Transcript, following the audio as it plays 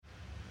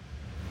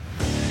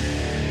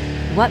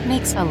What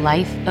makes a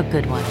life a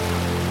good one?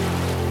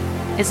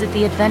 Is it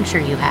the adventure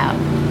you have?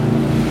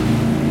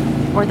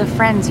 Or the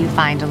friends you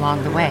find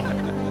along the way?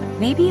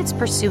 Maybe it's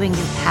pursuing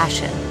your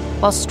passion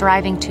while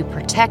striving to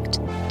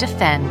protect,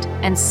 defend,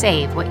 and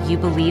save what you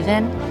believe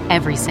in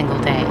every single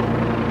day.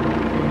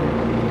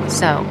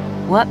 So,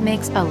 what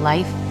makes a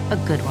life a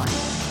good one?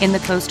 In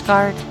the Coast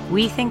Guard,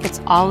 we think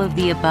it's all of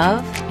the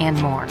above and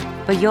more,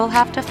 but you'll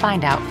have to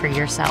find out for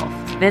yourself.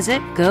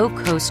 Visit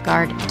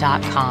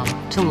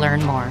gocoastguard.com to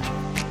learn more.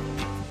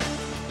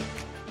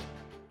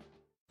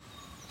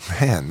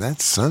 Man,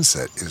 that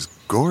sunset is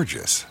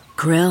gorgeous.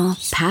 Grill,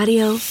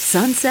 patio,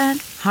 sunset.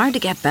 Hard to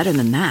get better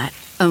than that.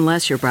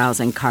 Unless you're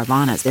browsing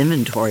Carvana's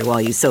inventory while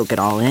you soak it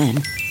all in.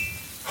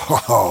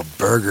 Oh,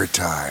 burger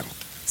time.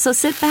 So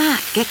sit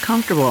back, get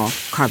comfortable.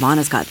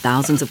 Carvana's got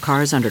thousands of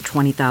cars under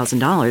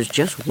 $20,000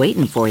 just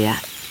waiting for you.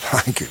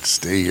 I could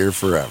stay here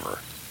forever.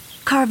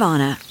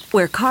 Carvana,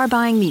 where car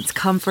buying meets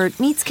comfort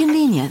meets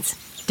convenience.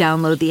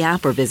 Download the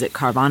app or visit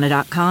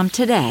Carvana.com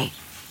today.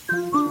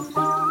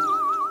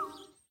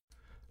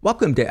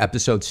 Welcome to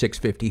episode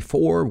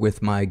 654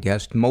 with my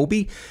guest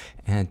Moby,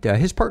 and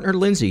his partner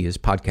Lindsay, his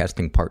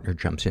podcasting partner,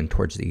 jumps in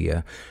towards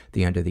the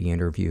end of the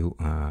interview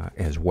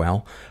as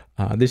well.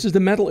 This is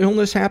the Mental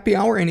Illness Happy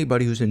Hour.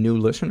 Anybody who's a new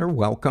listener,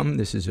 welcome.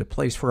 This is a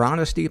place for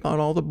honesty about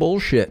all the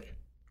bullshit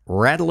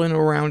rattling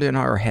around in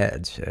our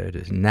heads. It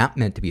is not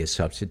meant to be a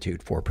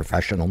substitute for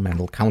professional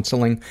mental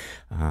counseling.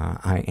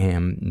 I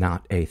am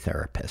not a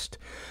therapist,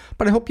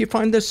 but I hope you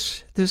find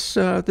this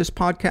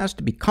podcast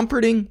to be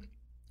comforting,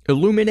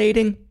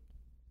 illuminating,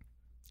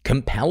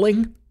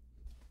 compelling,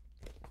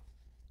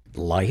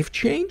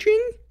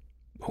 life-changing.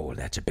 Oh,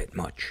 that's a bit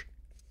much.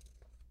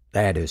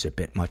 That is a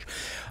bit much.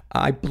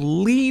 I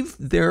believe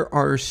there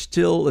are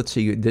still, let's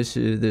see,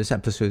 this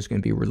episode is going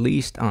to be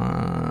released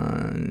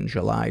on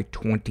July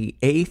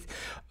 28th.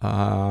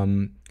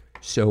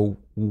 So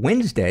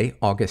Wednesday,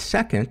 August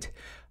 2nd,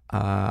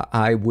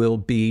 I will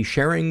be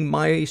sharing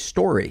my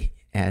story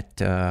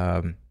at,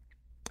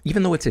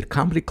 even though it's at a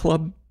comedy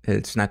club,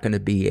 it's not going to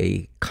be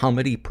a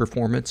comedy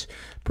performance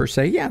per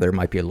se. Yeah, there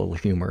might be a little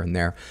humor in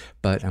there,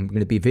 but I'm going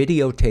to be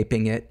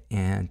videotaping it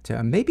and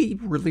maybe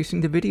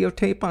releasing the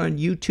videotape on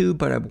YouTube.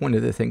 But one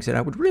of the things that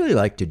I would really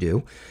like to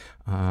do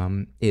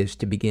is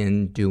to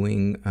begin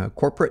doing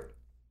corporate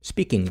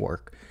speaking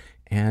work.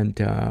 And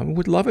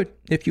would love it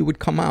if you would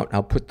come out.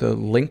 I'll put the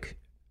link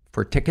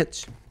for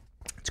tickets.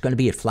 It's going to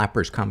be at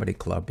Flappers Comedy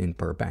Club in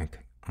Burbank.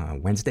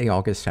 Wednesday,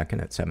 August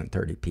 2nd at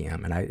 7:30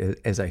 p.m. And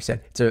as I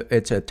said,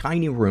 it's a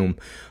tiny room,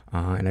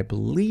 and I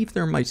believe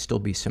there might still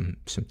be some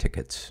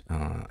tickets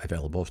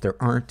available. If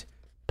there aren't,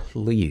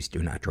 please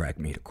do not drag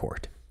me to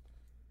court.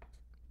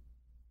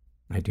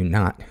 I do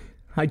not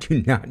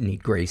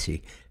need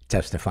Gracie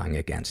testifying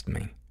against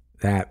me.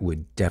 That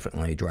would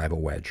definitely drive a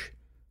wedge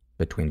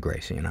between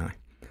Gracie and I.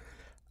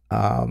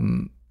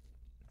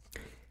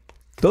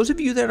 Those of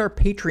you that are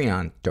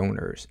Patreon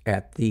donors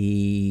at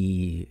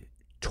the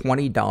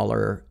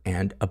 $20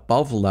 and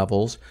above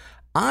levels,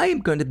 I'm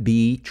going to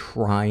be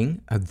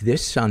trying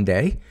this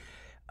Sunday,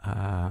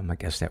 I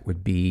guess that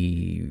would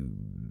be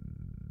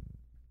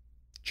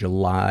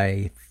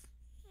July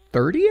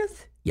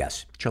 30th?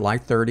 Yes, July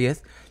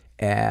 30th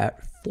at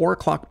 4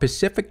 o'clock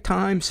Pacific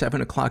time, 7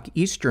 o'clock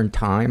Eastern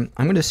time.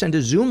 I'm going to send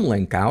a Zoom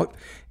link out,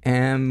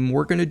 and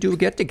we're going to do a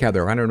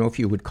get-together. I don't know if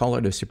you would call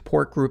it a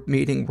support group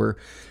meeting. We're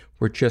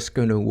just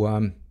going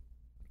to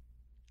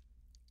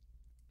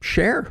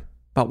share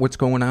about what's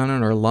going on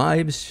in our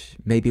lives.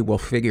 Maybe we'll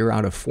figure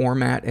out a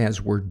format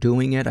as we're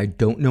doing it. I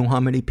don't know how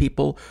many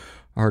people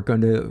are going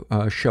to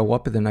show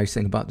up. The nice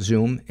thing about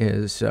Zoom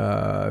is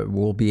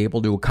we'll be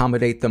able to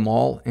accommodate them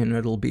all, and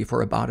it'll be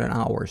for about an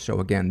hour.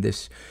 So again,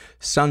 this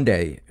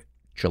Sunday,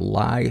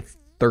 July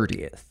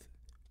 30th,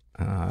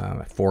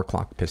 4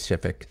 o'clock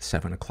Pacific,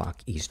 7 o'clock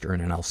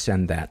Eastern, and I'll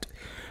send that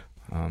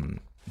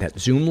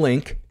Zoom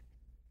link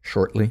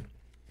shortly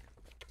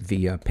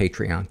via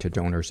Patreon to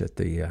donors at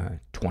the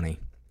 $20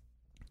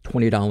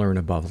 and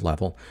above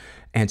level.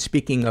 And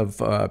speaking of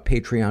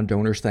Patreon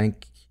donors,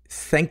 thank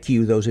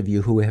you, those of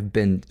you who have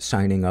been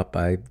signing up.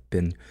 I've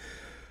been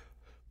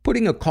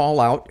putting a call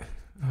out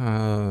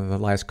the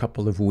last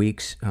couple of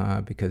weeks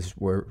because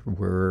we're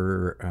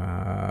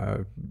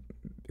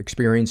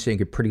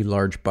experiencing a pretty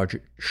large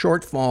budget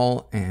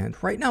shortfall, and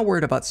right now we're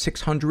at about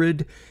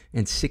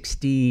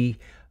 660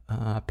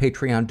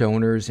 Patreon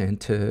donors, and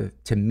to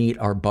meet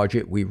our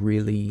budget, we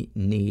really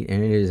need,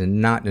 and it is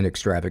not an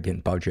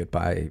extravagant budget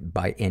by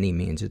any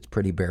means, it's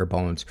pretty bare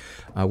bones.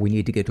 We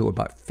need to get to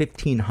about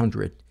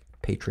 1,500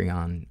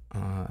 Patreon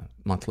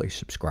monthly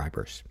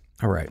subscribers.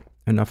 All right,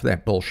 enough of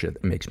that bullshit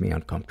that makes me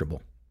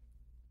uncomfortable.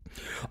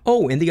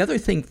 Oh, and the other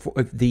thing for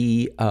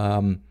the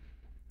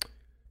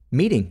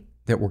meeting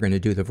that we're going to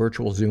do, the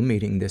virtual Zoom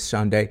meeting this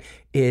Sunday,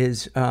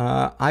 is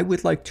I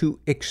would like to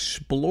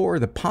explore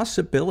the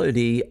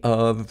possibility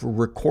of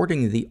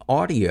recording the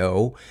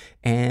audio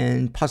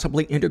and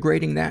possibly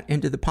integrating that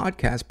into the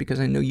podcast, because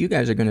I know you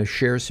guys are going to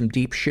share some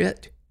deep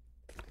shit.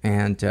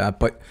 And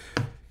but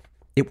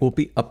it will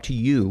be up to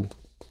you,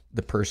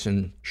 the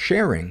person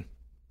sharing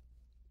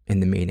in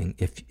the meeting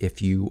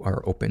if you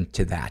are open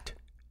to that,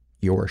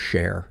 your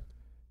share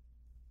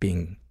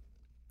being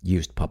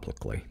used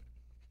publicly.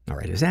 All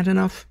right, is that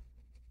enough?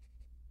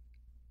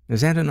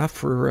 Is that enough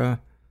for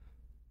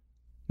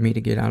me to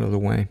get out of the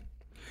way?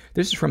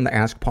 This is from the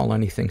Ask Paul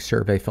Anything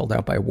survey filled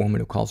out by a woman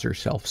who calls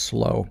herself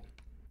Slow.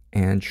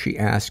 And she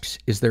asks,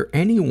 is there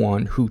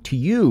anyone who to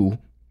you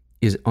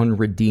is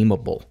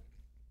unredeemable?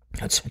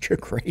 That's such a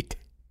great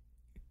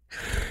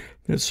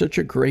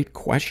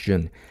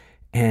question.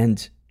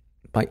 And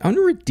by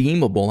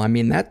unredeemable, I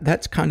mean,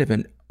 that's kind of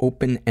an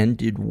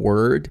open-ended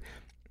word.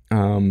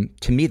 To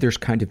me, there's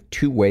kind of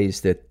two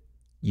ways that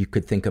you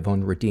could think of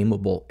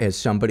unredeemable: as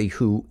somebody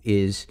who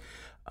is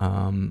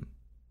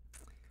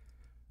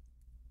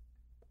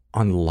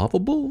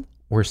unlovable,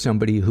 or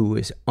somebody who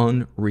is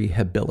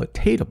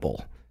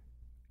unrehabilitatable.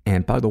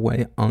 And by the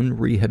way,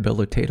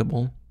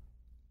 unrehabilitatable,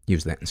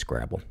 use that in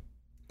Scrabble.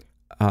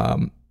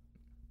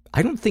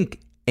 I don't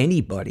think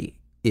anybody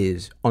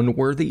is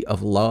unworthy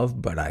of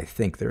love, but I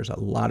think there's a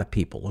lot of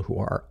people who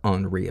are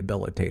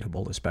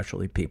unrehabilitatable,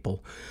 especially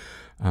people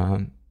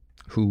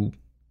who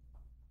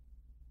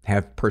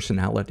have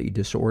personality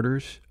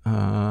disorders,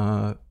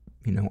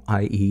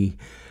 i.e.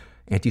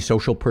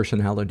 antisocial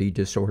personality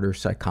disorder,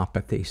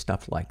 psychopathy,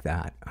 stuff like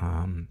that.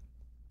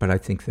 But I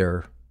think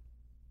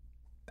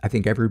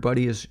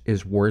everybody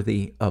is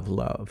worthy of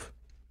love.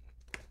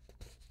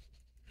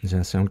 Does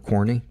that sound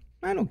corny?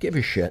 I don't give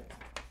a shit.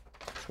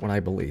 That's what I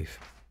believe.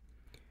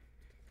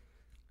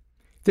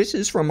 This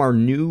is from our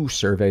new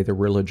survey, the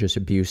Religious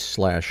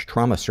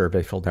Abuse/Trauma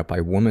Survey, filled out by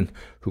a woman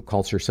who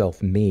calls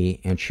herself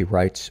Me, and she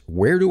writes,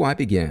 where do I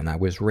begin? I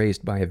was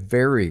raised by a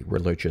very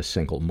religious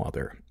single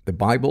mother. The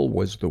Bible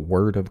was the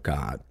Word of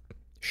God.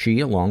 She,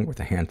 along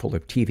with a handful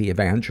of TV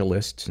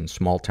evangelists and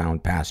small-town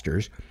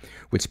pastors,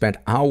 would spend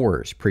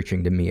hours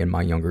preaching to me and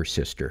my younger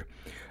sister.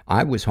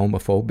 I was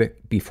homophobic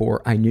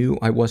before I knew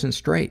I wasn't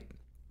straight.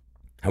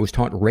 I was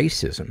taught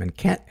racism and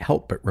can't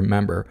help but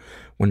remember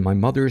when my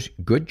mother's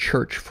good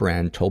church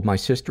friend told my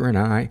sister and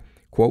I,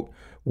 quote,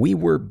 we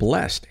were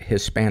blessed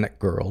Hispanic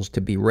girls to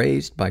be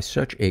raised by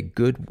such a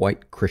good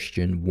white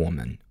Christian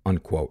woman,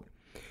 unquote.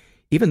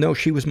 Even though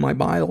she was my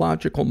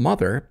biological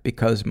mother,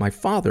 because my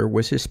father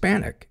was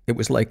Hispanic. It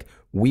was like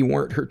we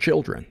weren't her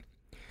children.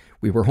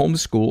 We were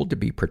homeschooled to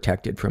be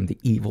protected from the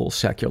evil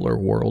secular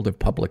world of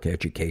public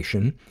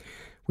education.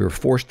 We were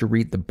forced to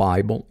read the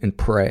Bible and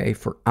pray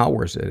for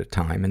hours at a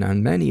time, and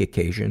on many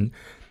occasions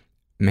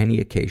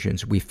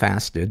we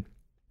fasted,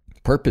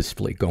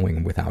 purposefully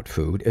going without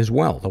food as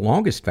well. The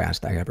longest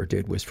fast I ever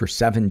did was for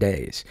 7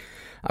 days.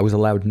 I was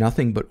allowed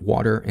nothing but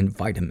water and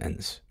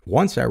vitamins.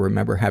 Once I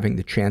remember having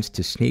the chance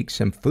to sneak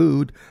some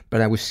food,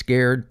 but I was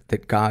scared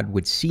that God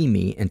would see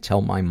me and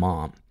tell my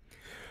mom.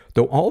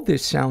 Though all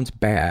this sounds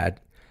bad,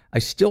 I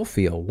still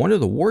feel one of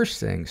the worst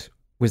things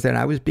was that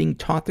I was being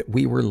taught that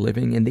we were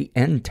living in the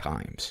end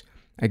times.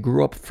 I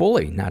grew up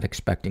fully not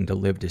expecting to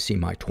live to see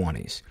my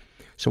 20s.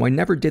 So I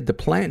never did the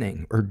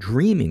planning or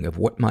dreaming of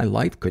what my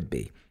life could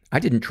be. I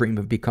didn't dream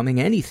of becoming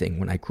anything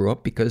when I grew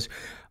up because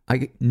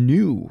I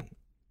knew,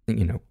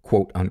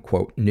 quote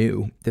unquote,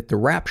 knew that the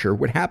rapture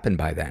would happen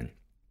by then.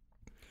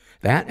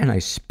 That, and I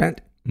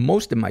spent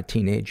most of my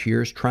teenage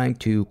years trying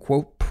to,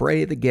 quote,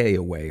 pray the gay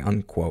away,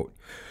 unquote.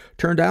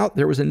 Turned out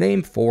there was a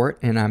name for it,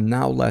 and I'm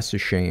now less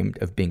ashamed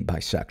of being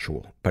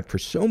bisexual. But for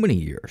so many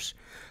years,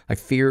 I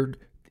feared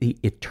the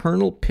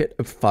eternal pit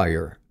of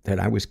fire that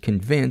I was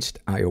convinced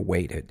I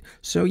awaited.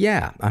 So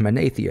yeah, I'm an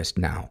atheist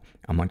now.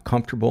 I'm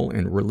uncomfortable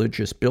in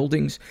religious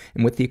buildings,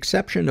 and with the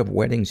exception of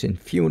weddings and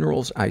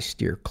funerals, I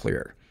steer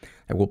clear.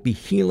 I will be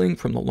healing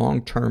from the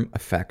long-term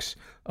effects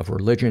of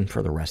religion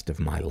for the rest of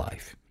my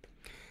life.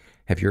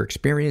 Have your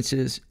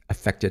experiences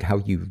affected how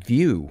you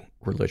view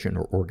religion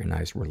or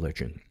organized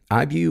religion?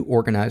 I view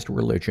organized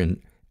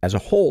religion as a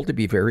whole to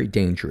be very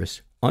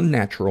dangerous,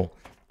 unnatural,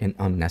 and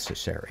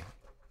unnecessary.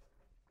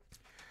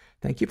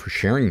 Thank you for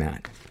sharing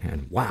that.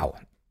 And wow,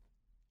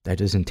 that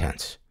is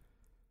intense.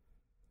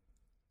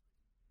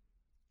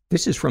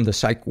 This is from the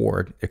Psych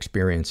Ward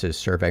Experiences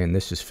survey, and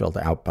this is filled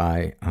out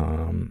by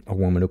a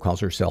woman who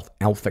calls herself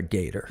Alpha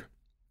Gator.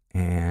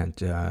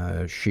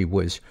 And she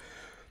was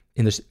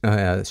in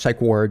the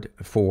psych ward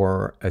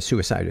for a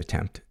suicide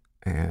attempt.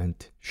 And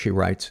she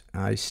writes,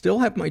 I still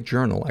have my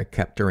journal I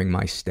kept during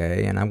my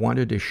stay, and I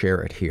wanted to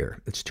share it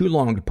here. It's too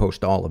long to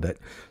post all of it,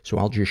 so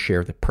I'll just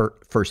share the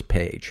first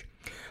page.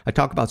 I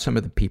talk about some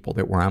of the people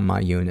that were on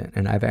my unit,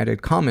 and I've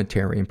added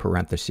commentary in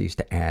parentheses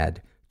to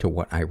add to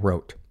what I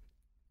wrote.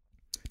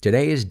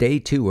 Today is day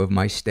 2 of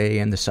my stay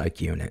in the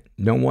psych unit.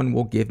 No one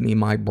will give me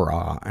my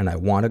bra, and I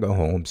want to go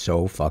home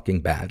so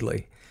fucking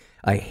badly.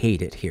 I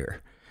hate it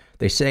here.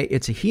 They say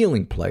it's a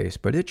healing place,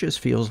 but it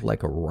just feels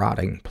like a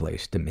rotting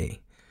place to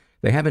me.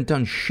 They haven't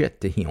done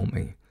shit to heal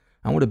me.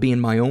 I want to be in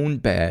my own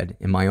bed,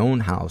 in my own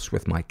house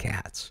with my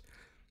cats.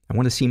 I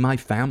want to see my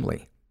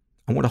family.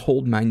 I want to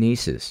hold my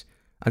nieces.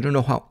 I don't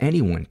know how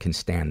anyone can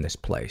stand this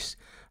place.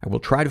 I will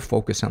try to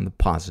focus on the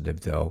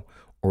positive, though,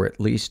 or at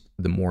least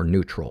the more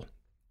neutral.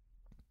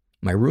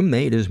 My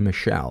roommate is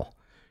Michelle.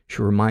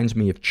 She reminds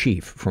me of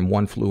Chief from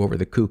One Flew Over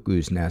the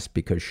Cuckoo's Nest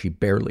because she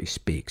barely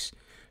speaks.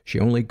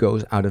 She only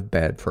goes out of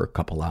bed for a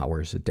couple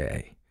hours a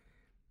day.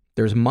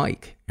 There's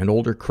Mike, an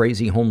older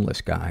crazy homeless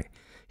guy.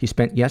 He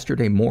spent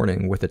yesterday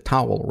morning with a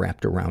towel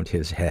wrapped around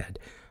his head.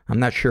 I'm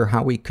not sure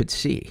how he could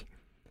see.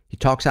 He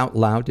talks out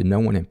loud to no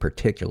one in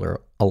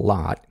particular a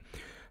lot.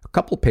 A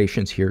couple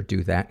patients here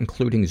do that,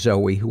 including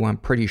Zoe, who I'm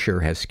pretty sure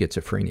has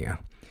schizophrenia.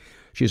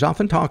 She's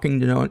often talking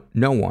to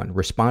no one,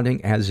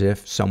 responding as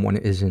if someone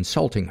is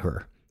insulting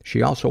her.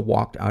 She also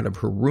walked out of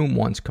her room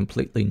once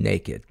completely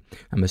naked.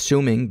 I'm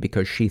assuming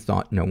because she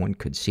thought no one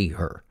could see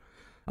her.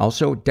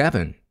 Also,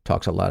 Devin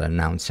talks a lot of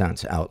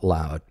nonsense out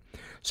loud.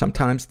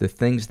 Sometimes the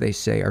things they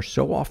say are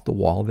so off the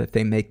wall that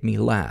they make me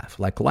laugh.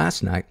 Like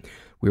last night,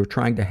 we were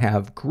trying to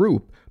have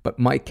group, but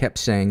Mike kept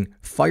saying,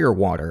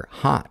 firewater,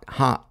 hot,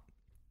 hot.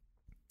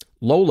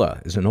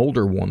 Lola is an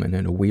older woman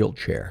in a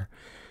wheelchair.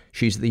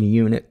 She's the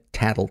unit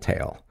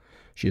tattletale.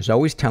 She is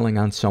always telling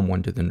on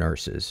someone to the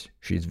nurses.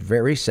 She's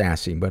very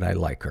sassy, but I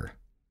like her.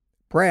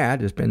 Brad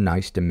has been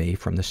nice to me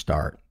from the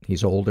start.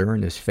 He's older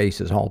and his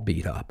face is all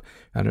beat up.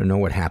 I don't know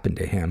what happened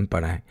to him,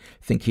 but I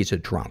think he's a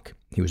drunk.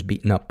 He was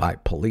beaten up by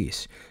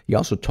police. He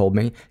also told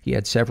me he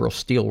had several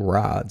steel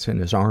rods in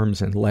his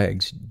arms and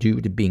legs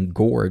due to being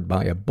gored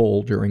by a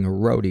bull during a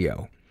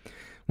rodeo.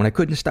 When I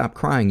couldn't stop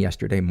crying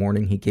yesterday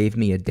morning, he gave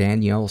me a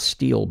Danielle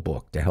Steele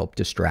book to help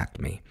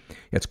distract me.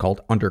 It's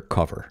called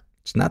Undercover.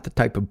 It's not the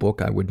type of book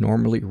I would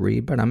normally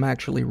read, but I'm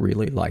actually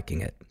really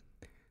liking it.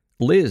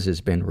 Liz has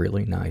been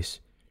really nice.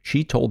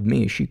 She told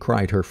me she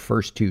cried her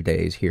first 2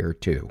 days here,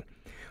 too.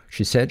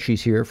 She said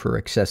she's here for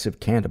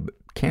excessive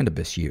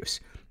cannabis use.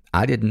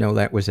 I didn't know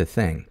that was a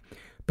thing,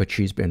 but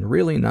she's been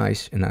really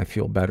nice, and I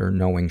feel better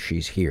knowing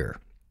she's here.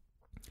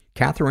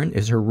 Catherine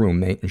is her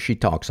roommate, and she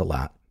talks a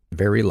lot,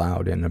 very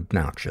loud and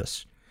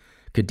obnoxious.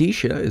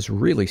 Kadisha is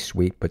really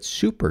sweet, but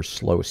super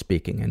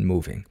slow-speaking and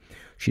moving.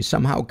 She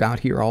somehow got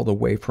here all the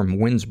way from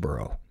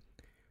Winsboro.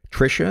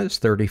 Trisha is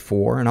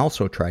 34 and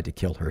also tried to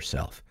kill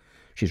herself.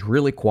 She's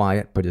really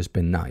quiet, but has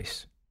been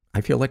nice.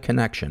 I feel a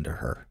connection to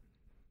her.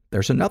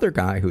 There's another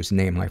guy whose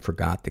name I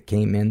forgot that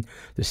came in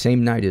the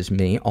same night as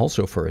me,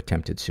 also for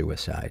attempted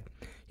suicide.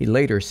 He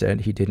later said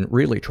he didn't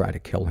really try to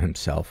kill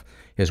himself.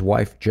 His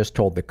wife just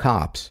told the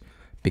cops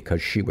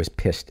because she was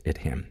pissed at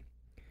him.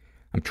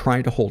 I'm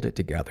trying to hold it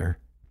together,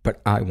 but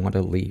I want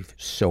to leave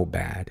so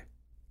bad.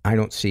 I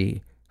don't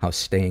see how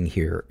staying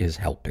here is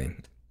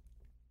helping.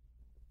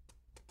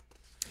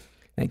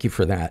 Thank you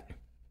for that.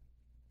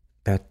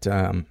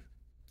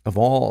 Of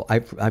all,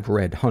 I've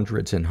read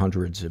hundreds and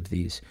hundreds of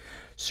these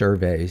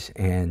surveys,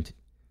 and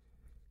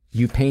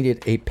you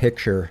painted a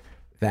picture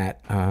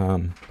that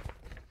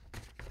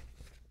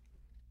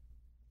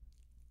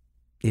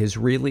is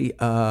really,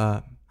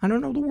 I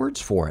don't know the words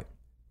for it,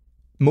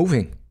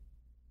 moving.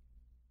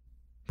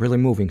 Really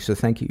moving. So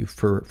thank you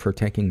for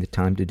taking the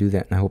time to do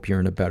that, and I hope you're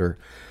in a better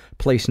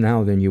place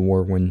now than you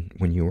were when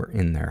you were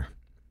in there.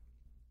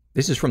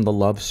 This is from the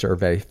love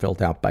survey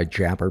filled out by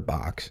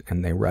Jabberbox,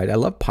 and they write, I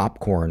love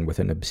popcorn with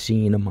an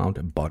obscene amount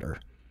of butter.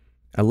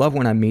 I love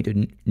when I meet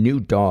a new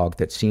dog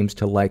that seems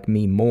to like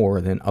me more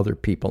than other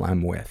people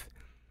I'm with.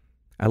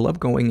 I love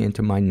going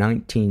into my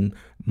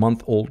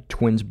 19-month-old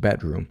twins'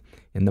 bedroom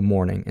in the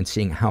morning and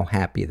seeing how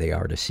happy they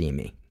are to see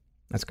me.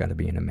 That's got to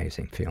be an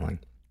amazing feeling.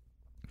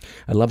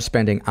 I love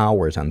spending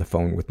hours on the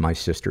phone with my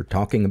sister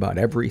talking about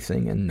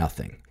everything and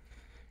nothing.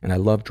 And I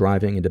love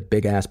driving into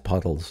big-ass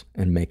puddles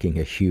and making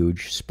a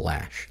huge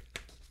splash.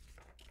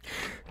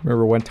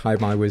 Remember one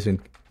time I was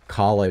in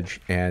college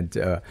and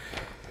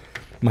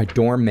my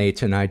dorm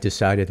mates and I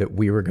decided that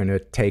we were going to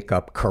take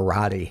up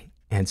karate.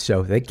 And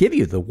so they give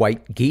you the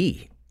white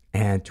gi.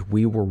 And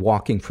we were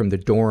walking from the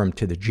dorm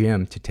to the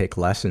gym to take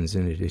lessons,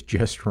 and it had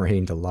just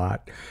rained a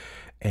lot.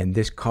 And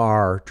this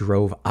car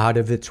drove out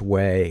of its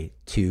way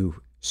to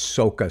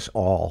soak us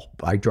all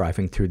by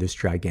driving through this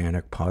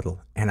gigantic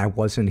puddle. And I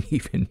wasn't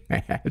even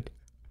mad.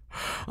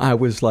 I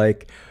was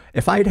like,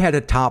 if I'd had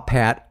a top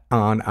hat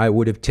on, I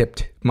would have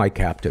tipped my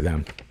cap to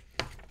them.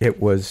 It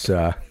was,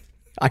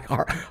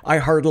 I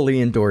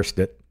heartily endorsed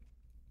it.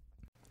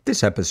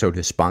 This episode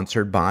is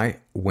sponsored by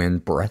When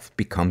Breath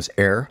Becomes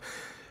Air.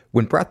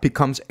 When Breath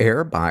Becomes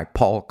Air by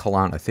Paul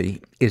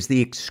Kalanithi is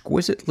the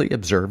exquisitely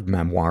observed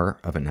memoir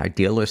of an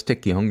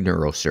idealistic young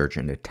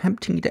neurosurgeon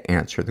attempting to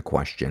answer the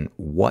question,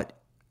 what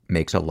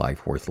makes a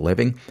life worth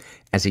living,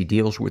 as he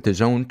deals with his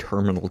own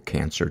terminal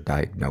cancer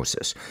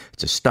diagnosis.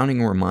 It's a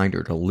stunning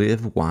reminder to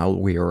live while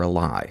we are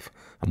alive.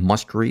 A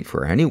must-read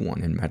for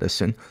anyone in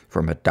medicine,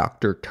 from a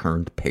doctor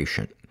turned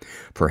patient.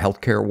 For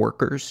healthcare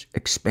workers,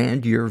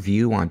 expand your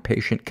view on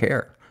patient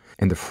care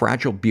and the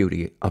fragile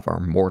beauty of our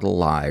mortal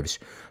lives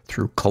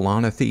through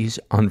Kalanithi's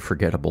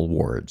unforgettable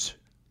words.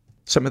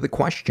 Some of the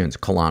questions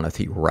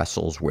Kalanithi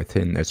wrestles with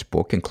in this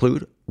book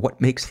include, what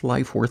makes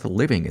life worth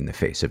living in the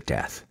face of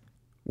death?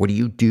 What do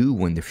you do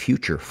when the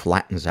future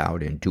flattens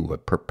out into a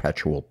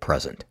perpetual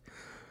present?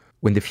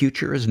 When the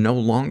future is no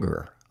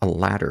longer a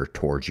ladder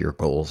towards your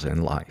goals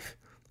in life?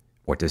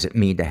 What does it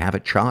mean to have a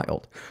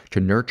child, to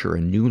nurture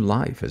a new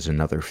life as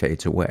another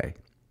fades away?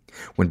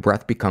 When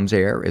Breath Becomes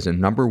Air is a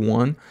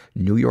 #1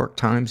 New York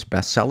Times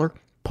bestseller,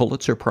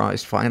 Pulitzer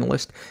Prize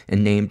finalist,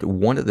 and named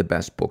one of the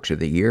best books of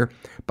the year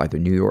by the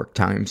New York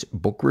Times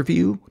Book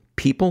Review,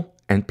 People,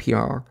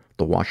 NPR,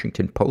 The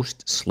Washington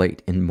Post,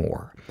 Slate, and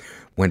more.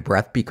 When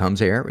Breath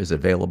Becomes Air is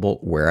available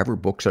wherever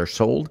books are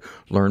sold.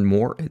 Learn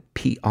more at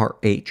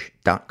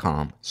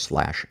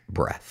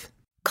prh.com/breath.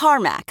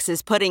 CarMax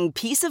is putting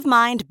peace of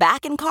mind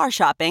back in car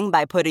shopping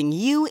by putting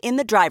you in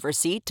the driver's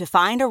seat to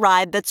find a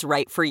ride that's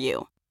right for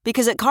you.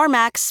 Because at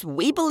CarMax,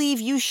 we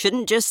believe you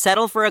shouldn't just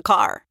settle for a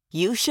car.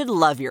 You should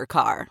love your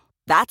car.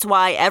 That's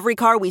why every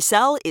car we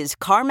sell is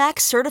CarMax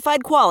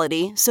certified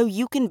quality, so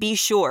you can be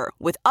sure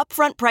with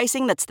upfront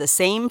pricing that's the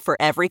same for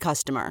every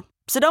customer.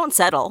 So don't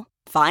settle.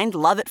 Find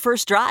love at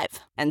first drive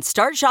and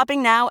start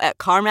shopping now at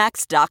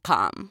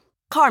CarMax.com.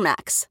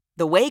 CarMax,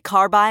 the way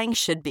car buying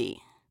should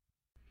be.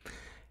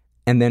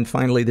 And then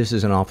finally, this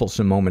is an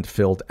awfulsome moment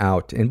filled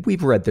out, and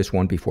we've read this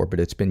one before, but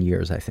it's been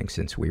years, I think,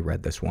 since we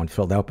read this one,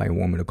 filled out by a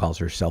woman who calls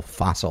herself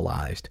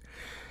Fossilized.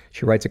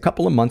 She writes, a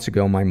couple of months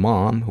ago, my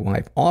mom, who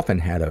I've often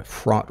had a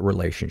fraught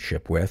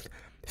relationship with,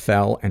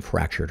 fell and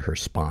fractured her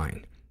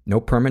spine.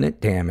 No permanent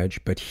damage,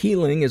 but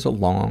healing is a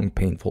long,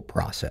 painful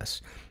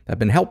process. I've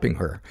been helping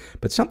her,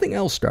 but something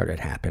else started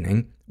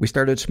happening. We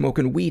started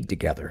smoking weed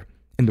together.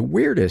 And the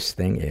weirdest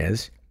thing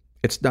is,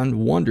 it's done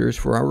wonders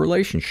for our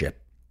relationship.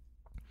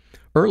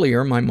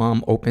 Earlier, my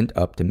mom opened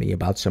up to me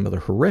about some of the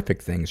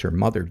horrific things her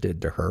mother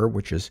did to her,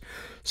 which is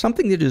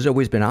something that has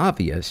always been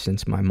obvious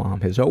since my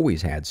mom has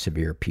always had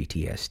severe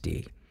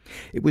PTSD.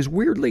 It was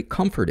weirdly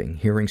comforting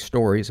hearing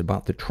stories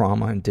about the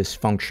trauma and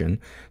dysfunction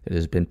that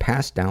has been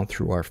passed down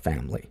through our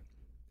family.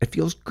 It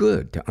feels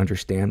good to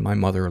understand my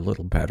mother a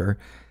little better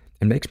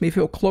and makes me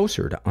feel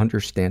closer to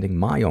understanding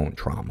my own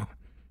trauma.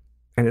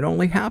 And it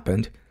only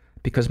happened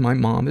because my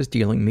mom is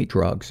dealing me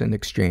drugs in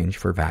exchange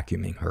for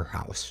vacuuming her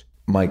house.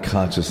 My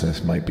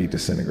consciousness might be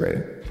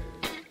disintegrating.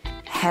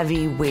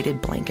 Heavy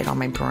weighted blanket on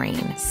my brain.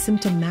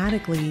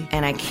 Symptomatically.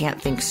 And I can't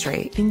think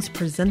straight. Things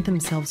present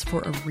themselves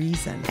for a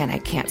reason. And I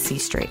can't see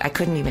straight. I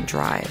couldn't even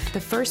drive.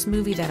 The first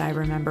movie that I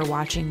remember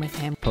watching with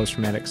him,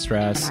 post-traumatic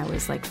stress, when I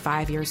was like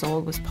 5 years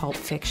old, was Pulp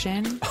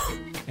Fiction.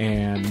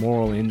 And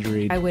moral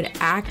injury. I would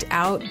act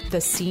out the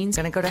scenes.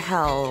 Gonna go to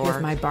hell. Or...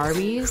 with my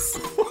Barbies.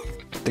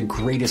 The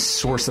greatest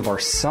source of our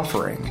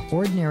suffering,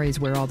 ordinary is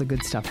where all the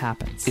good stuff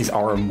happens, is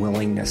our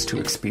unwillingness to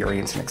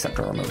experience and accept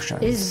our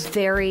emotions. It is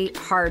very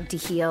hard to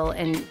heal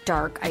in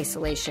dark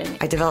isolation.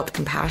 I developed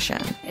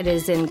compassion. It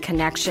is in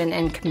connection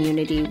and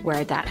community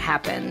where that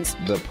happens.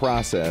 The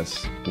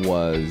process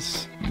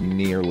was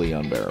nearly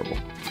unbearable.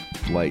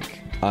 Like,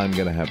 I'm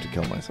going to have to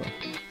kill myself.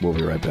 We'll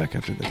be right back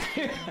after this.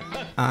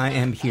 I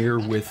am here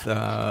with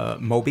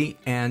Moby,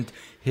 and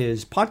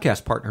his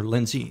podcast partner,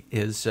 Lindsay,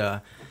 is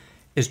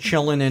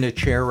chilling in a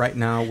chair right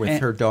now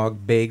with her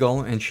dog Bagel,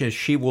 and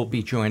she will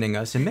be joining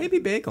us. And maybe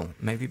Bagel.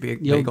 Maybe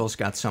Bagel's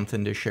got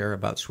something to share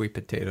about sweet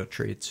potato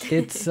treats.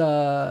 It's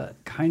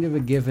kind of a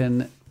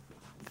given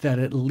that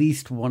at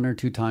least one or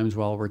two times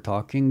while we're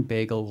talking,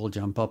 Bagel will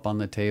jump up on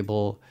the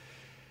table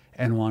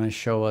and want to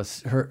show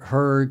us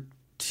her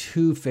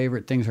two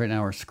favorite things right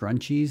now are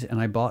scrunchies,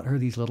 and I bought her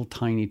these little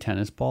tiny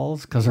tennis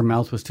balls because her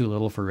mouth was too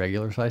little for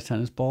regular size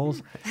tennis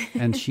balls,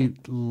 and she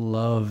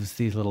loves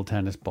these little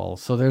tennis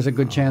balls. So there's a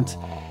good chance,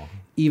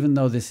 even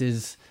though this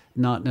is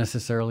not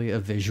necessarily a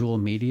visual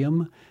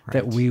medium,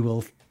 that we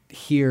will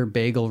hear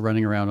Bagel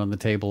running around on the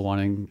table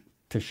wanting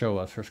to show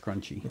us her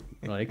scrunchie.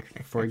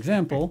 Like, for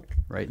example,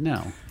 right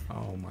now.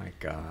 Oh my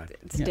God.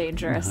 It's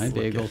dangerous. Hi,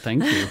 Bagel.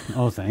 Thank you.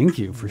 Oh, thank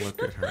you.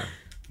 Look at her.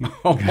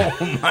 Oh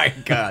my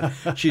God.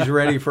 She's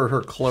ready for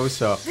her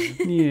close-up.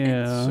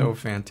 Yeah. So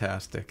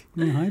fantastic.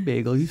 Oh, hi,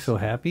 Bagel. You so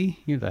happy?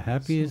 You're the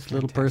happiest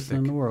little person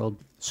in the world.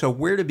 So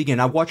where to begin?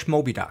 I watched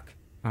Moby Doc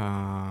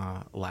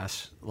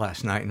last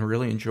night and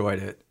really enjoyed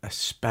it,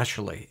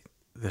 especially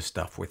the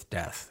stuff with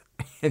Death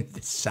and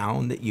the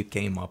sound that you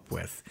came up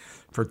with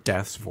for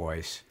Death's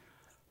voice.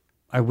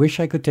 I wish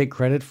I could take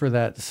credit for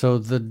that. So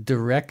the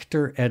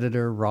director,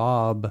 editor,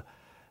 Rob,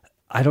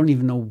 I don't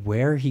even know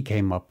where he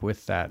came up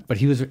with that, but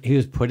he was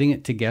putting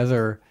it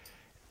together,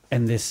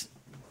 and this,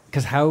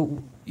 because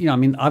how, I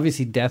mean,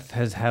 obviously Death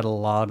has had a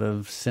lot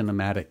of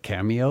cinematic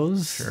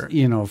cameos,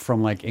 sure.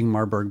 From like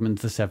Ingmar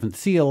Bergman's The Seventh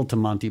Seal to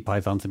Monty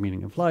Python's The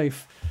Meaning of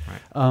Life.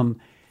 Right.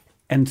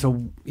 And so,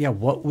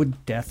 what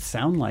would Death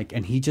sound like?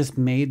 And he just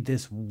made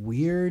this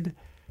weird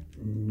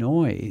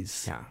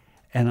noise. Yeah.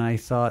 And I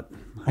thought,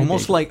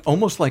 almost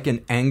like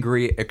an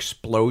angry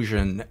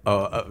explosion,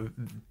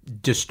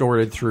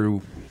 distorted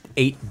through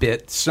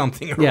 8-bit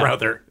something or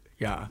other.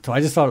 Yeah. So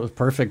I just thought it was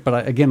perfect. But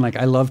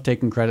I love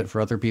taking credit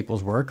for other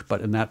people's work. But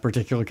in that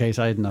particular case,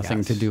 I had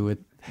nothing to do with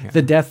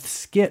the Death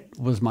skit.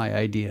 Was my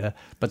idea,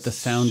 but the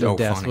sound of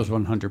Death was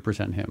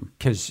 100% him.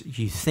 Because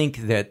you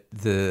think that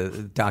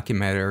the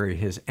documentary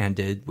has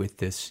ended with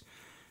this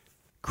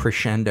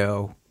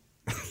crescendo,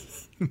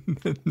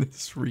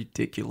 this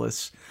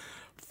ridiculous,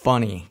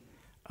 funny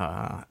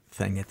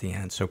thing at the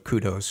end. So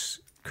kudos.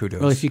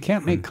 Well, if you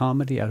can't make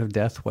comedy out of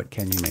Death, what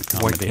can you make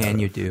comedy out of? What can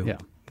you do? Yeah.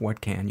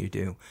 What can you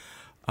do?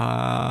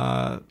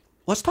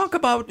 let's talk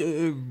about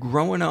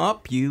growing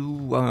up.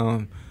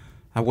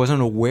 I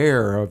wasn't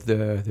aware of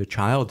the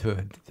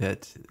childhood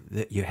that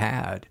you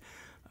had.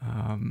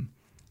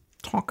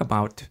 Talk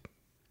about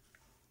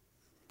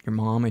your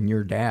mom and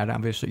your dad.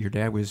 Obviously, your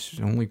dad was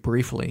only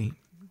briefly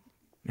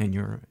in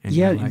your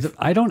life.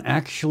 I don't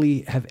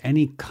actually have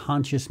any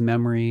conscious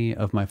memory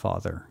of my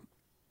father.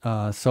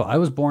 So I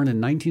was born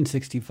in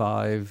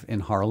 1965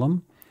 in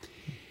Harlem,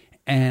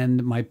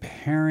 and my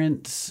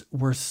parents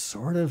were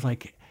sort of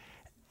like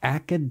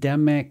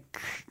academic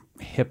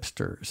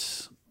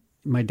hipsters.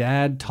 My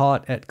dad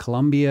taught at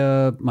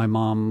Columbia. My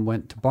mom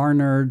went to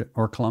Barnard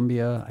or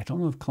Columbia. I don't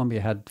know if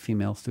Columbia had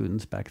female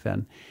students back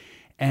then.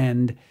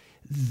 And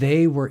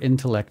they were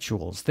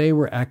intellectuals. They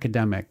were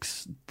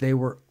academics. They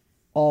were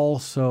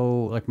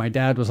also, like, my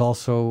dad was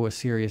also a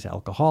serious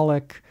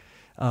alcoholic.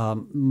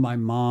 My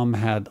mom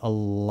had a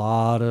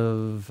lot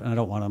of, and I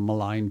don't want to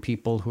malign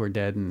people who are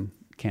dead and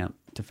can't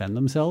defend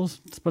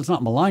themselves, but it's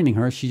not maligning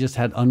her. She just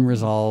had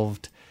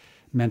unresolved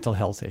mental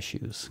health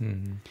issues.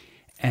 Mm-hmm.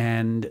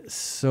 And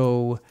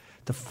so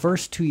the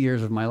first 2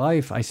 years of my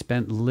life, I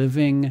spent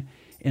living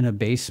in a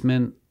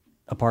basement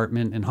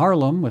apartment in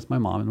Harlem with my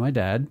mom and my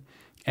dad.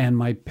 And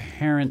my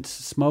parents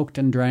smoked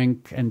and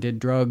drank and did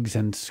drugs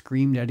and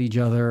screamed at each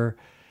other.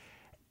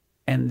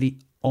 And the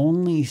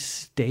only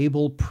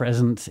stable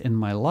presence in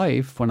my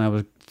life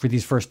for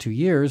these first 2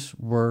 years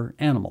were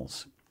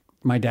animals.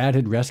 My dad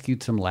had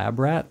rescued some lab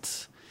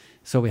rats.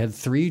 So we had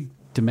 3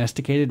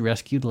 domesticated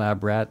rescued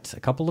lab rats, a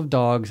couple of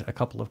dogs, a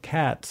couple of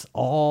cats,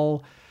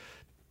 all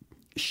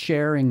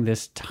sharing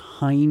this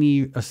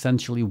tiny,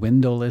 essentially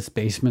windowless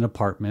basement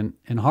apartment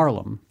in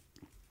Harlem.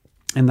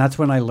 And that's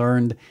when I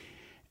learned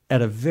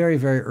at a very,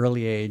 very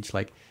early age,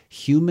 like,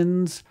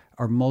 humans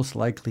are most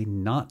likely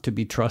not to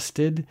be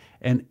trusted,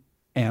 and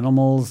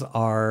animals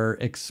are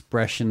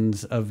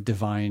expressions of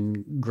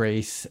divine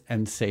grace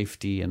and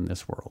safety in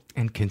this world.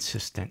 And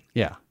consistent.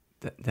 Yeah.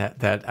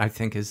 That I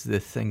think is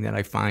the thing that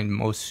I find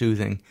most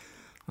soothing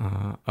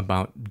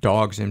about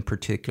dogs in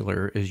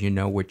particular, is you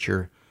know what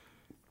you're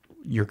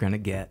going to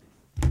get.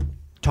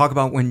 Talk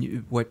about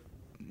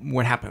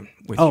what happened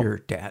with your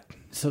dad.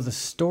 So the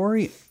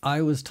story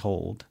I was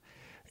told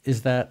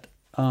is that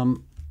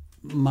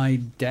my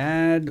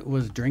dad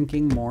was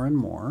drinking more and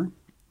more,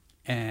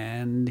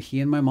 and he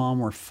and my mom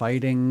were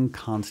fighting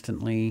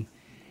constantly.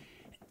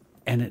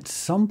 And at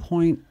some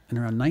point in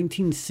around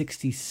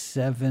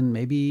 1967,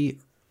 maybe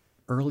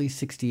early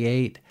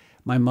 68,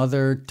 my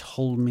mother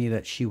told me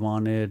that she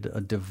wanted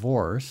a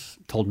divorce.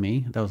 Told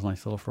me, that was a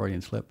nice little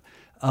Freudian slip.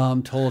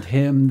 Told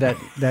him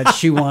that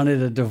she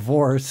wanted a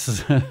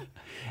divorce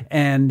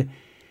and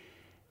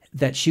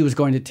that she was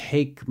going to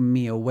take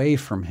me away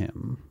from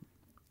him.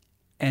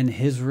 And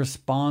his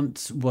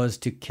response was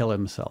to kill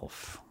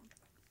himself.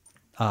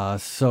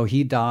 So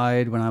he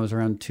died when I was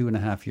around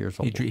 2.5 years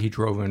old. He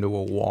drove into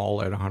a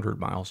wall at 100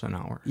 miles an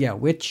hour. Yeah,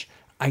 which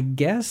I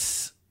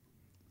guess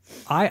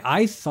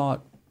I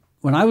thought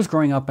when I was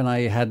growing up, and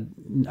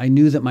I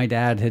knew that my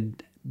dad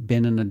had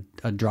been in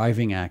a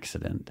driving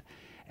accident,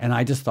 and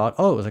I just thought,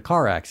 oh, it was a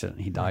car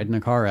accident. He died in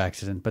a car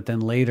accident. But then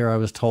later I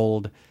was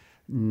told,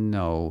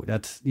 no,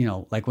 that's,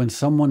 like when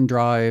someone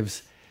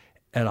drives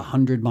at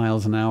 100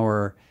 miles an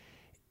hour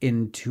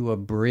into a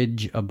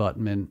bridge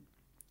abutment,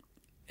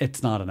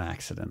 it's not an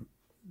accident.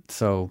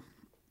 So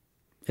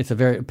it's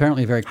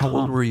apparently very How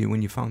old were you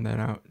when you found that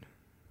out?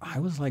 I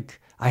was like,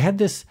 I had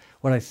this,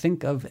 what I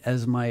think of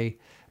as my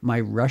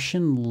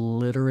Russian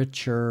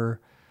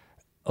literature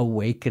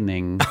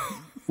awakening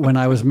when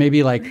I was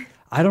maybe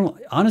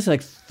honestly,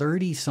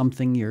 30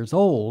 something years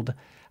old.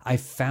 I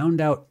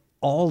found out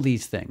all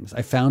these things.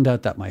 I found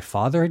out that my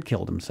father had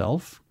killed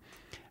himself.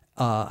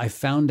 I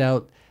found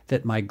out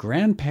that my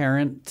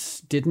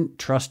grandparents didn't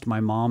trust my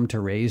mom to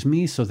raise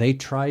me, so they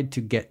tried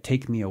to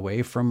take me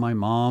away from my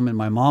mom. And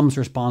my mom's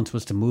response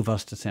was to move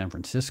us to San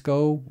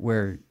Francisco,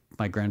 where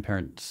my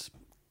grandparents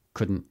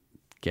couldn't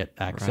get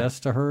access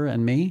to her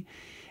and me.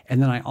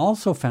 And then I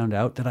also found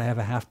out that I have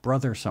a half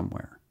brother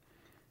somewhere.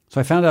 So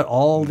I found out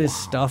all this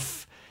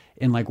stuff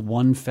in like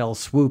one fell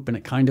swoop, and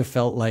it kind of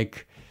felt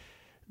like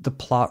the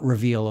plot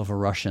reveal of a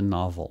Russian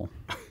novel.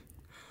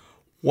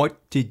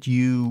 What do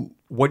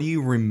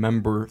you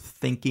remember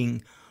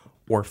thinking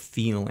or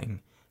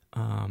feeling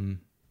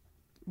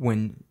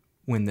when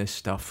this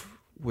stuff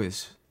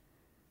was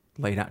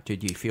laid out?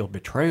 Did you feel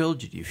betrayal?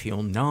 Did you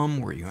feel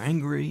numb? Were you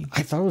angry?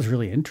 I thought it was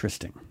really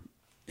interesting.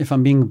 If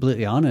I'm being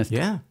completely honest,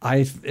 yeah.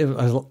 I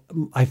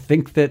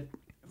think that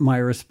my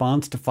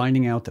response to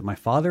finding out that my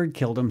father had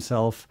killed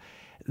himself,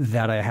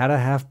 that I had a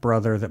half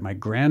brother, that my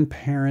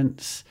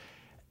grandparents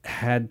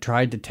had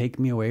tried to take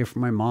me away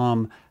from my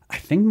mom, I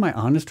think my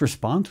honest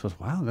response was,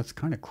 wow, that's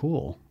kind of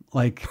cool.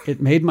 Like,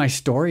 it made my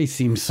story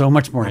seem so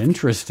much more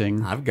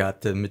interesting. I've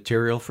got the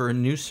material for a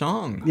new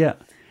song. Yeah.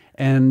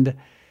 And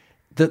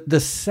the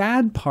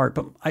sad part,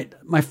 but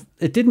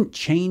it didn't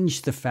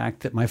change the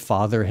fact that my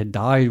father had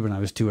died when I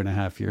was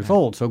 2.5 years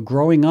old. So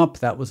growing up,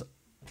 that was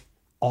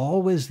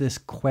always this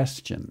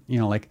question,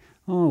 like,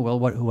 oh, well,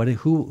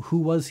 who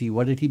was he?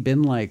 What had he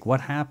been like?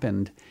 What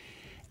happened?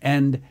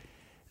 And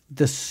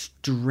the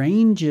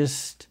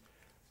strangest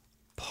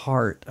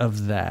part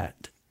of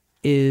that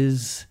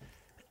is,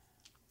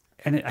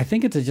 and I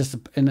think it's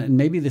and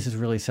maybe this is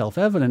really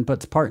self-evident, but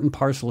it's part and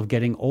parcel of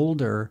getting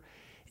older,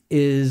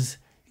 is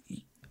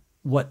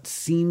what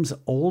seems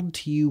old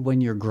to you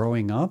when you're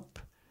growing up.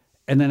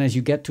 And then as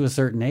you get to a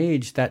certain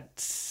age, that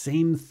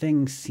same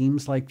thing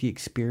seems like the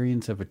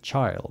experience of a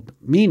child.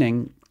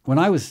 Meaning, when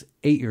I was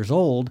 8 years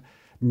old,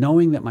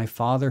 knowing that my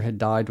father had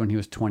died when he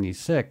was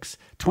 26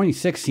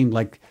 seemed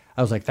like,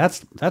 I was like,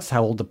 that's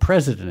how old the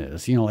president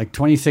is. You know, like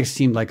 26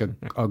 seemed like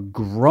a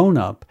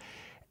grown-up.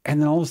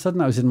 And then all of a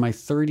sudden I was in my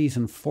 30s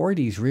and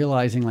 40s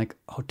realizing like,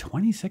 oh,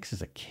 26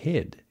 is a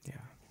kid. Yeah.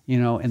 You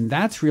know, and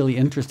that's really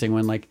interesting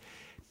when like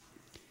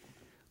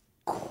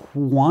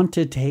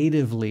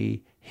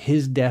quantitatively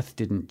his death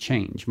didn't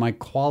change. My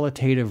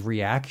qualitative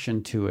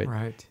reaction to it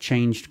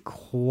changed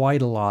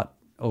quite a lot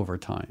over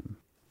time.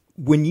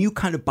 When you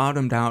kind of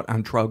bottomed out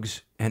on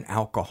drugs and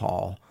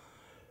alcohol,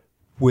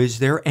 was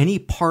there any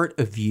part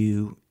of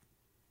you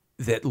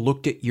that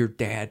looked at your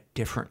dad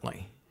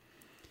differently?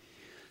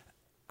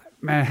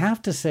 I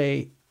have to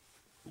say,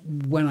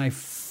 when I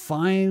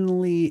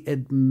finally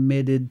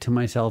admitted to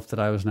myself that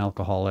I was an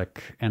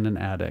alcoholic and an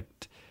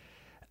addict,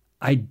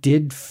 I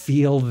did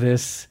feel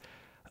this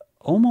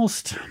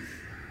almost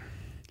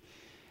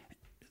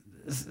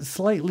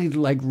slightly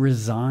like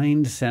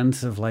resigned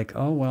sense of like,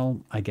 oh,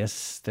 well, I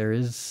guess there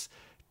is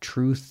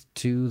truth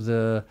to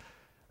the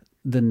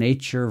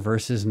nature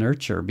versus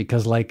nurture,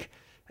 because like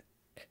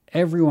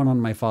everyone on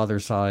my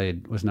father's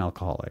side was an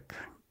alcoholic.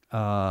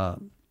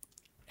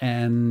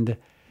 And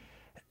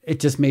it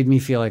just made me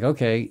feel like,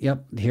 okay,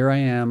 yep, here I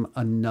am,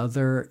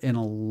 another in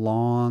a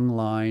long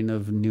line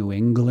of New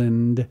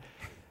England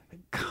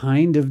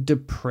kind of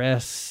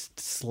depressed,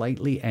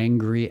 slightly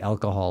angry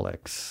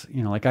alcoholics.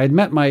 You know, like I'd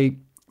met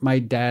my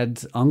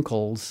dad's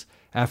uncles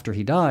after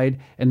he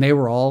died, and they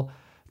were all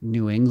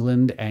New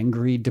England,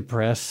 angry,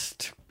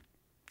 depressed,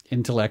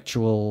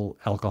 intellectual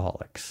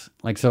alcoholics.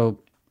 Like, so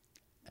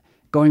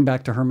going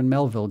back to Herman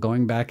Melville,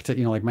 going back to,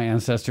 you know, like my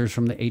ancestors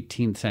from the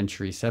 18th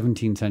century,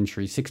 17th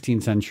century,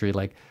 16th century,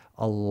 like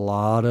a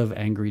lot of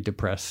angry,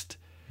 depressed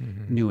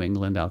New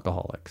England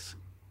alcoholics.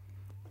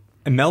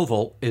 And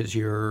Melville is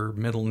your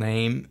middle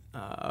name,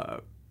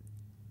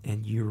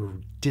 and you're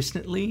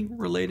distantly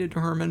related to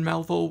Herman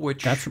Melville,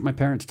 which... That's what my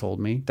parents told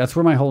me. That's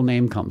where my whole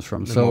name comes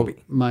from. So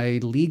Moby. My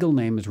legal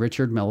name is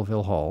Richard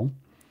Melville Hall.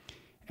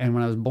 And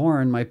when I was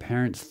born, my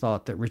parents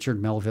thought that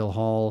Richard Melville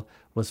Hall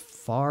was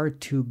far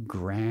too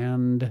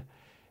grand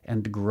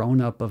and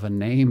grown up of a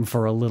name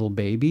for a little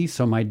baby.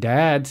 So my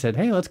dad said,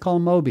 hey, let's call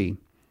him Moby.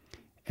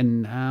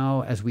 And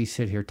now, as we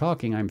sit here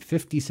talking, I'm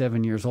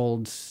 57 years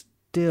old,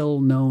 still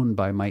known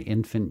by my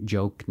infant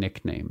joke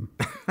nickname.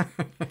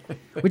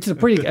 Which is a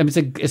pretty, I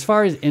mean, as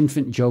far as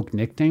infant joke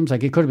nicknames,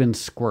 like it could have been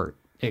Squirt.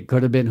 It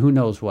could have been who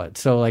knows what.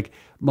 So like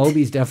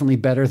Moby's definitely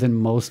better than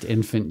most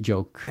infant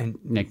joke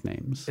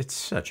nicknames. It's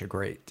such a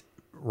great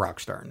rock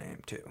star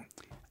name too.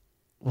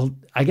 Well,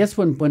 I guess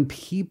when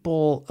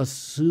people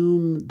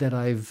assume that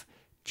I've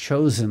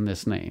chosen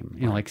this name,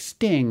 you know, like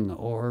Sting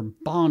or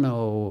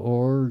Bono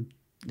or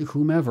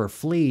whomever,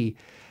 Flea,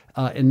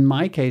 in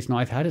my case, no,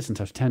 I've had it since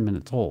I was 10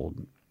 minutes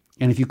old.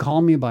 And if you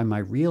call me by my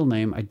real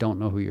name, I don't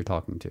know who you're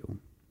talking to.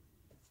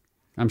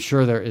 I'm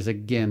sure there is,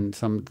 again,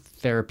 some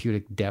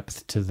therapeutic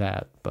depth to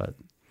that, but...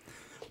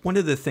 One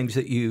of the things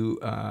that you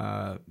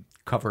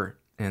cover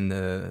in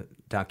the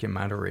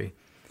documentary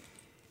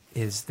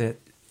is that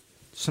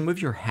some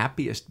of your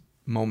happiest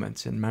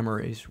moments and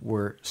memories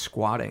were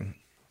squatting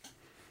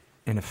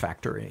in a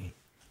factory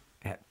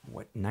at,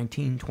 what,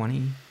 19,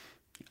 20?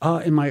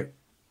 In my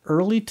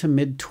early to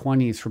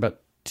mid-20s, for about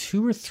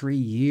 2 or 3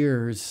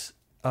 years,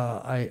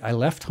 I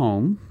left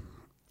home,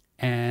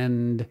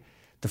 and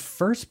the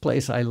first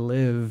place I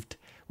lived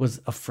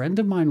was a friend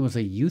of mine was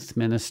a youth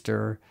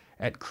minister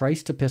at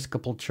Christ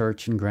Episcopal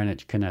Church in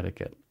Greenwich,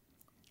 Connecticut.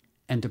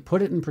 And to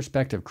put it in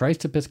perspective,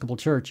 Christ Episcopal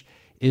Church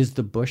is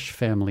the Bush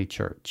family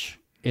church.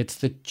 It's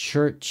the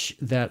church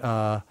that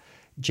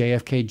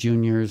JFK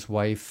Jr.'s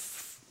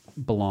wife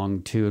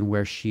belonged to and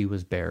where she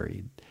was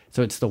buried.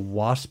 So it's the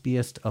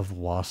waspiest of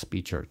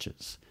waspy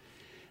churches.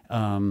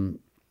 In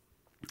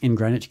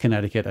Greenwich,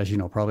 Connecticut, as you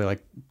know, probably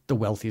like the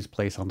wealthiest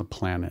place on the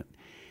planet.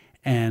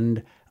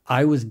 And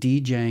I was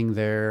DJing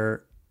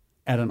there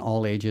at an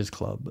all-ages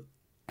club.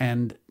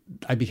 And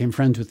I became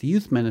friends with the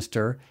youth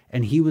minister,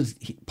 and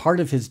part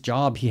of his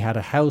job, he had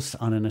a house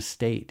on an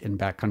estate in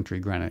backcountry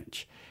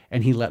Greenwich,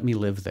 and he let me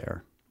live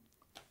there.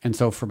 And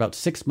so for about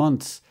 6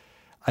 months,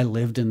 I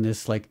lived in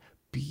this like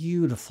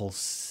beautiful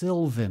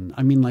sylvan,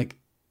 I mean like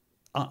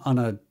on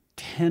a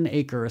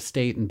 10-acre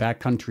estate in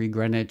backcountry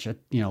Greenwich,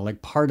 you know,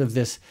 like part of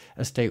this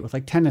estate with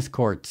like tennis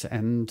courts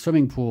and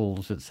swimming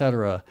pools,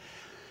 etc.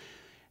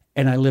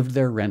 And I lived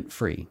there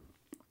rent-free.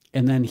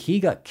 And then he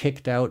got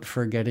kicked out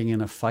for getting in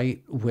a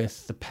fight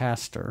with the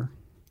pastor.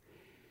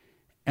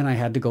 And I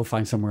had to go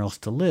find somewhere else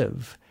to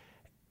live.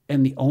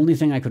 And the only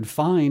thing I could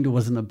find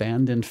was an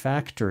abandoned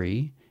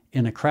factory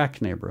in a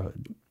crack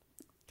neighborhood.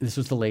 This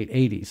was the late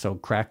 80s, so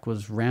crack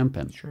was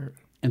rampant. Sure.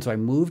 And so I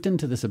moved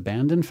into this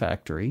abandoned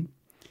factory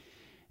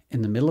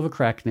in the middle of a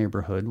crack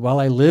neighborhood. While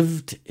I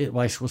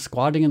was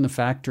squatting in the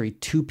factory,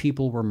 2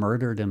 people were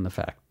murdered in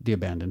the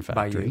abandoned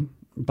factory. By you?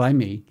 By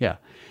me, yeah.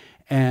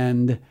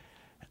 And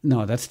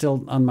no, that's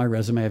still on my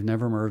resume. I've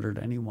never murdered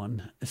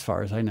anyone, as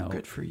far as I know.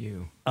 Good for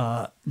you.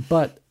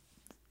 But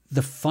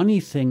the funny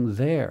thing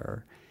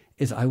there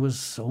is I was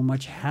so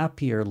much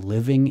happier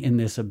living in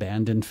this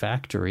abandoned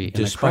factory in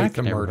Despite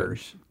the neighborhood.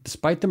 murders.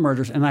 Despite the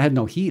murders. And I had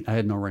no heat. I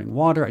had no running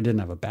water. I didn't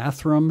have a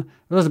bathroom.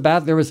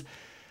 There was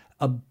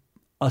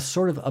a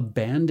sort of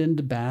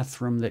abandoned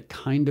bathroom that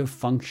kind of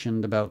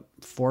functioned about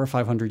 400 or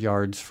 500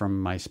 yards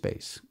from my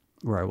space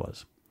where I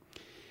was.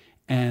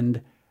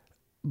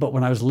 But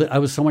when I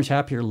was so much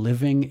happier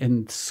living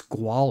in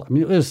squalor. I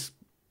mean, it was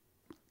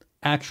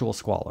actual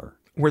squalor.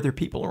 Were there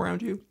people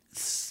around you?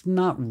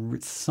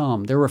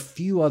 Some. There were a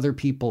few other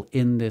people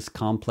in this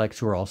complex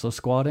who were also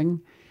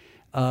squatting,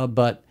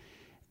 but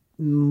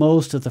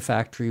most of the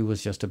factory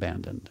was just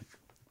abandoned.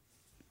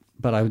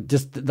 But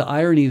the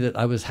irony that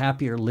I was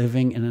happier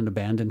living in an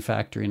abandoned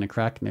factory in a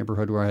crack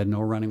neighborhood where I had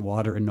no running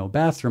water and no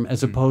bathroom,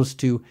 as opposed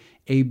to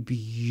a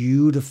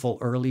beautiful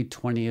early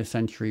 20th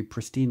century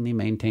pristinely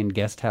maintained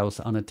guest house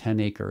on a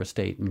 10-acre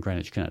estate in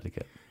Greenwich,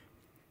 Connecticut.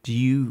 Do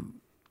you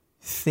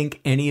think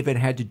any of it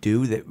had to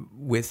do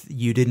with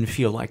you didn't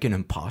feel like an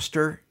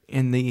imposter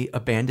in the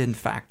abandoned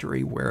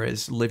factory,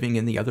 whereas living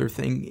in the other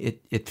thing,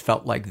 it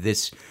felt like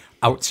this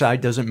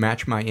outside doesn't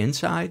match my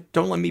inside?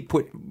 Don't let me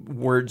put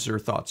words or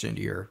thoughts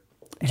into your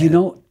head. You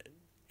know,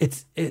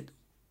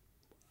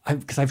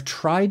 because I've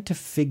tried to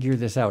figure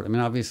this out. I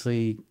mean,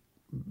 obviously,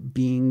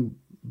 being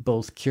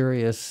both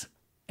curious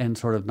and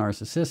sort of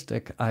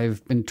narcissistic,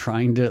 I've been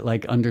trying to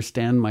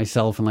understand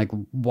myself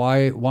and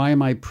why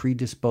am I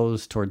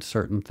predisposed towards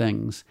certain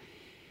things?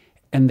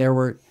 And there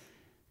were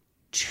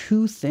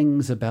 2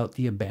 things about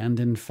the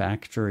abandoned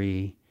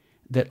factory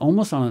that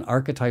almost on an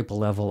archetypal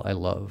level I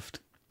loved.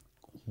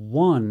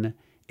 One,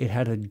 it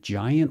had a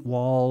giant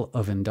wall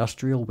of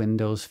industrial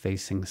windows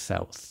facing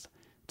south.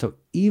 So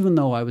even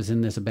though I was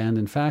in this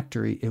abandoned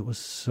factory, it was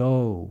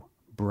so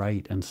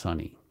bright and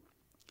sunny.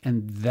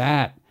 And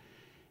that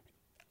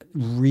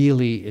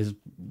really is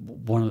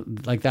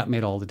that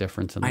made all the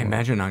difference in the world. I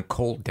imagine on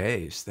cold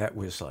days, that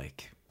was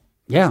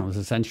Yeah, it was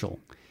essential.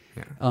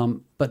 Yeah.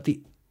 But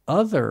the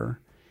other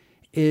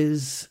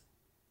is,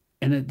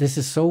 this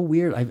is so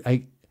weird,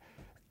 I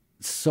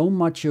so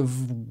much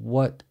of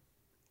what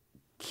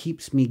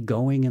keeps me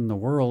going in the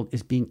world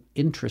is being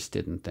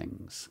interested in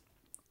things.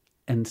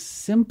 And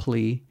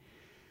simply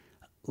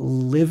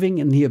living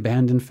in the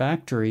abandoned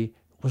factory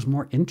was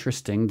more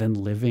interesting than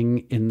living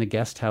in the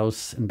guest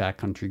house in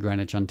backcountry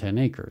Greenwich on 10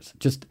 acres.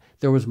 Just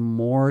there was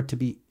more to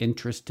be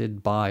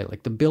interested by.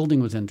 The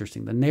building was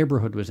interesting. The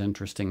neighborhood was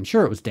interesting.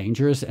 Sure, it was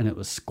dangerous and it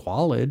was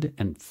squalid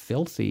and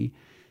filthy,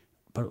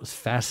 but it was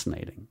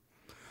fascinating.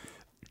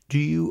 Do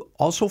you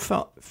also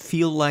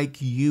feel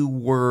like you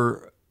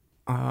were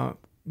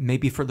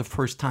maybe for the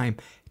first time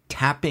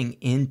tapping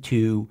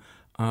into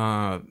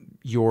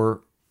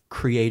your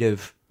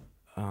creative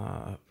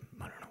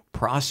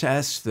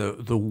process,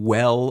 the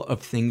well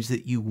of things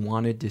that you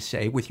wanted to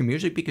say with your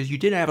music, because you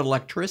did have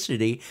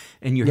electricity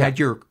and you had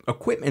your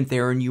equipment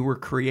there and you were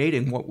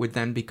creating what would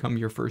then become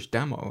your first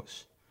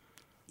demos?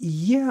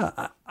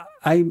 Yeah,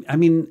 I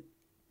mean,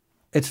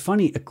 it's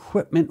funny,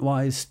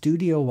 equipment-wise,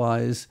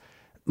 studio-wise,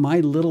 my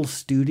little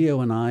studio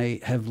and I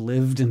have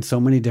lived in so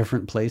many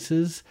different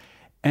places,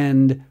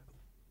 and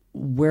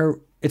where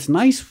it's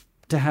nice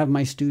to have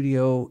my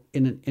studio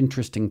in an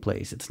interesting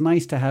place. It's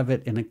nice to have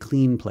it in a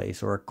clean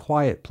place or a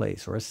quiet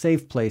place or a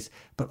safe place.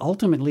 But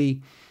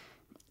ultimately,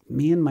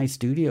 me and my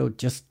studio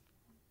just,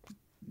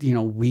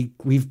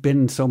 we've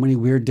been in so many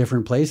weird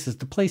different places.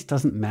 The place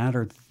doesn't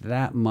matter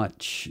that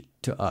much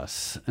to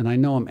us. And I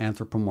know I'm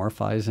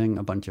anthropomorphizing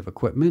a bunch of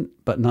equipment,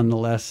 but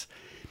nonetheless,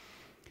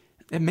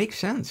 it makes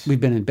sense. We've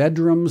been in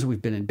bedrooms,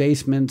 we've been in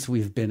basements,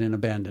 we've been in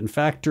abandoned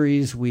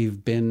factories,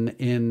 we've been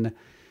in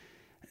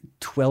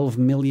 $12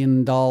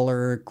 million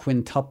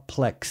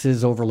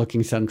quintuplexes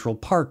overlooking Central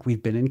Park.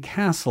 We've been in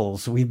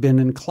castles. We've been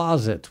in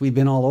closets. We've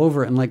been all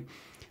over. And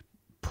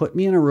put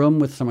me in a room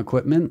with some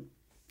equipment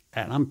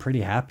and I'm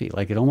pretty happy.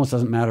 It almost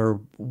doesn't matter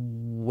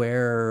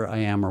where I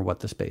am or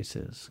what the space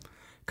is.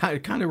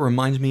 It kind of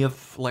reminds me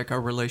of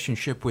our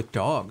relationship with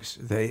dogs.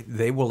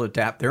 They will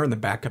adapt. They're in the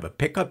back of a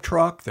pickup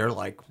truck. They're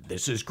like,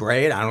 this is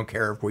great. I don't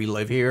care if we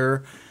live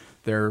here.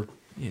 They're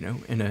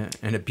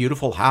in a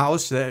beautiful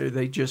house.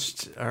 They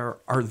just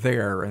are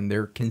there and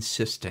they're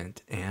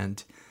consistent.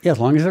 And yeah, as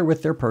long as they're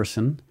with their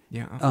person.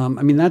 Yeah. I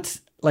mean,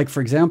 that's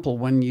for example,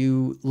 when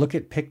you look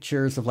at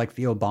pictures of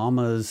the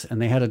Obamas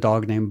and they had a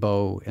dog named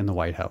Bo in the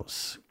White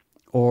House,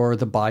 or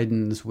the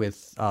Bidens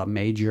with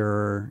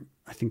Major,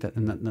 I think that,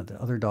 and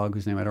the other dog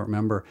whose name I don't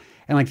remember.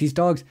 And these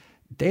dogs,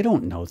 they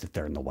don't know that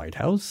they're in the White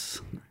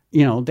House.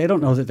 They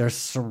don't know that they're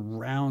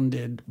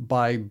surrounded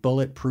by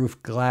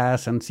bulletproof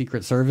glass and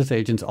Secret Service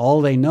agents.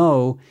 All they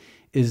know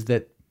is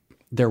that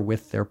they're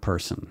with their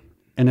person.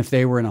 And if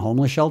they were in a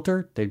homeless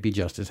shelter, they'd be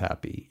just as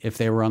happy. If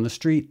they were on the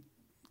street,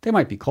 they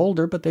might be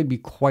colder, but they'd be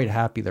quite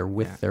happy they're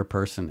with their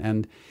person.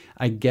 And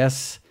I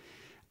guess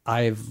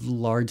I've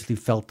largely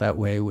felt that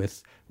way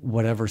with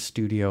whatever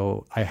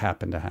studio I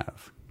happen to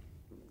have.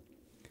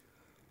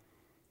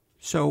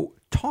 So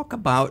talk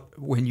about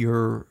when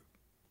your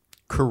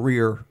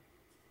career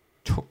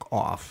took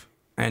off,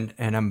 and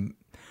I'm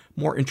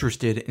more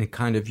interested in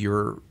kind of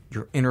your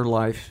inner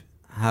life,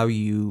 how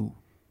you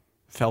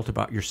felt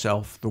about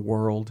yourself, the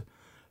world.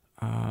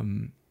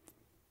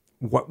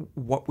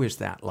 What was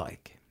that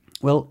like?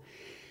 Well,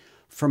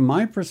 from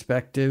my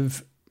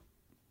perspective,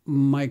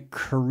 my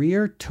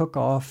career took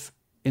off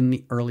in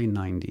the early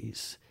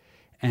 90s.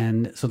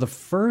 And so the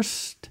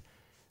first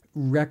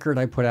record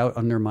I put out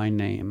under my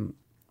name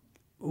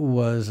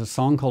was a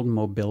song called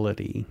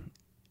Mobility.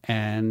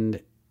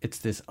 And it's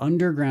this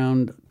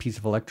underground piece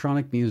of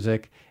electronic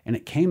music, and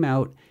it came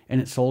out and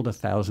it sold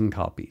 1,000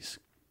 copies.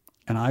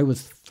 And I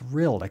was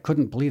thrilled. I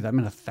couldn't believe that. I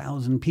mean,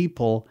 1,000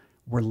 people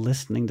were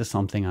listening to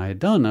something I had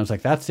done. I was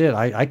like, that's it.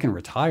 I can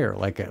retire.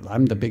 Like,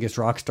 I'm the biggest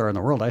rock star in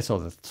the world. I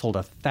sold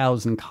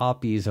 1,000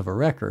 copies of a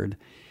record.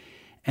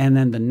 And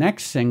then the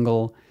next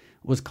single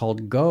was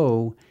called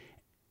Go,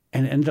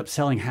 and it ended up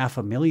selling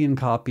 500,000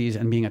 copies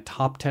and being a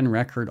top 10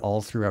 record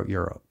all throughout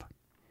Europe.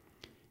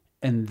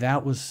 And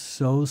that was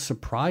so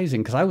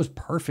surprising because I was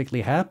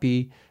perfectly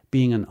happy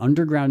being an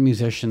underground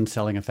musician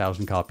selling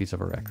 1,000 copies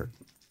of a record.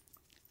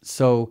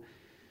 So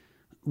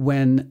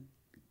when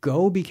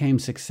Go became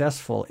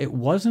successful, it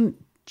wasn't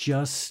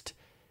just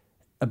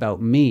about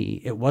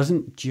me. It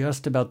wasn't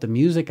just about the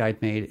music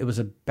I'd made. It was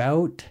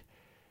about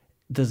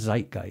the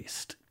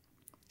zeitgeist.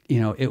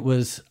 You know, I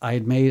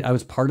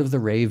was part of the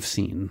rave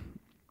scene,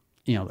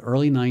 you know, the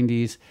early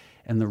 90s,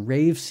 and the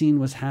rave scene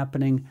was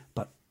happening,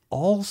 but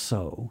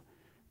also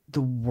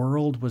the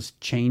world was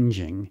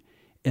changing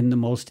in the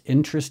most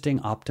interesting,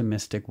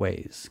 optimistic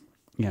ways.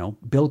 You know,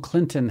 Bill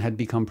Clinton had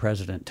become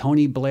president.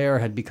 Tony Blair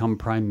had become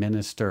prime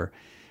minister.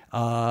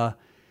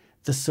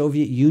 The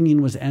Soviet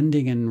Union was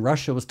ending and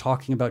Russia was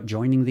talking about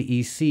joining the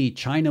EC.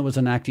 China was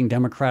enacting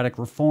democratic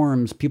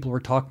reforms. People were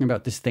talking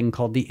about this thing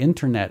called the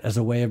internet as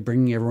a way of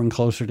bringing everyone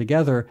closer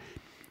together.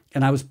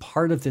 And I was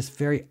part of this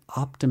very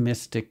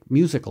optimistic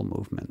musical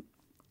movement.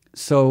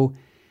 So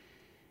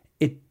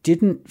it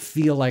didn't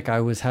feel like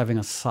I was having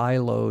a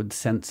siloed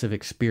sense of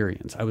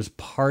experience. I was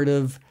part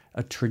of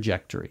a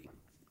trajectory.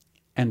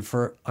 And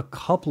for a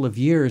couple of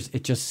years,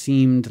 it just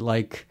seemed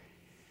like,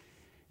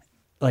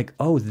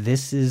 oh,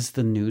 this is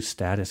the new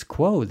status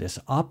quo, this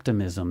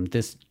optimism,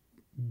 this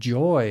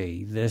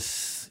joy,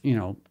 this, you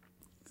know,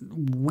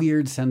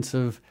 weird sense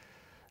of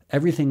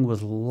everything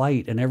was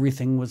light and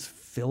everything was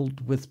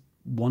filled with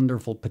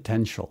wonderful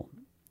potential.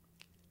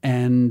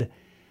 And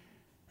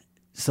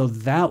so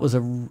that was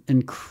an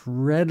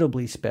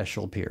incredibly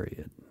special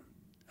period.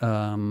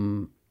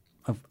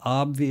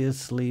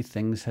 Obviously,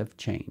 things have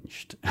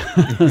changed.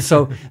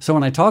 So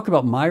when I talk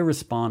about my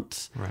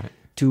response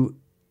to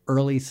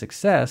early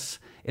success,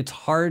 it's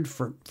hard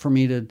for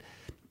me to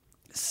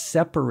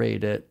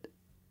separate it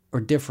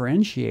or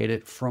differentiate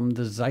it from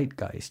the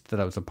zeitgeist that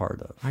I was a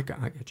part of. I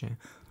get you.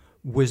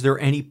 Was there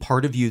any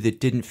part of you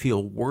that didn't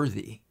feel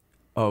worthy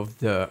of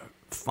the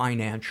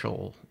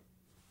financial,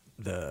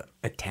 the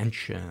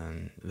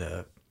attention,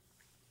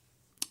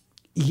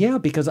 Yeah,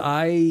 because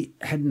I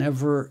had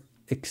never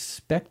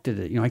expected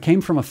it. You know, I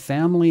came from a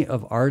family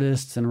of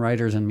artists and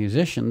writers and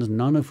musicians,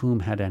 none of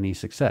whom had any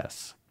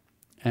success.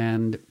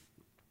 And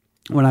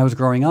when I was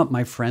growing up,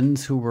 my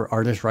friends who were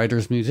artists,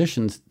 writers,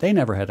 musicians, they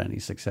never had any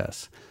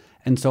success.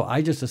 And so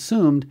I just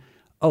assumed,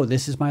 oh,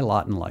 this is my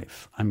lot in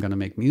life. I'm going to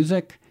make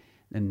music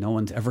and no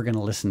one's ever going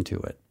to listen to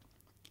it.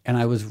 And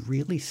I was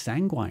really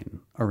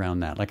sanguine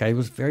around that. Like, I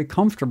was very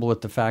comfortable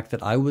with the fact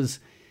that I was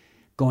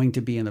going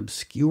to be an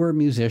obscure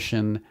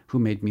musician who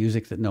made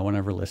music that no one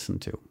ever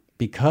listened to,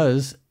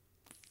 because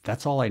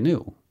that's all I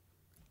knew.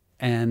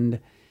 And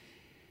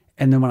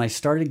then when I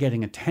started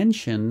getting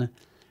attention,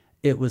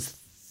 it was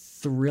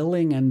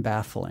thrilling and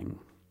baffling,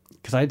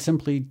 because I'd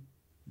simply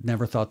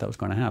never thought that was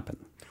going to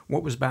happen.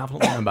 What was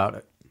baffling about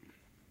it?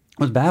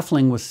 What was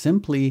baffling was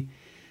simply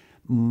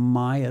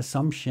my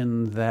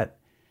assumption that,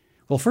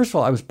 well, first of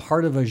all, I was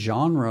part of a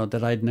genre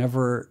that I'd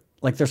never,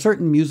 like, there's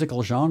certain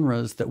musical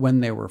genres that when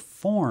they were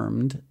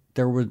formed,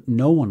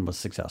 no one was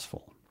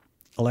successful.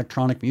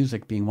 Electronic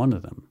music being one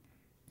of them.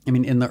 I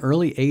mean, in the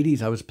early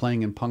 80s, I was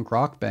playing in punk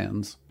rock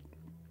bands,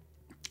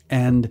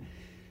 and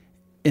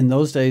in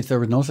those days, there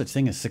was no such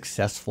thing as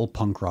successful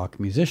punk rock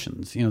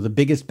musicians. You know, the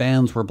biggest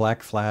bands were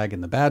Black Flag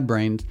and the Bad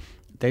Brains.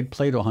 They'd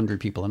play to 100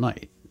 people a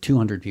night,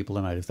 200 people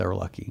a night if they were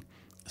lucky.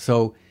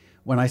 So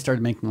when I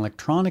started making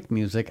electronic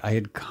music, I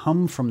had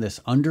come from this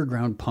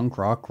underground punk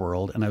rock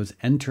world, and I was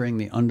entering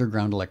the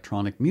underground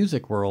electronic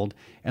music world,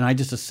 and I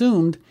just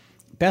assumed,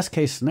 best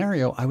case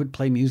scenario, I would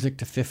play music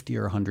to 50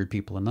 or 100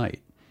 people a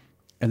night.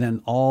 And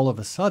then all of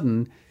a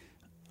sudden,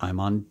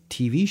 I'm on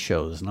TV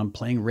shows and I'm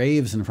playing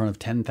raves in front of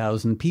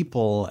 10,000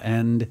 people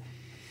and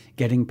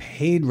getting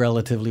paid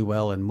relatively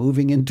well and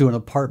moving into an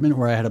apartment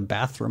where I had a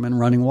bathroom and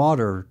running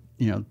water,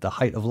 you know, the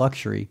height of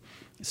luxury.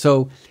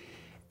 So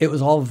it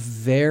was all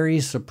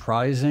very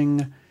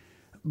surprising,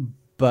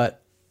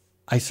 but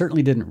I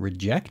certainly didn't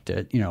reject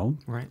it, you know.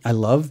 Right. I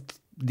loved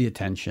the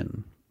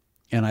attention,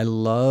 and I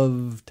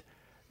loved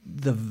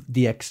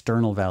the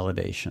external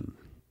validation.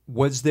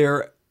 Was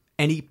there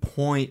any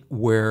point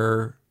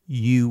where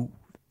you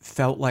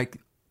felt like,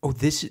 oh,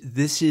 this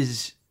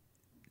is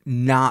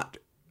not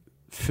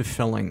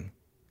fulfilling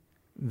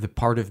the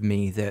part of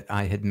me that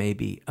I had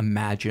maybe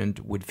imagined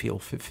would feel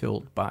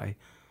fulfilled by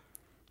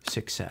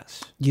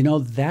success? You know,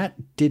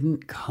 that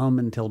didn't come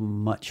until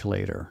much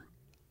later.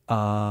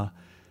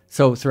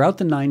 So throughout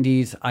the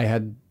 90s, I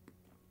had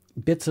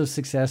bits of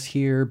success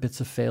here,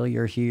 bits of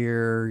failure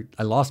here.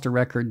 I lost a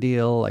record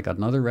deal. I got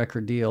another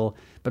record deal.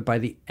 But by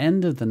the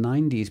end of the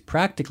 90s,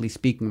 practically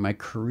speaking, my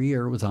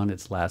career was on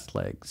its last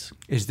legs.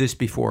 Is this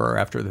before or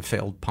after the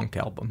failed punk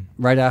album?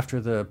 Right after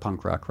the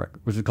punk rock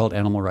record, which was called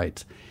Animal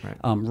Rights. Right,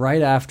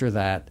 right after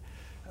that,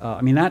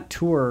 I mean, that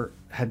tour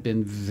had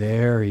been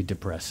very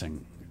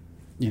depressing.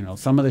 You know,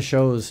 some of the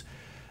shows,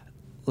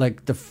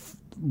 like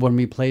when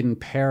we played in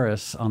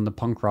Paris on the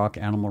punk rock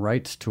Animal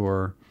Rights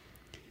tour,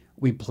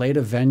 we played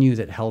a venue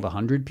that held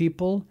 100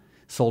 people,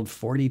 sold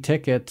 40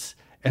 tickets,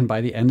 and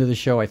by the end of the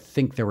show, I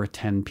think there were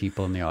 10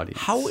 people in the audience.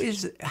 How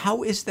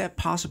is that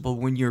possible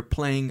when you're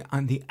playing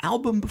on the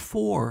album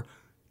before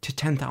to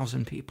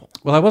 10,000 people?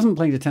 Well, I wasn't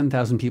playing to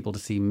 10,000 people to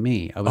see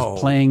me. I was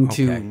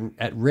playing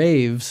at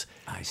raves.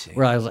 I see.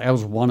 Where I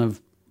was one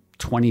of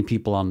 20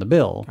 people on the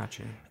bill.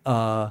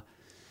 Gotcha.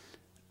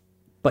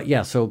 But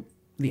yeah, so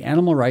the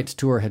Animal Rights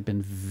tour had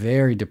been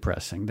very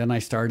depressing. Then I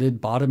started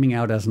bottoming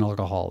out as an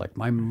alcoholic.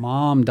 My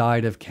mom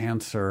died of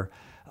cancer.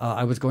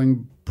 I was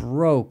going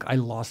broke. I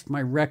lost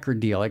my record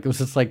deal. Like, it was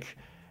just like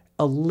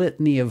a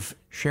litany of...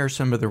 Share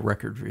some of the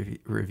record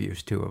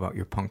reviews too about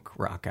your punk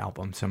rock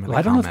album. Some of the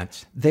I don't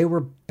comments. know if they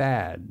were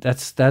bad.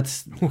 That's.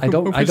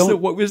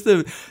 What was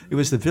the? It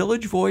was the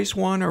Village Voice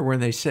one, or where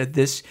they said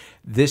this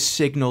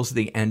signals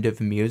the end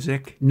of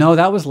music. No,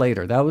 that was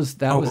later. That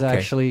was okay.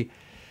 Actually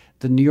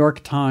the New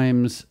York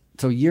Times.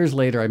 So years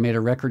later, I made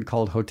a record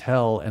called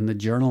Hotel, and the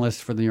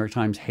journalist for the New York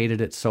Times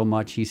hated it so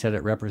much he said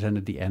it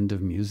represented the end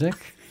of music.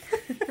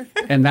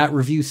 And that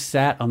review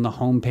sat on the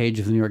homepage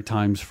of the New York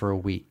Times for a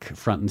week,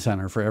 front and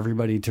center, for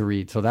everybody to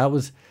read. So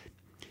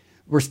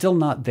we're still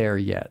not there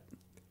yet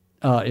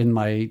in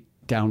my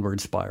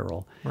downward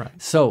spiral. Right.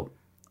 So,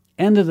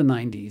 end of the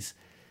 90s,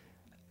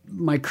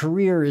 my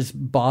career is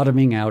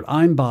bottoming out.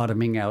 I'm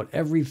bottoming out.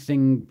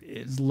 Everything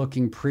is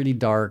looking pretty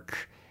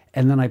dark.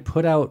 And then I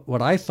put out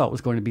what I thought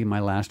was going to be my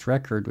last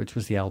record, which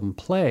was the album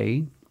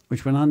Play,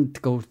 which went on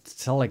to go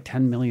sell like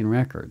 10 million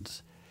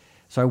records.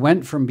 So I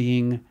went from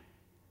being...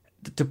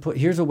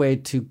 here's a way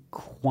to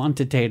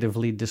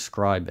quantitatively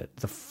describe it.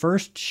 The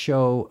first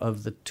show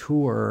of the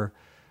tour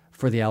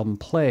for the album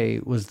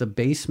Play was the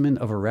basement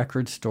of a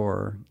record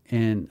store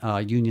in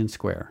Union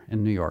Square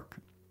in New York,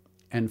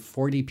 and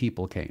 40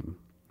 people came.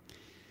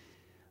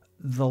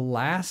 The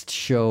last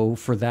show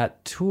for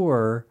that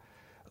tour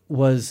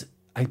was,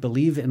 I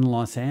believe, in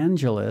Los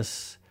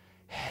Angeles,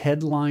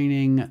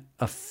 headlining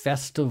a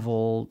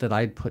festival that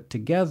I'd put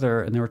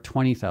together, and there were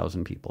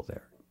 20,000 people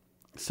there.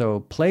 So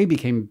Play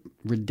became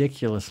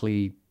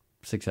ridiculously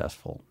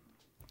successful.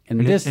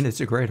 And it's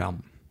a great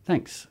album.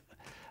 Thanks.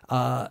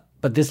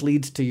 But this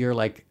leads to your,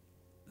 like,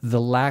 the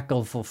lack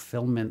of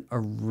fulfillment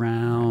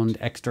around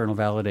external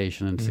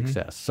validation and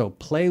success. So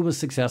Play was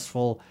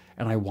successful,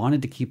 and I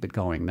wanted to keep it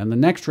going. Then the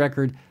next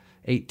record,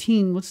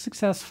 18, was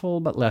successful,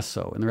 but less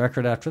so. And the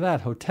record after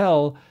that,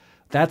 Hotel,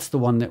 that's the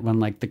one that when,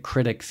 like, the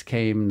critics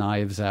came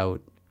knives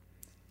out,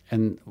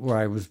 and where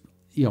I was,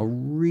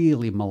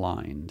 really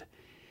maligned.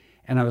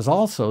 And I was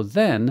also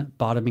then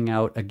bottoming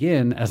out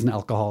again as an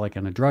alcoholic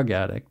and a drug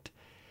addict,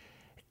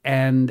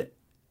 and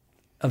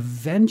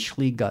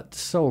eventually got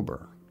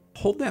sober.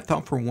 Hold that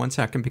thought for 1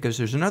 second, because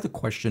there's another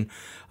question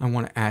I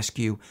want to ask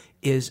you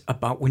is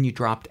about when you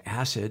dropped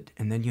acid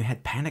and then you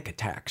had panic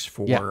attacks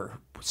for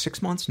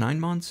 6 months, 9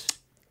 months?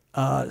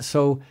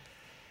 So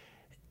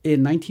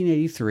in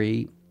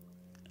 1983,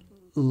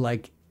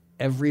 like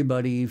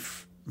everybody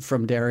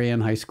from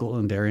Darien High School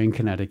in Darien,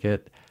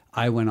 Connecticut,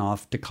 I went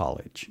off to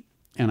college.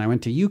 And I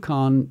went to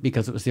UConn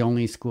because it was the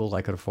only school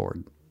I could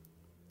afford.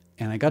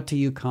 And I got to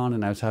UConn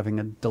and I was having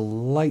a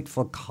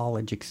delightful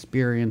college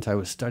experience. I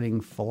was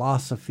studying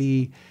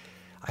philosophy.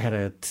 I had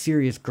a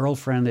serious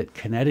girlfriend at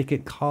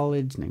Connecticut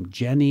College named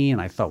Jenny,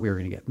 and I thought we were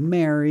going to get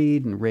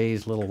married and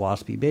raise little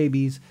waspy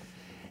babies.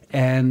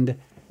 And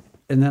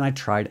then I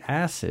tried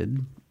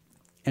acid,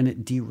 and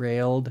it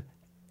derailed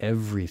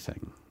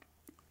everything.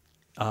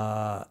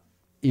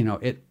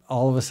 It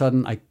all of a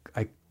sudden I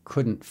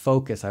couldn't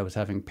focus. I was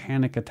having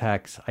panic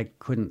attacks. I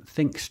couldn't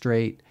think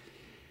straight.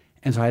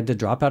 And so I had to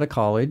drop out of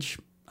college.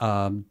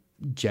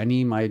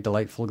 Jenny, my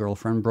delightful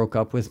girlfriend, broke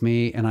up with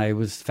me, and I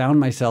found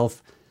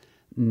myself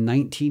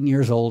 19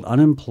 years old,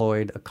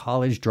 unemployed, a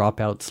college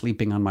dropout,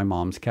 sleeping on my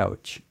mom's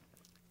couch.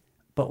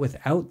 But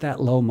without that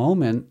low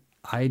moment,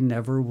 I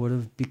never would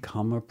have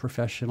become a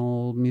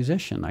professional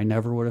musician. I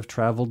never would have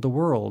traveled the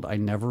world. I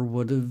never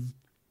would have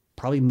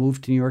probably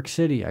moved to New York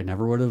City. I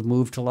never would have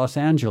moved to Los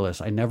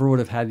Angeles. I never would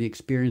have had the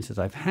experiences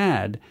I've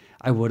had.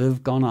 I would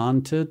have gone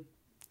on to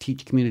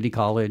teach community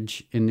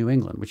college in New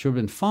England, which would have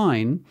been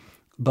fine,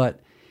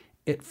 but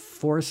it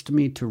forced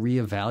me to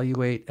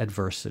reevaluate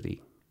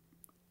adversity.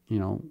 You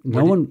know,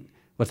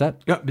 what's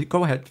that? Yeah,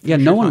 go ahead. Yeah,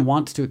 no one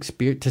wants to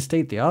experience, to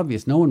state the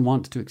obvious, no one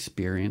wants to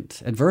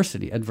experience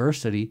adversity.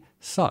 Adversity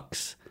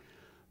sucks.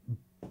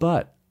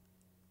 But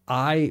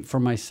for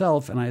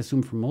myself, and I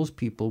assume for most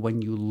people,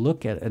 when you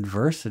look at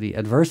adversity,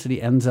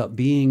 adversity ends up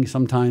being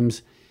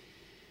sometimes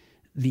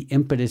the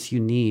impetus you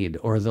need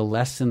or the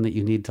lesson that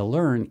you need to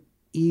learn,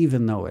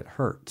 even though it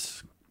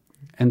hurts.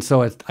 And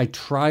so I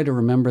try to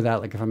remember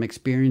that, like if I'm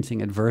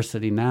experiencing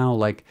adversity now,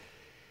 like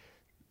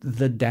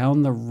the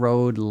down the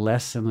road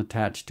lesson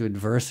attached to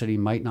adversity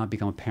might not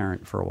become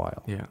apparent for a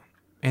while. Yeah.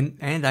 And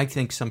I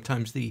think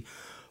sometimes the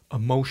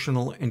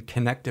emotional and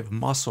connective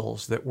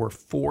muscles that we're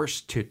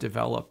forced to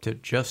develop to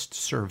just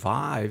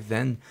survive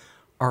then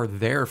are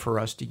there for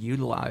us to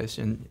utilize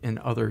in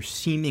other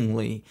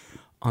seemingly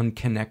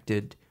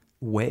unconnected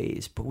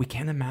ways. But we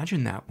can't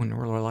imagine that when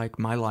we're like,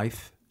 my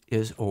life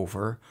is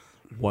over.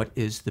 What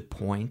is the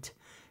point?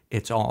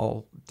 It's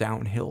all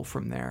downhill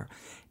from there.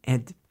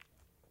 And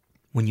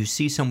when you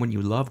see someone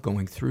you love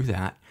going through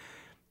that,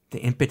 the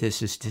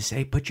impetus is to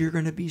say, but you're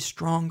going to be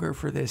stronger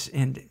for this.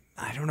 And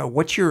I don't know,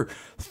 what's your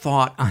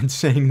thought on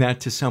saying that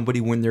to somebody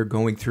when they're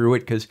going through it?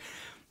 Because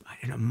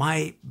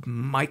my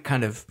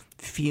kind of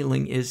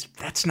feeling is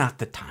that's not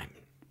the time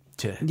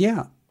to...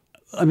 Yeah.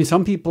 I mean,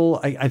 some people,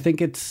 I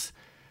think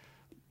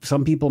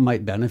some people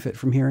might benefit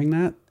from hearing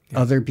that. Yeah.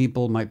 Other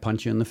people might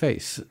punch you in the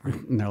face.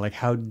 And they're like,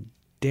 how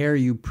dare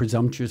you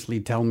presumptuously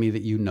tell me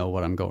that you know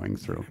what I'm going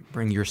through?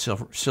 Bring your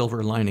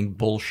silver lining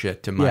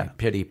bullshit to my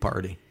pity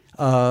party.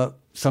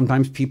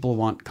 Sometimes people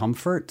want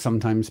comfort.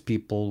 Sometimes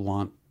people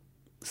want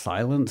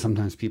silence.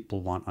 Sometimes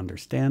people want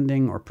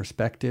understanding or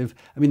perspective.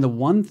 I mean, the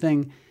one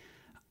thing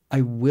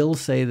I will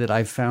say that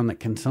I've found that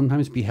can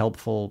sometimes be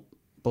helpful,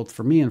 both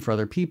for me and for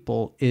other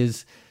people,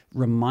 is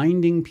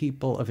reminding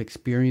people of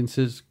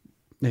experiences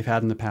they've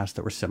had in the past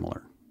that were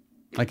similar.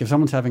 Like if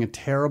someone's having a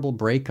terrible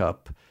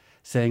breakup,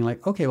 saying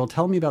like, okay, well,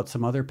 tell me about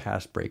some other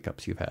past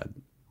breakups you've had.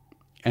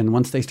 And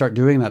once they start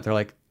doing that, they're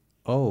like,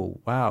 oh,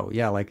 wow,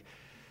 yeah, like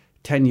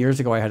 10 years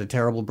ago, I had a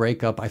terrible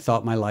breakup. I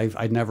thought my life,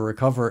 I'd never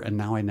recover, and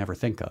now I never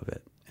think of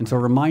it. And so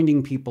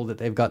reminding people that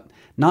they've got,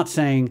 not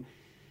saying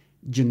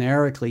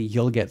generically,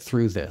 you'll get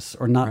through this,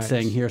 or not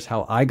saying, here's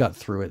how I got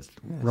through it.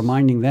 Yes.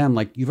 Reminding them,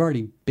 like, you've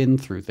already been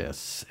through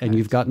this, and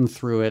you've gotten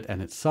through it,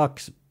 and it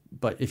sucks.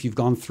 But if you've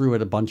gone through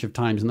it a bunch of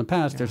times in the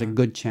past, there's a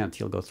good chance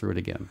you'll go through it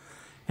again.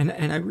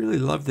 And I really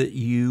love that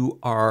you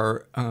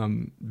are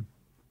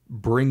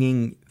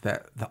bringing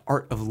the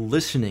art of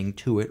listening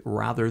to it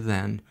rather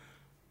than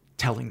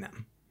telling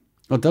them.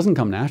 Well, it doesn't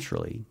come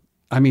naturally.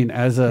 I mean,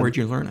 where'd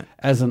you learn it?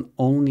 As an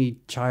only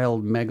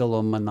child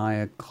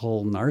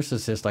megalomaniacal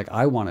narcissist, like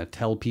I want to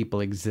tell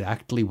people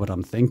exactly what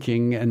I'm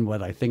thinking and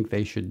what I think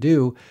they should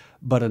do.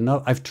 But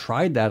I've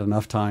tried that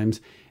enough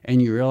times,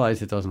 and you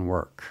realize it doesn't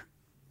work.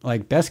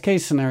 Like best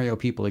case scenario,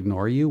 people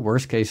ignore you.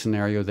 Worst case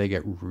scenario, they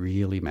get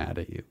really mad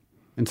at you.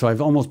 And so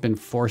I've almost been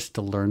forced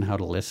to learn how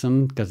to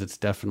listen because it's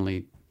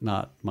definitely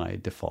not my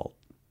default.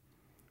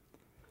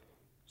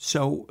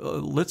 So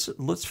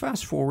let's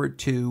fast forward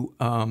to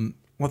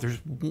there's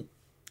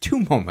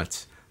two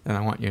moments that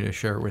I want you to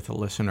share with the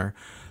listener.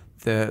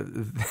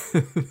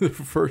 The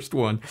first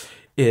one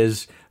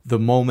is the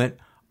moment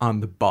on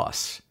the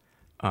bus,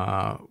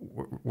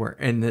 where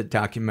in the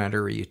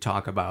documentary you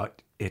talk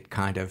about it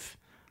kind of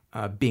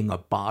being a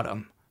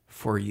bottom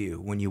for you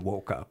when you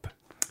woke up.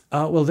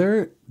 Well,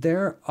 there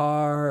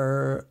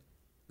were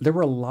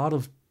a lot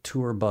of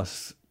tour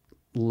bus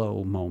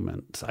low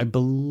moments. I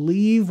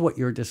believe what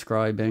you're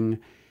describing,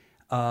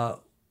 it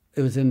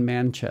was in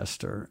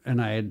Manchester,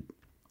 and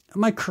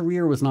my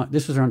career was not,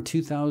 this was around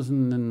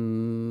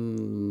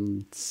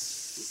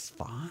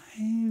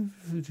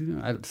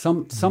 2005,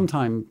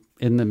 sometime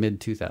in the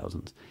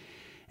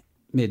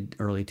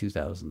early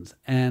 2000s.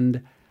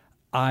 And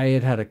I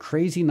had a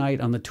crazy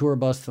night on the tour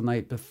bus the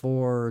night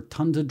before,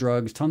 tons of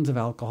drugs, tons of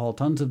alcohol,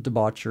 tons of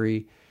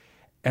debauchery,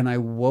 and I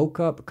woke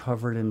up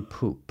covered in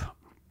poop.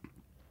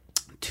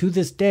 To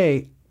this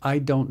day, I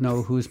don't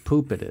know whose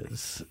poop it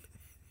is.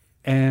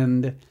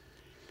 And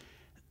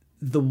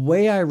the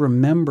way I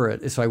remember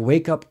it is, so I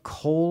wake up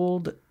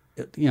cold,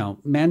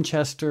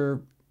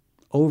 Manchester,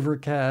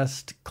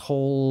 overcast,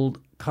 cold,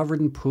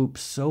 covered in poop,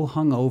 so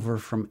hungover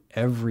from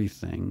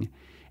everything.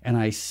 And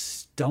I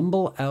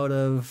stumble out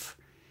of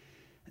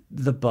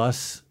the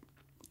bus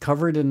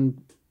covered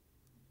in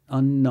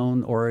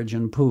unknown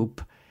origin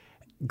poop,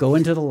 go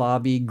into the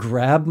lobby,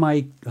 grab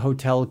my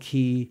hotel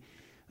key,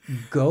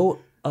 go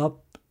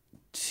up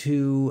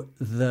to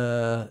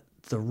the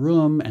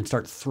room and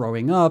start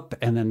throwing up,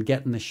 and then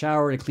get in the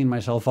shower to clean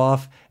myself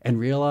off and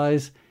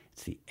realize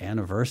it's the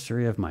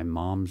anniversary of my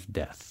mom's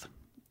death.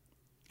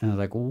 And I was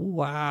like,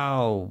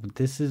 wow,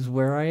 this is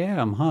where I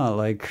am, huh?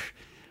 Like,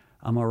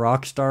 I'm a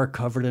rock star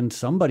covered in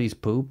somebody's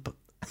poop.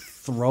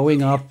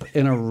 throwing up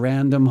in a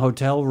random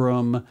hotel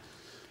room,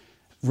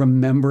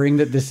 remembering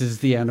that this is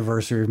the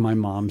anniversary of my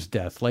mom's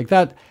death. Like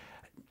that.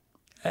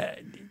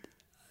 And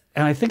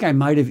I think I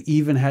might have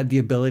even had the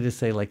ability to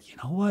say, like, you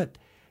know what?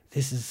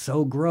 This is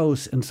so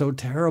gross and so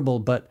terrible,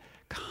 but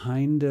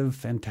kind of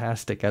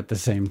fantastic at the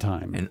same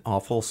time. An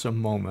awfulsome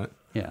moment.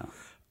 Yeah.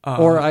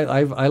 Or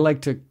I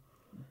like to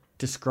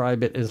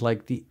describe it as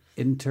like the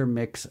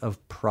intermix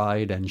of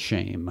pride and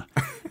shame.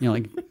 You know,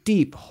 like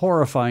deep,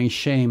 horrifying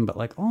shame, but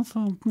like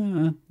also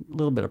a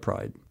little bit of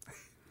pride.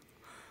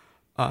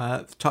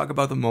 Talk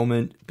about the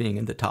moment being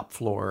in the top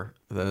floor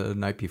the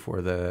night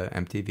before the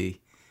MTV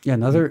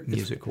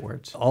Music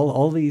Awards.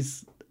 All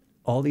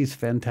these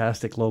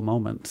fantastic low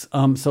moments.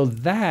 So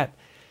that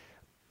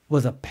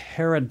was a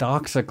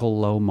paradoxical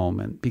low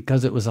moment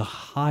because it was a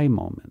high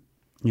moment.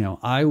 You know,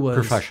 I was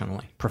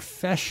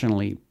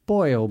professionally,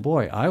 boy, oh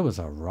boy, I was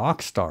a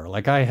rock star.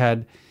 Like I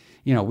had,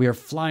 you know, we were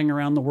flying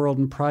around the world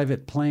in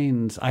private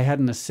planes. I had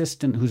an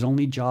assistant whose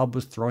only job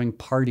was throwing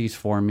parties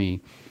for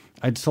me.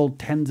 I'd sold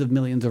tens of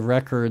millions of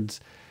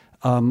records.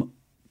 On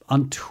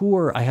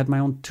tour, I had my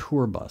own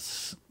tour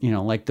bus. You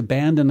know, like the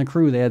band and the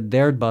crew, they had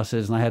their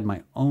buses, and I had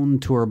my own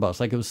tour bus.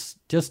 Like it was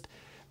just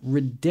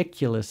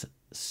ridiculous,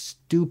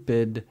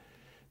 stupid,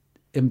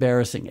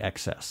 embarrassing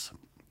excess.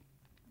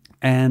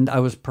 And I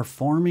was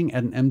performing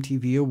at an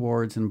MTV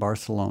Awards in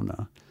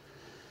Barcelona.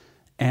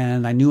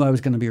 And I knew I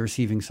was going to be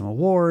receiving some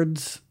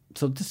awards.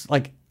 So this,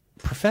 like,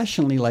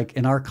 professionally, like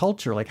in our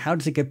culture, like, how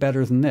does it get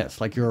better than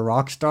this? Like, you're a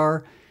rock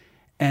star.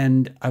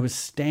 And I was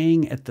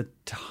staying at the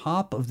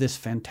top of this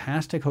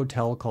fantastic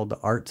hotel called the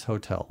Arts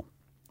Hotel.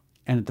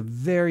 And at the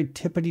very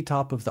tippity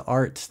top of the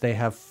Arts, they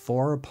have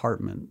 4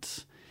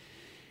 apartments.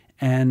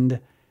 And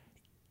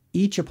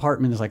each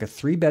apartment is like a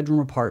 3-bedroom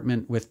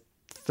apartment with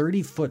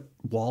 30-foot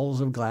walls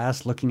of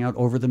glass looking out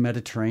over the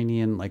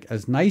Mediterranean, like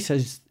as nice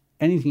as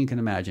anything you can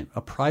imagine.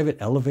 A private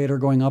elevator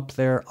going up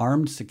there,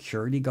 armed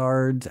security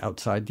guards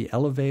outside the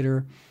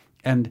elevator.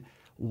 And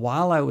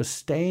while I was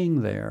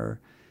staying there,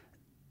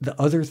 the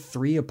other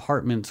 3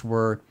 apartments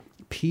were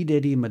P.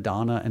 Diddy,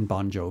 Madonna, and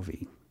Bon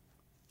Jovi.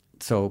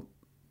 So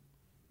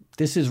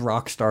this is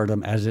rock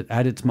stardom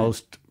at its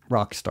most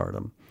rock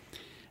stardom.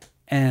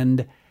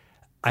 And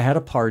I had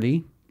a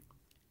party.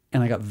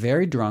 And I got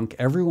very drunk.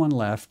 Everyone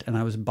left, and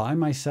I was by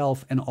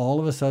myself. And all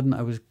of a sudden,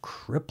 I was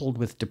crippled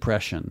with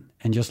depression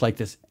and just like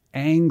this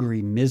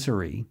angry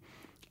misery.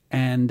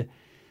 And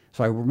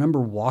so I remember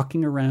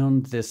walking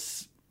around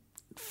this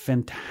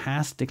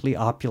fantastically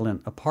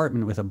opulent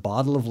apartment with a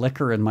bottle of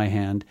liquor in my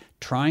hand,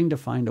 trying to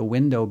find a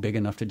window big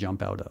enough to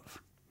jump out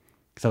of.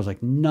 Because I was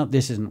like, no,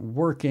 this isn't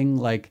working.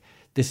 Like,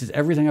 this is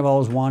everything I've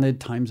always wanted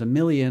times a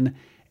million,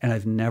 and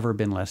I've never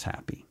been less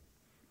happy.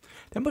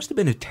 That must have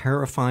been a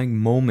terrifying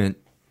moment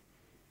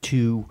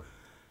to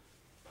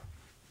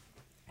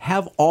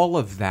have all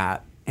of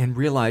that and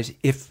realize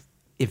if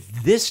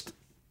this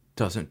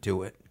doesn't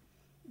do it,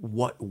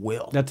 what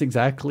will? That's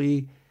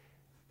exactly,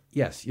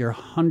 yes, you're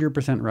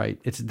 100% right.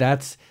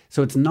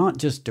 So it's not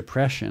just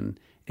depression,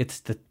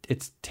 it's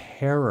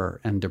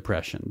terror and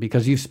depression,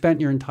 because you've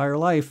spent your entire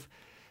life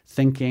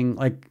thinking,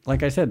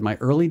 like I said, my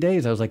early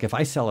days, I was like, if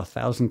I sell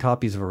 1,000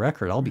 copies of a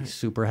record, I'll be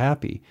super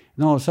happy.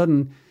 And all of a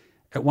sudden,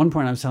 at one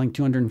point, I was selling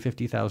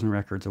 250,000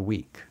 records a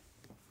week.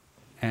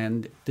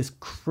 And this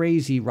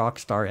crazy rock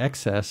star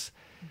excess,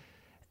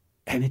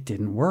 and it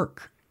didn't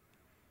work.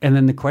 And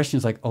then the question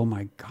is like, oh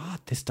my God,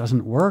 this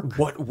doesn't work.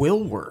 What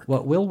will work?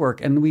 What will work?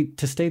 And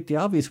to state the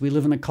obvious, we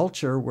live in a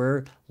culture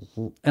where,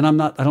 and I'm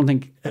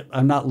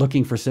not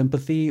looking for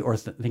sympathy or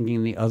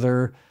thinking the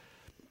other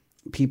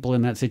people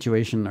in that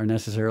situation are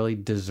necessarily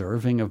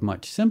deserving of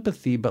much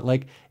sympathy, but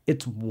like,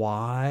 it's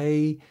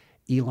why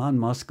Elon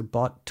Musk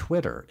bought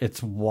Twitter.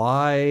 It's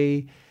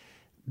why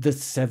the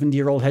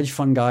 70-year-old hedge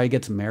fund guy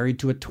gets married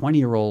to a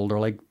 20-year-old, or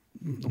like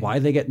why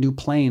they get new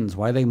planes,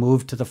 why they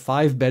move to the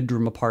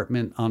 5-bedroom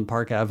apartment on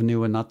Park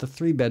Avenue and not the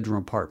 3-bedroom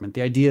apartment.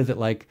 The idea that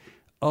like,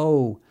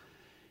 oh,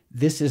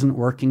 this isn't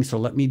working, so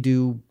let me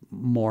do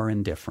more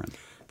and different.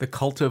 The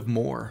cult of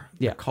more.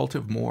 Yeah. The cult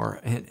of more.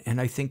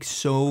 And I think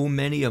so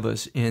many of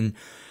us in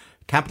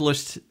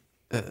capitalist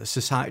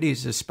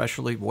societies,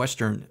 especially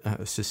Western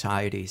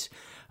societies,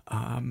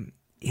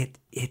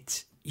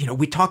 it's, you know,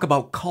 we talk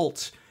about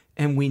cults,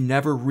 and we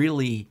never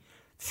really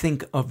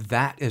think of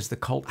that as the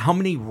cult. How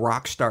many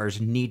rock stars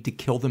need to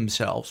kill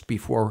themselves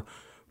before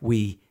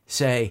we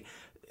say,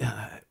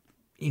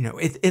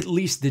 at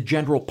least the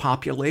general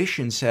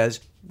population says,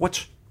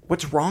 what's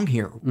wrong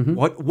here? Mm-hmm.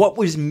 What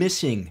was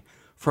missing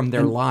from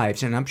their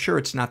lives? And I'm sure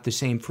it's not the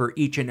same for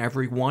each and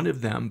every one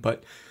of them,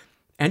 but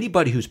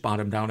anybody who's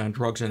bottomed out on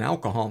drugs and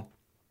alcohol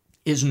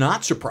is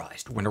not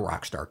surprised when a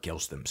rock star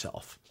kills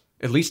themselves.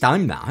 At least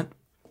I'm not.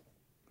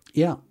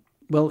 Yeah.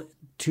 Well,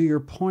 to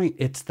your point,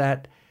 it's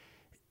that,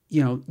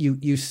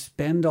 you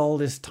spend all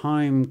this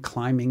time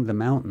climbing the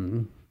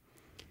mountain,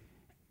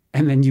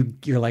 and then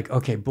you're like,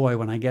 okay, boy,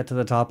 when I get to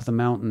the top of the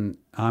mountain,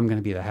 I'm going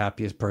to be the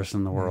happiest person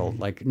in the world.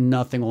 Mm-hmm. Like,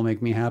 nothing will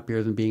make me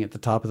happier than being at the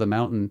top of the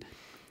mountain.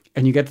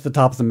 And you get to the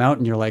top of the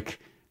mountain, you're like,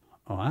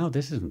 oh, wow,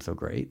 this isn't so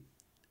great.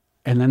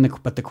 And then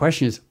but the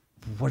question is,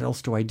 what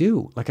else do I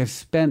do? Like, I've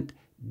spent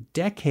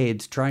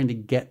decades trying to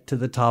get to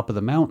the top of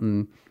the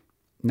mountain.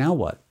 Now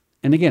what?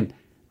 And again,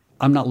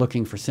 I'm not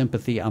looking for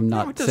sympathy. I'm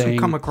not it doesn't saying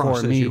come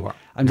across poor as me. you are.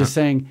 I'm just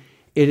saying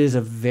it is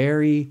a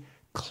very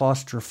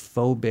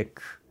claustrophobic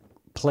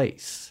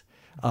place.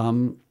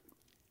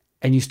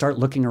 And you start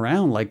looking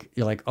around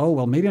you're like, oh,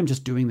 well, maybe I'm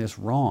just doing this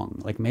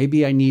wrong. Like,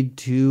 maybe I need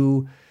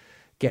to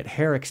get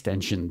hair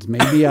extensions.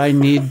 Maybe I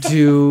need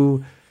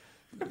to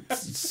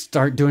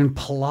start doing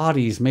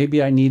Pilates.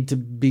 Maybe I need to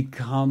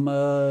become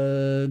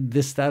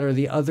this, that, or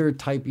the other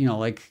type,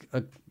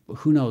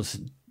 who knows,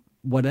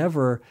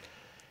 whatever.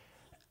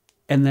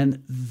 And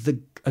then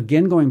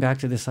again, going back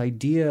to this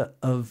idea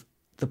of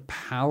the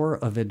power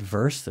of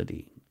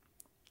adversity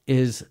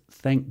is,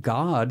 thank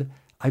God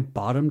I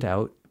bottomed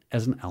out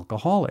as an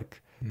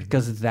alcoholic,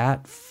 because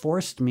that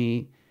forced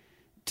me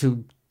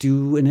to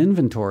do an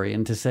inventory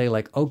and to say,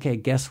 like, okay,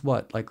 guess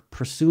what? Like,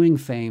 pursuing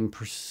fame,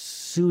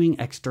 pursuing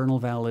external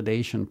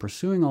validation,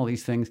 pursuing all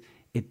these things,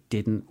 it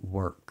didn't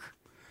work.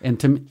 And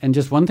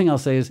just one thing I'll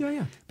say is,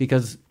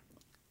 because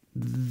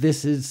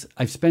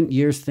I've spent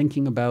years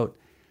thinking about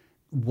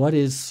what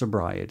is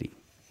sobriety.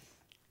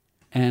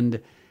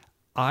 And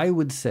I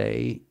would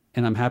say,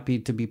 and I'm happy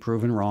to be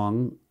proven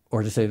wrong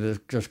or to say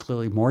that there's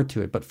clearly more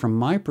to it, but from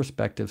my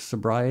perspective,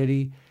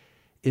 sobriety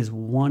is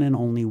one and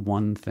only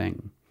one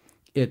thing.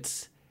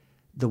 It's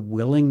the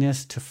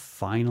willingness to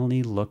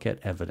finally look at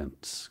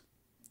evidence.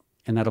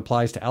 And that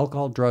applies to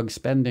alcohol, drugs,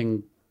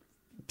 spending,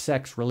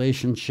 sex,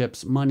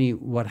 relationships, money,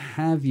 what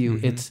have you.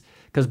 It's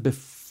because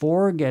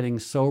before getting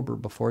sober,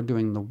 before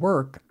doing the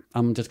work,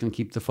 I'm just going to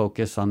keep the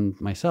focus on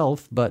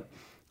myself. But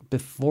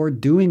before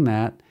doing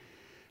that,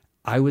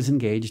 I was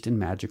engaged in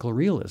magical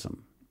realism,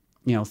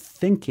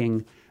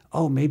 thinking,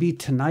 oh, maybe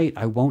tonight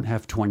I won't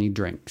have 20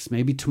 drinks.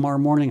 Maybe tomorrow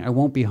morning I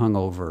won't be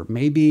hungover.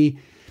 Maybe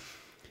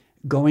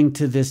going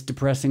to this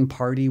depressing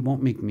party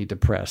won't make me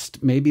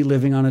depressed. Maybe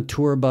living on a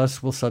tour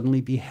bus will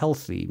suddenly be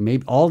healthy.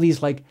 Maybe all these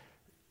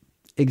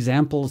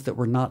examples that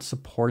were not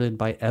supported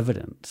by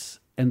evidence.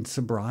 And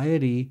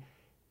sobriety,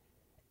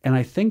 and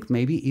I think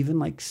maybe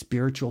even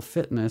spiritual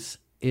fitness,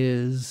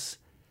 is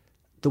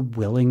the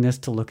willingness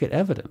to look at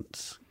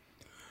evidence.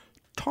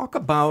 Talk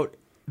about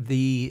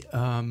the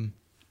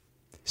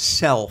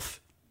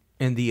self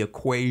in the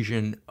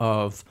equation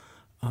of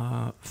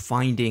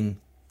finding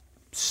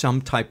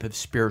some type of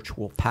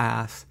spiritual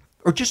path,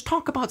 or just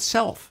talk about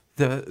self,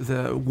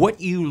 the what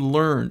you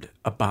learned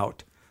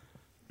about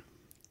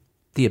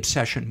the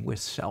obsession with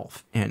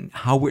self and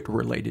how it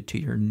related to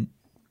your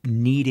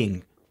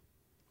needing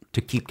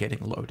to keep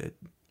getting loaded.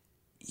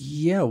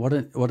 Yeah, what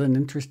an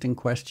interesting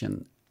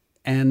question.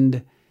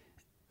 And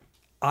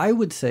I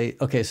would say,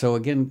 okay, so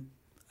again,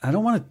 I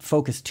don't want to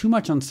focus too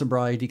much on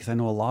sobriety because I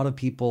know a lot of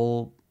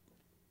people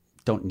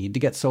don't need to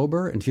get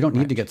sober. And if you don't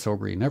need to get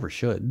sober, you never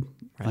should.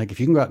 Right. Like, if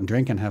you can go out and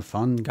drink and have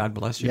fun, God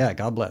bless you. Yeah,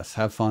 God bless.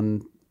 Have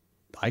fun.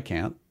 I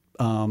can't.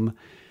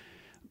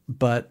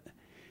 But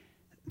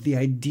the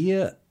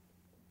idea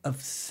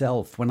of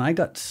self, when I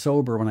got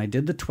sober, when I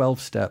did the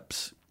 12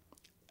 steps,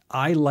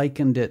 I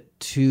likened it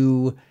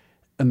to,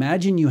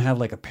 imagine you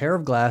have a pair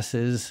of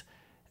glasses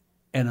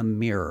and a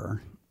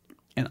mirror.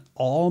 And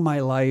all my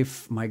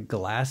life, my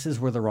glasses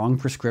were the wrong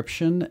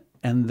prescription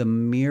and the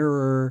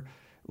mirror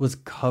was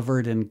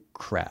covered in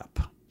crap.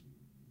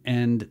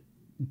 And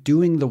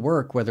doing the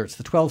work, whether it's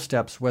the 12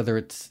 steps, whether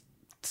it's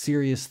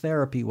serious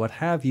therapy, what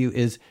have you,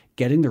 is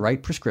getting the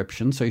right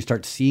prescription so you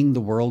start seeing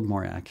the world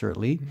more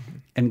accurately,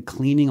 and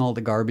cleaning all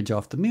the garbage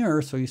off the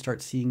mirror so you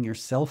start seeing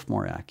yourself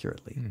more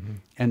accurately.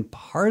 And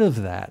part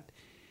of that,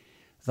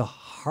 the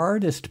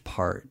hardest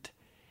part,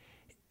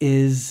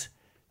 is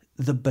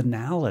the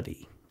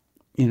banality.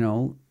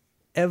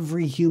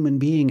 Every human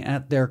being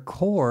at their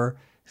core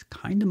is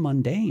kind of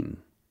mundane.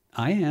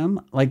 I am.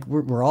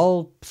 We're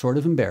all sort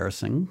of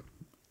embarrassing.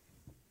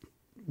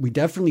 We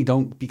definitely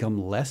don't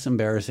become less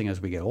embarrassing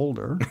as we get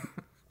older.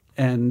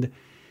 and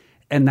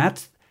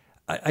that's,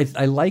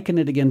 I liken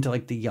it again to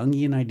the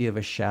Jungian idea of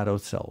a shadow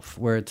self,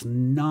 where it's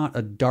not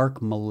a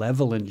dark,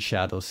 malevolent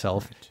shadow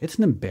self. Right. It's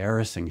an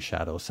embarrassing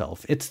shadow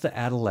self. It's the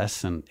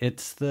adolescent.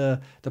 It's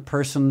the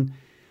person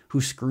who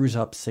screws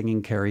up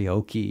singing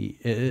karaoke.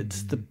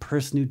 It's the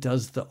person who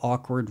does the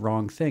awkward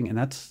wrong thing. And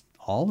that's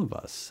all of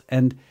us.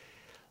 And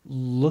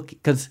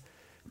because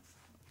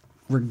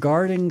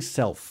regarding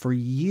self, for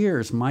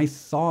years, my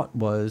thought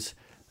was,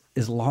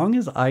 as long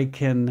as I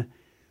can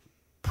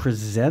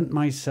present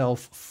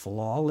myself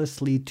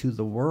flawlessly to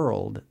the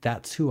world,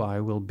 that's who I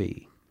will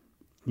be.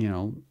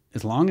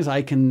 As long as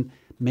I can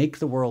make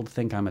the world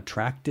think I'm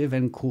attractive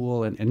and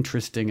cool and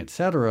interesting,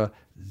 etc.,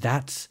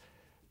 that's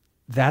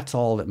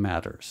all that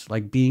matters.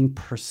 Being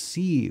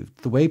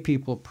perceived, the way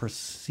people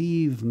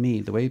perceive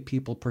me, the way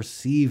people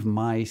perceive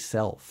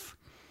myself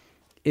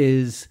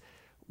is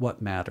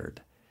what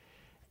mattered.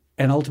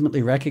 And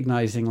ultimately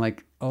recognizing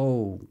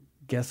oh,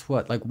 guess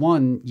what?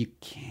 One, you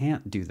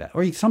can't do that.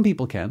 Or some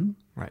people can.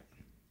 Right.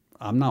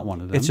 I'm not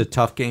one of them. It's a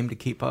tough game to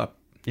keep up.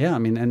 Yeah, I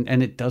mean,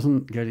 and it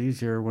doesn't get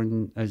easier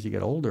as you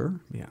get older.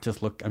 Yeah.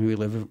 Just look, I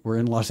mean, we're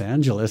in Los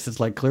Angeles. It's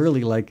like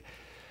clearly like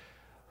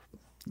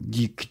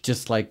you could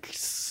just like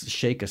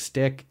shake a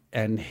stick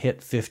and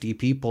hit 50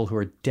 people who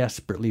are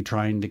desperately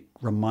trying to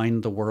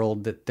remind the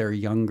world that they're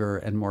younger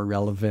and more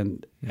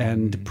relevant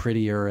and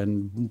prettier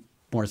and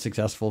more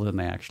successful than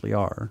they actually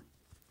are.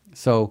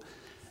 So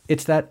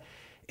it's that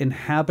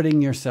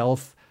inhabiting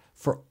yourself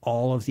for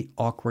all of the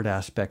awkward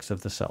aspects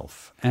of the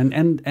self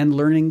and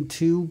learning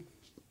to,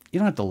 you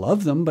don't have to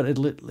love them, but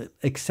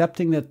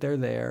accepting that they're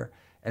there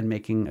and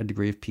making a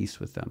degree of peace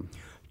with them.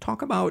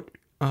 Talk about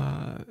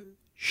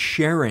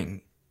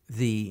sharing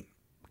the,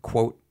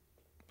 quote,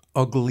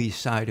 ugly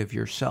side of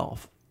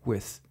yourself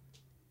with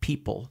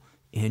people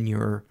in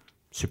your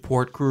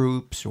support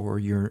groups or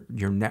your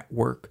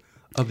network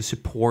of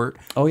support.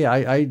 Oh, yeah,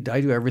 I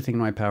do everything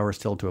in my power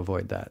still to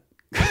avoid that.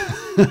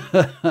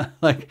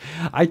 Like,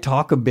 I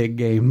talk a big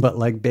game, but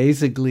like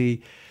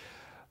basically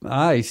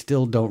I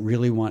still don't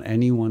really want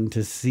anyone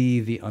to see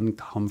the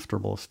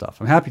uncomfortable stuff.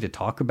 I'm happy to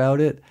talk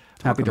about it.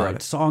 I'm happy to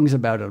write songs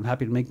about it. I'm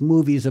happy to make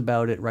movies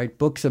about it, write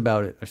books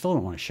about it. I still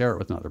don't want to share it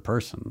with another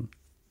person.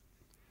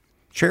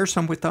 Share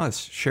some with us.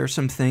 Share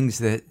some things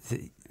that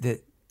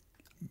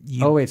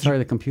you... Oh, wait, sorry,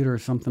 the computer,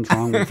 something's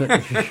wrong with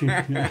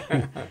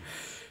it.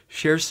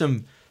 Share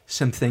some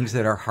things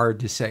that are hard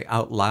to say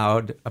out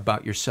loud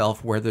about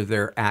yourself, whether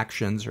they're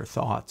actions or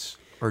thoughts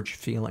or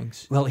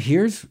feelings. Well,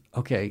 here's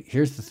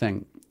the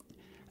thing.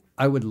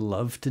 I would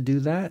love to do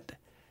that,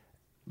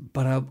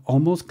 but I'm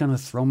almost going to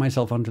throw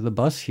myself under the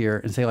bus here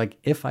and say, like,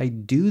 if I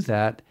do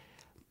that,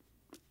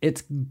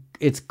 it's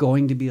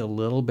going to be a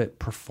little bit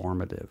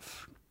performative.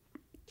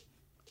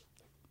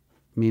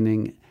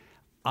 Meaning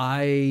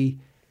I,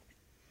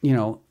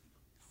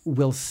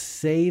 will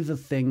say the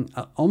thing,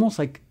 almost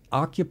like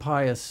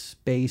occupy a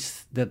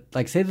space that,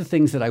 like, say the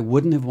things that I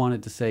wouldn't have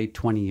wanted to say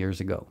 20 years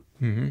ago.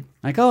 Mm-hmm.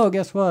 Like, oh,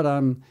 guess what?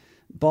 I'm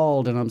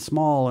bald and I'm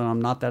small and I'm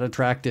not that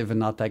attractive and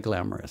not that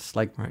glamorous.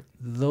 Like,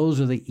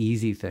 those are the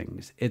easy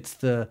things. It's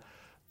the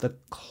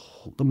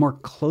more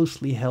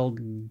closely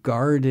held,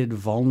 guarded,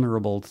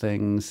 vulnerable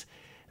things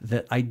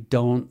that I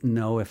don't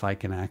know if I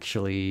can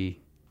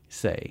actually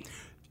say.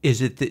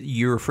 Is it that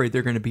you're afraid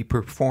they're going to be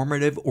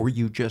performative, or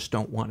you just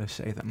don't want to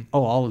say them?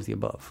 Oh, all of the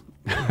above.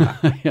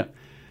 Yeah.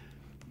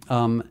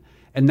 And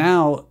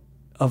now,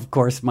 of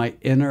course, my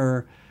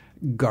inner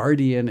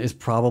guardian is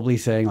probably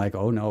saying, like,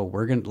 oh no,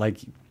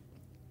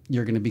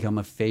 you're going to become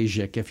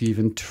aphasic if you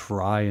even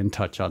try and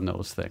touch on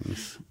those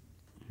things.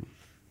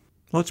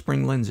 Let's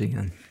bring Lindsay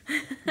in.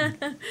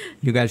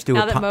 You guys do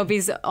now that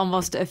Moby's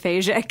almost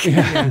aphasic.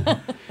 Yeah.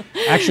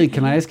 Actually,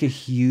 can I ask a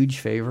huge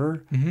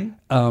favor?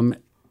 Mm-hmm.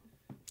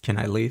 Can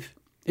I leave?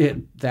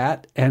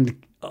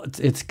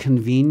 It's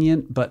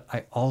convenient, but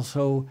I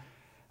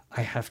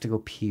have to go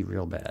pee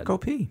real bad. Go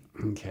pee.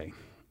 Okay.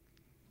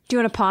 Do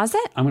you want to pause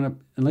it?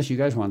 Unless you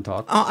guys want to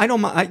talk. I don't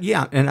mind.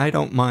 Yeah, and I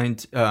don't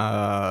mind.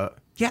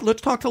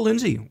 Let's talk to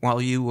Lindsay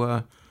while you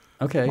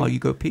while you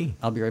go pee.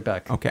 I'll be right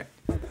back. Okay.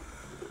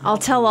 I'll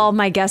tell all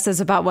my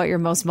guesses about what you're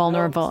most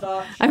vulnerable.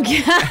 Stop.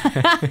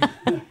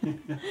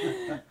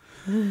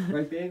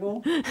 Right,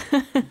 Bagel?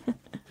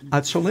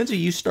 So Lindsay,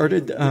 you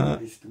started a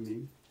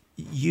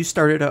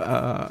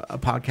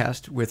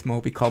podcast with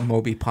Moby called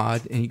Moby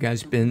Pod, and you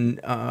guys been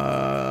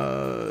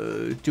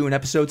doing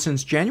episodes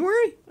since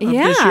January of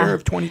this year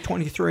of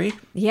 2023.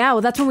 Yeah,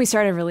 well, that's when we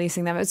started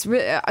releasing them. It's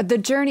the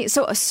journey.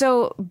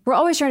 So we're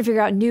always trying to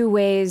figure out new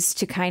ways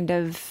to kind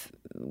of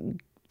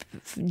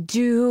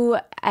do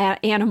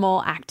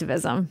animal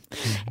activism,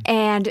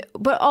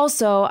 but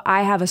also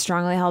I have a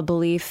strongly held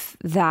belief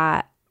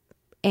that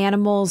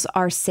animals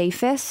are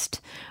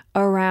safest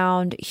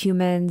around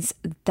humans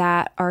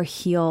that are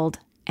healed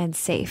and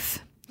safe.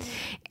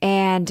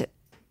 And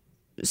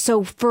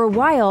so for a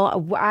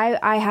while,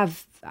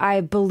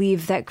 I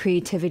believe that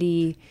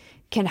creativity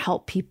can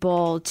help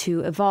people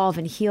to evolve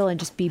and heal and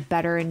just be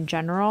better in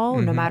general,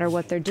 no matter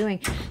what they're doing.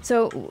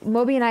 So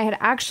Moby and I had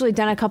actually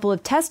done a couple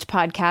of test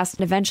podcasts,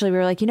 and eventually we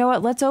were like, you know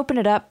what, let's open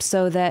it up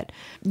so that,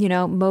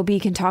 Moby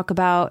can talk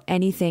about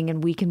anything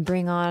and we can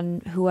bring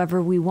on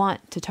whoever we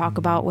want to talk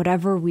about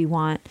whatever we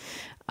want.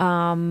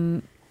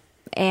 And,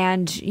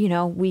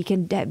 we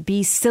can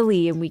be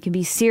silly and we can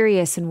be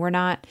serious,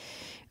 and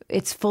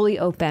it's fully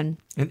open.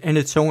 And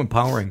it's so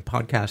empowering,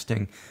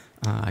 podcasting.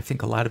 I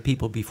think a lot of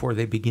people, before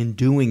they begin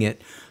doing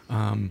it,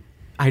 I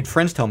had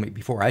friends tell me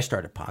before I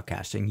started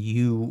podcasting,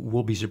 you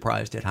will be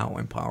surprised at how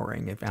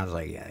empowering it. I was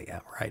like,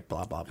 yeah, right,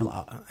 blah, blah,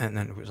 blah. And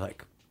then it was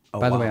like,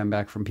 oh, By the way, I'm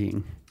back from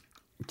peeing.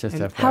 Just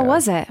FYI. How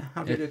was it?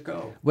 How did it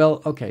go?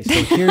 Well, okay, so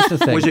here's the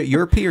thing. Was it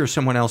your pee or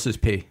someone else's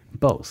pee?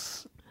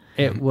 Both.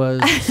 It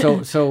was,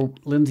 so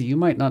Lindsay, you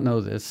might not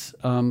know this.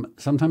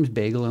 Sometimes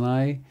Bagel and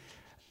I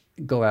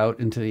go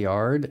out into the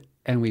yard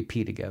and we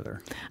pee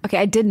together. Okay,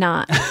 I did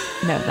not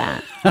know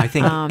that. I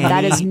think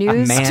that is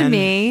news to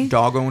me.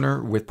 Dog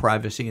owner with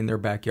privacy in their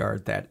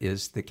backyard, that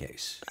is the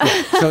case.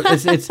 Yeah. So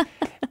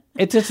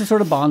It's just a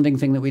sort of bonding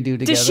thing that we do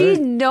together. Does she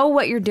know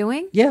what you're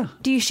doing? Yeah.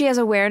 She has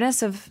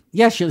awareness of?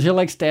 Yeah, she'll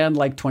like stand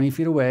like 20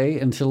 feet away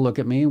and she'll look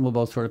at me and we'll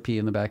both sort of pee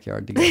in the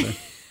backyard together.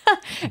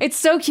 It's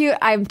so cute.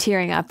 I'm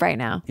tearing up right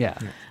now. Yeah.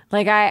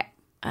 Like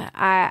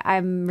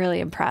I'm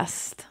really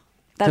impressed.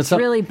 That's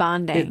really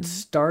bonding. It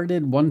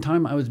started one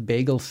time I was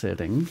bagel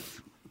sitting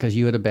because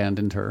you had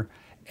abandoned her.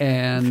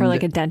 And for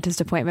like a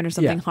dentist appointment or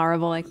something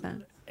horrible like that.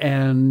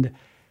 And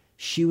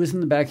she was in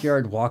the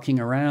backyard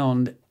walking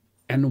around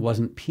and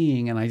wasn't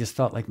peeing. And I just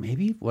thought, like,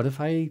 maybe what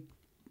if I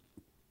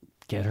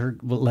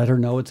let her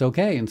know it's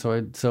okay? And so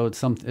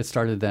it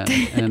started then.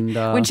 And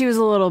when she was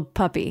a little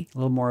puppy, a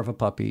little more of a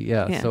puppy,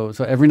 yeah. So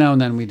every now and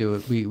then we do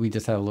it. We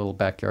just have a little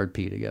backyard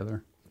pee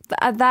together.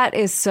 That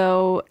is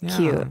so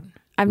cute.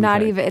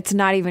 It's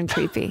not even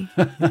creepy.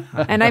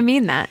 And I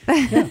mean that.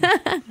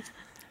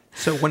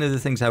 So one of the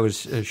things I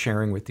was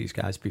sharing with these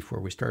guys before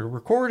we started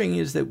recording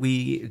is that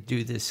we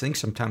do this thing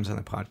sometimes on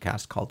the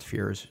podcast called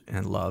Fears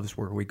and Loves,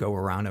 where we go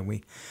around and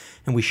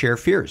we share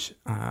fears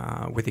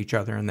with each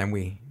other, and then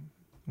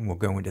we'll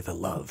go into the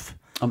love.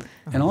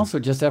 And also,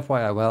 just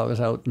FYI, while I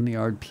was out in the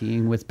yard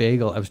peeing with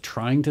Bagel, I was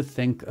trying to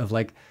think of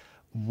like,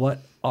 what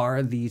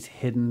are these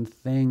hidden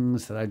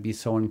things that I'd be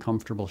so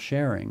uncomfortable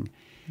sharing?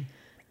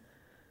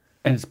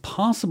 And it's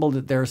possible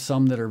that there are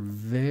some that are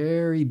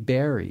very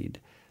buried.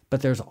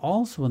 But there's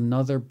also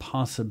another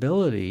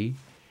possibility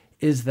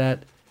is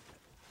that,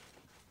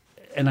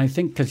 and I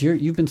think because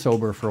you've been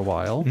sober for a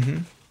while,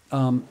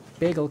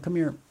 Bagel, come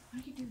here.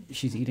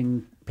 She's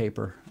eating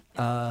paper.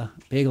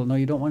 Bagel, no,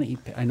 you don't want to eat.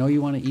 I know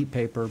you want to eat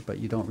paper, but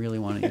you don't really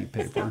want to eat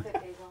paper.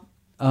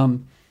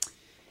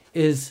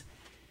 Is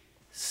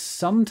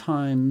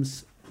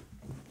sometimes,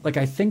 like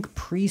I think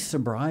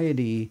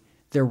pre-sobriety,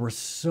 there were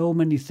so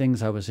many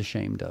things I was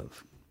ashamed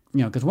of.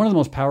 Because one of the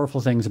most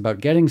powerful things about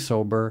getting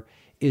sober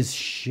is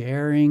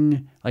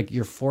sharing like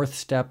your fourth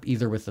step,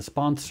 either with the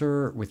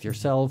sponsor, with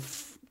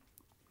yourself,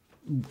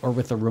 or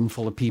with a room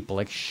full of people,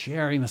 like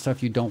sharing the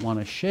stuff you don't want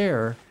to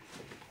share.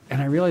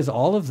 And I realized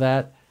all of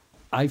that,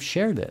 I've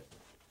shared it.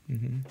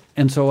 Mm-hmm.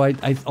 And so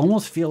I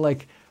almost feel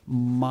like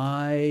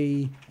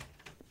my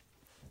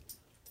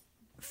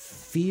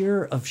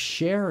fear of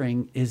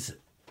sharing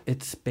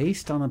it's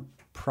based on a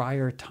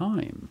prior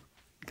time.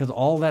 Because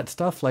all that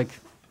stuff, like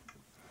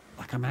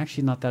I'm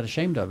actually not that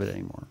ashamed of it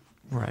anymore.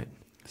 Right.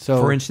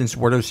 So, for instance,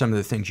 what are some of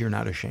the things you're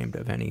not ashamed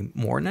of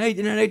anymore? And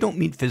I don't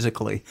mean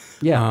physically.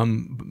 Yeah. I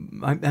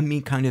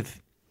mean kind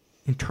of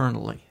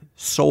internally,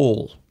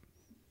 soul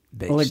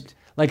based.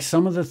 Like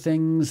some of the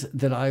things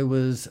that I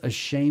was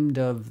ashamed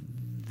of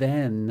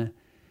then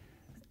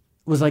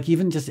was like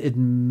even just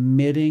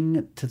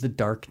admitting to the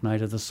dark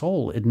night of the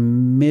soul,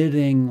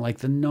 admitting like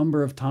the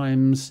number of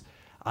times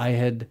I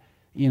had,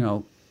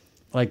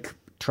 like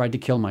tried to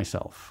kill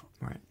myself.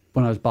 Right.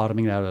 When I was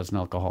bottoming out as an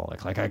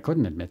alcoholic. Like I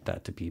couldn't admit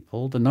that to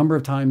people. The number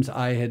of times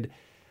I had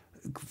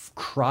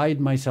cried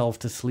myself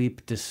to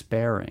sleep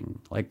despairing.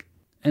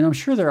 And I'm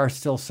sure there are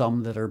still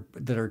some that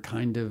are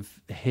kind of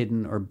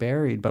hidden or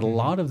buried, but a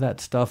lot of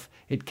that stuff,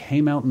 it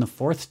came out in the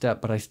fourth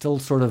step, but I still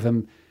sort of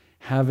am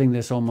having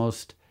this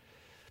almost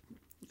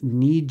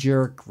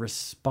knee-jerk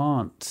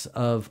response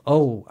of,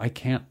 I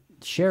can't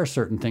share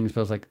certain things, but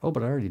I was like,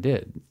 but I already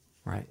did.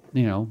 Right.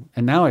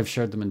 And now I've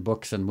shared them in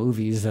books and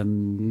movies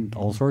and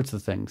all sorts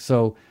of things.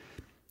 So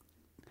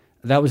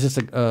that was just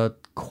a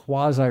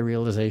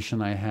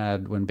quasi-realization I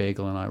had when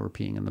Bagel and I were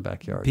peeing in the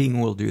backyard. Peeing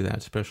will do that,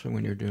 especially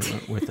when you're doing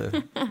it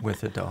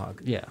with a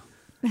dog. Yeah.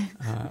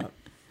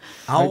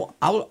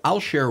 I'll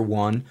share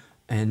one,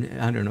 and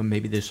I don't know,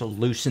 maybe this will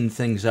loosen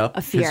things up.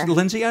 A fear.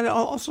 Lindsay, I'd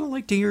also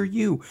like to hear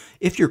you,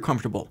 if you're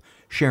comfortable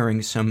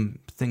sharing some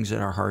things that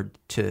are hard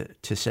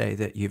to say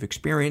that you've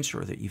experienced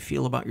or that you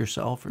feel about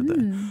yourself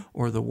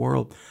or the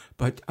world.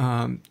 But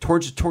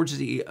towards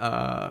the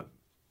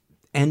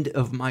end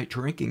of my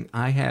drinking,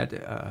 I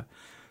had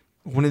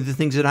one of the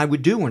things that I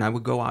would do when I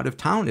would go out of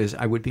town is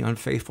I would be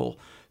unfaithful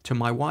to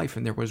my wife.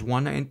 And there was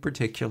one in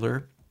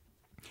particular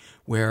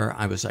where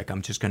I was like,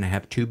 I'm just going to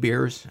have 2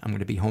 beers. I'm going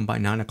to be home by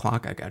 9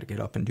 o'clock. I got to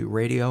get up and do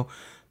radio.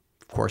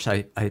 Of course,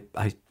 I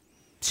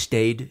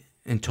stayed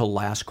until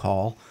last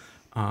call.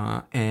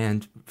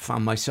 And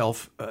found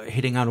myself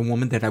hitting on a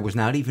woman that I was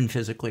not even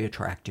physically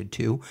attracted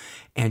to.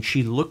 And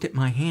she looked at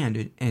my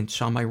hand and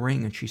saw my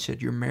ring, and she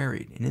said, "You're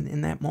married." And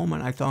in that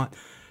moment, I thought,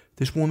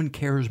 this woman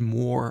cares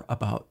more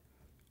about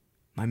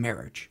my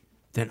marriage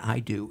than I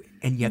do.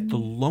 And yet the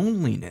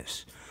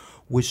loneliness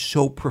was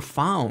so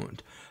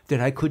profound that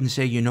I couldn't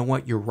say, you know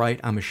what, you're right,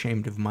 I'm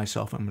ashamed of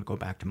myself, I'm going to go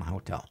back to my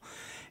hotel.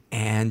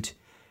 And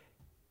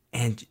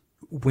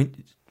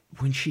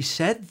when she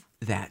said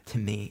that to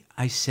me,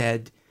 I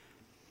said,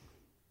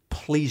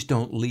 please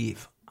don't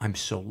leave. I'm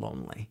so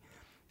lonely.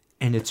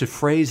 And it's a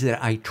phrase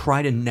that I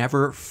try to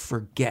never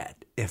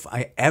forget if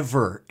I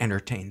ever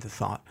entertain the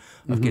thought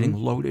of getting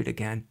loaded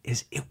again,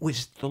 is it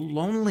was the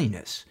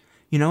loneliness.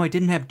 I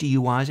didn't have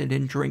DUIs. I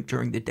didn't drink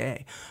during the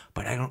day,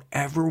 but I don't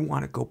ever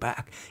want to go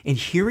back. And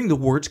hearing the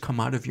words come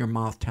out of your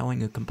mouth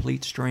telling a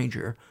complete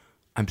stranger,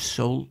 I'm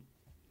so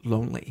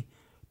lonely,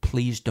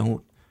 please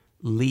don't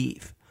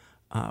leave.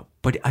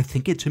 But I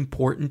think it's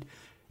important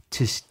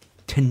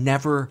to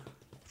never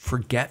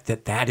forget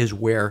that is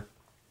where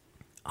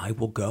I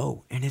will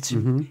go, and it's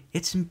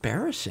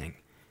embarrassing.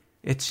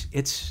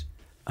 It's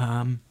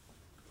I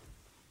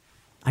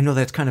know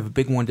that's kind of a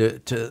big one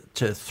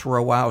to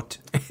throw out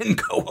and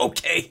go,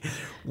 okay,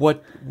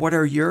 what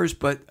are yours?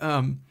 But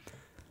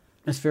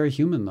it's very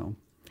human, though.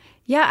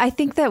 Yeah, I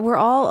think that we're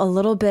all a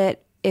little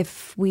bit,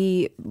 if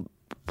we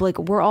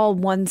we're all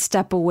one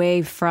step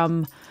away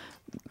from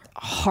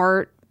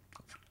heart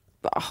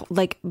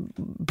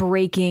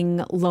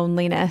breaking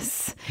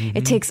loneliness.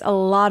 It takes a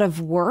lot of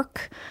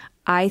work.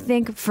 I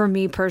think for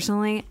me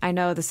personally, I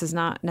know this is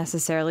not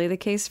necessarily the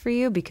case for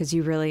you because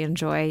you really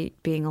enjoy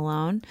being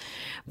alone,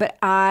 but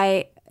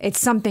it's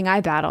something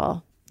I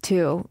battle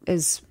too,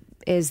 is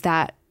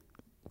that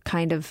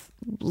kind of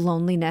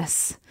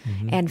loneliness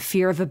and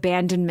fear of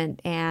abandonment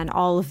and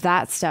all of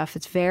that stuff.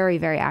 It's very,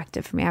 very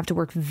active for me. I have to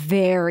work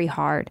very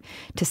hard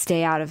to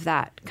stay out of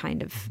that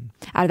kind of,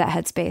 out of that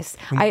headspace.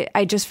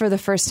 I just, for the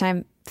first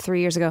time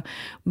 3 years ago,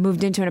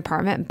 moved into an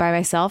apartment by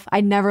myself. I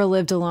never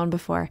lived alone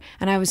before.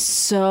 And I was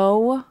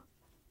so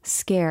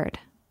scared.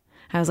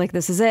 I was like,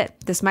 this is it.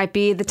 This might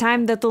be the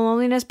time that the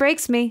loneliness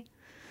breaks me.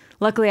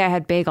 Luckily I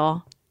had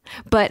Bagel.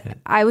 But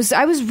I was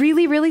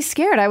really, really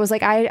scared. I was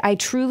like, I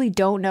truly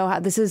don't know how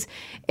this is.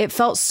 It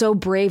felt so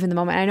brave in the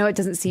moment. I know it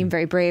doesn't seem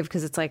very brave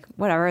because it's like,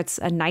 whatever, it's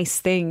a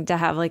nice thing to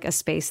have like a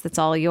space that's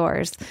all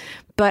yours.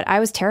 But I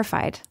was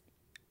terrified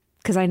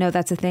because I know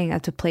that's a thing.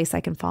 That's a place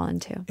I can fall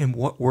into. And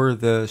what were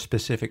the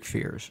specific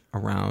fears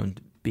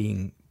around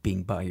being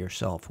by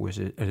yourself? Was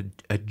it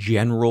a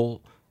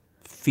general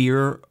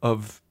fear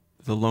of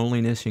the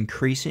loneliness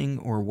increasing,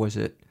 or was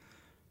it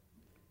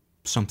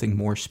something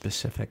more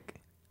specific?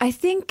 I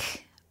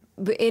think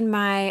in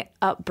my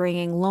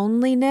upbringing,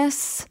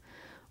 loneliness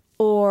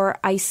or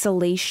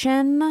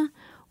isolation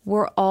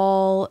were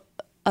all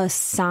a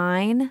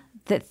sign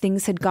that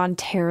things had gone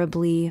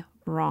terribly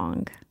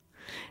wrong,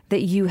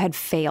 that you had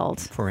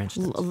failed.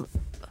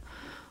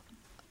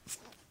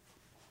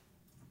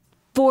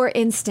 For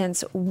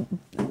instance,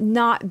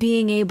 not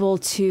being able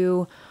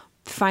to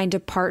find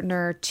a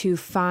partner, to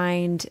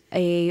find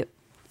a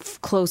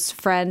close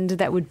friend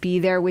that would be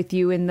there with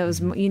you in those,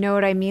 you know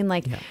what I mean?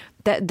 Like, yeah.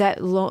 That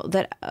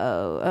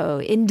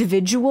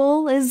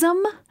individualism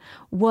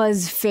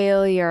was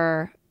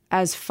failure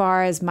as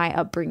far as my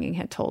upbringing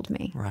had told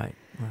me. Right.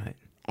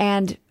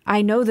 And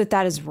I know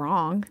that is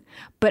wrong,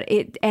 but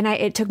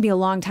it took me a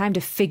long time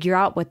to figure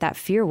out what that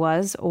fear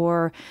was,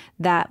 or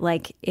that,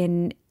 like,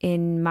 in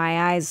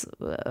my eyes,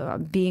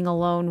 being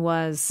alone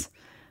was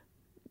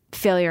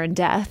failure and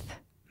death.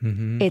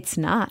 It's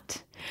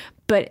not.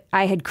 But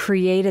I had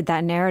created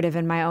that narrative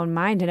in my own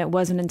mind, and it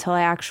wasn't until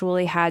I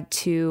actually had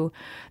to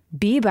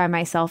be by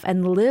myself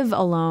and live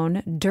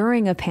alone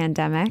during a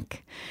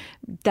pandemic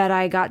that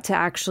I got to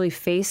actually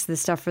face this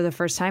stuff for the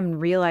first time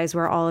and realize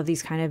where all of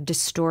these kind of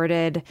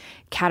distorted,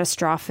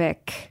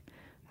 catastrophic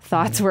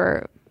thoughts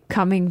were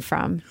coming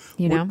from,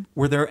 you know?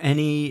 Were there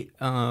any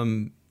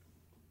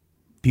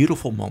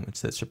beautiful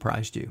moments that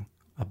surprised you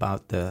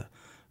about the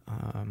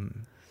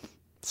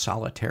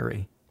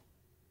solitary?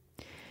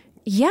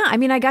 Yeah, I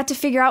mean, I got to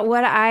figure out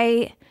what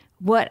I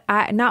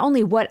not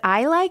only what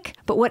I like,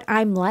 but what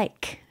I'm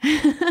like.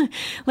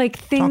 Like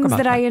things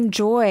that I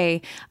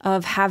enjoy,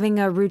 of having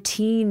a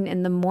routine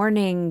in the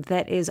morning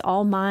that is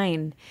all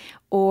mine,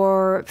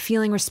 or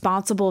feeling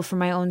responsible for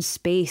my own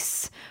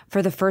space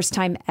for the first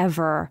time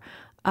ever,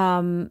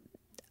 of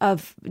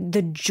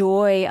the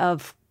joy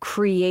of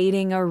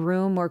creating a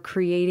room or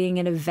creating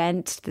an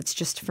event that's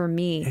just for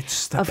me,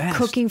 of best.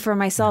 Cooking for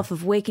myself,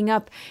 of waking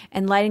up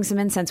and lighting some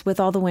incense with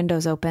all the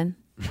windows open.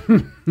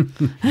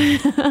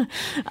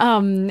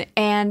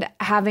 And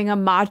having a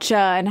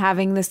matcha and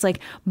having this like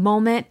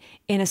moment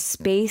in a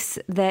space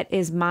that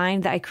is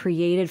mine, that I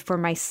created for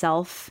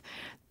myself.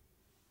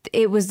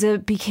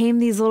 It became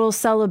these little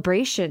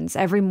celebrations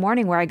every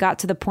morning, where I got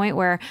to the point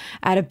where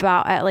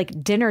at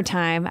like dinner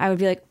time, I would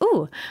be like,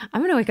 ooh,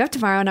 I'm going to wake up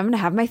tomorrow and I'm going to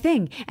have my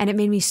thing. And it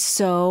makes me,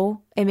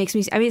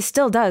 I mean, it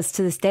still does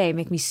to this day,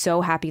 make me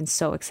so happy and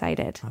so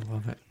excited. I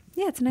love it.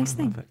 Yeah, it's a nice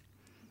thing. Love it.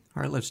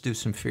 All right, let's do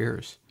some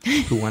fears.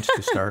 Who wants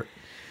to start?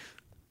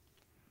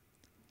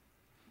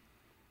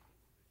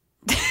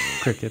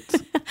 Crickets.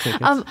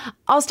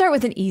 I'll start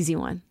with an easy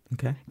one.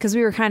 Okay. Because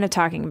we were kind of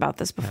talking about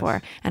this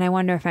before, and I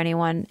wonder if any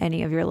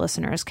of your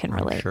listeners can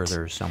relate. I'm sure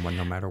there's someone,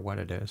 no matter what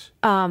it is.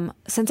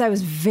 Since I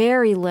was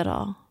very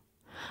little,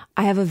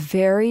 I have a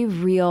very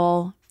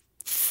real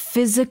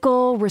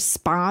physical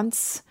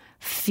response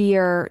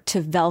fear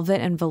to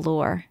velvet and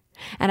velour.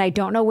 And I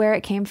don't know where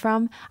it came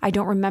from. I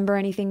don't remember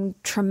anything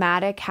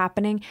traumatic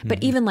happening,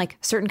 but even like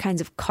certain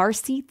kinds of car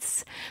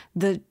seats,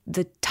 the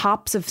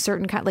tops of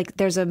certain kind, like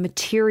there's a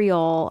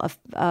material,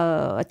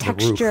 a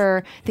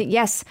texture thing.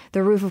 Yes,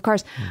 the roof of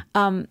cars.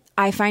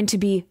 I find to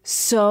be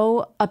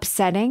so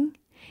upsetting.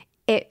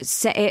 It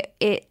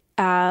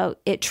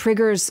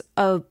triggers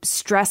a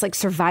stress, like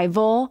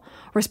survival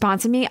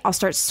response in me. I'll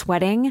start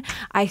sweating.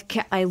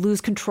 I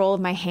lose control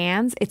of my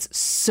hands. It's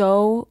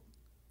so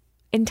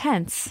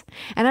intense.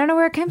 And I don't know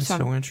where it comes That's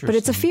from. so interesting. But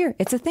it's a fear.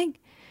 It's a thing.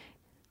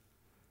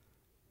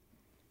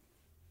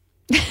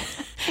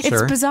 It's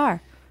Sir?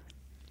 bizarre.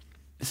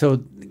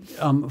 So,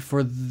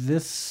 for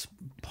this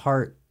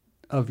part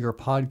of your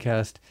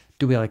podcast,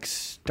 do we like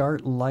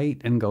start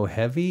light and go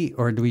heavy,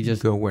 or do we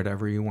just go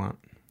whatever you want?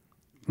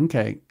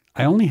 Okay.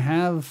 I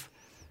have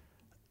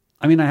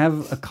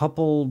a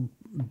couple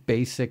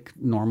basic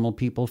normal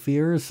people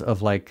fears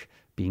of like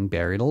being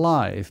buried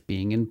alive,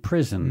 being in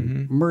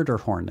prison, murder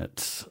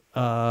hornets.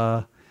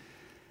 But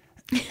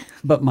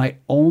I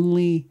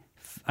think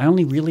I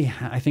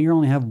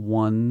only have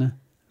one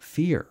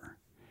fear,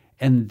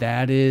 and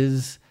that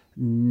is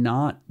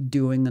not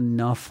doing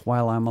enough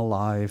while I'm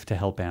alive to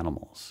help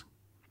animals.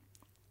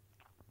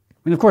 I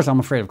mean, of course, I'm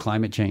afraid of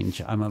climate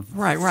change. I'm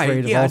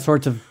afraid of all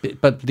sorts of.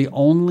 But the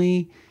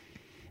only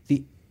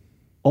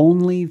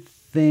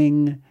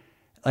thing,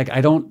 like, I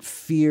don't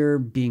fear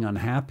being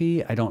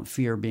unhappy. I don't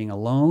fear being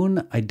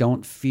alone. I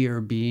don't fear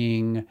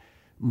being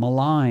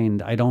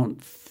maligned. I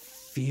don't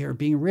fear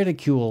being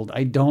ridiculed.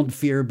 I don't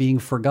fear being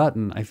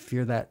forgotten. I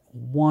fear that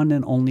one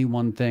and only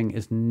one thing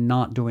is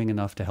not doing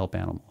enough to help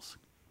animals.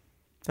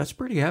 That's a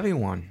pretty heavy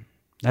one.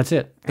 That's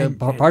it.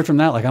 Apart from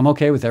that, like, I'm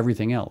okay with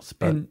everything else.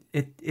 But and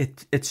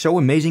it's so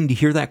amazing to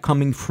hear that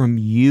coming from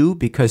you,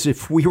 because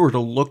if we were to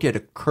look at a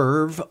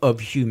curve of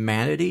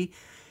humanity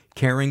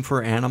caring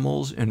for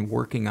animals and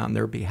working on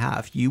their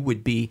behalf, you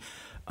would be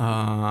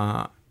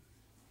at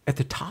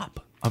the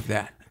top of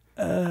that.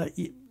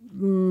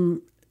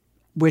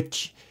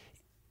 Which,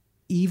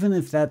 even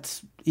if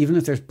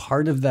there's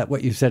part of that,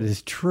 what you said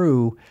is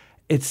true,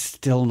 it's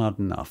still not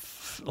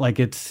enough. Like,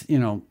 it's,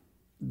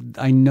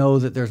 I know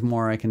that there's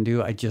more I can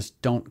do. I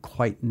just don't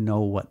quite know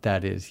what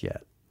that is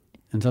yet.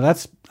 And so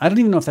I don't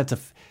even know if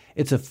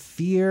it's a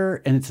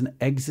fear, and it's an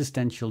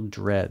existential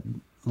dread.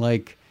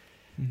 Like,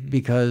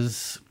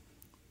 because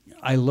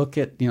I look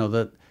at,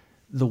 the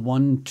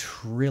 1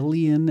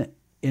 trillion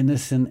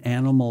innocent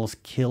animals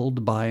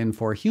killed by and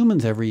for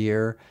humans every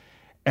year.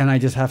 And I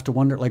just have to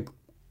wonder, like,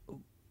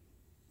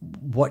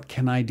 what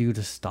can I do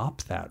to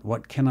stop that?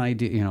 What can I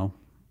do,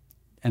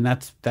 And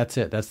that's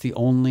it. That's the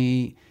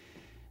only,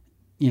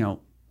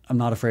 I'm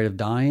not afraid of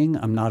dying.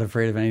 I'm not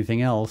afraid of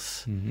anything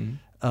else.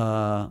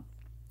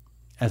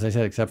 As I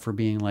said, except for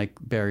being like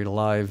buried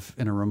alive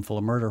in a room full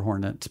of murder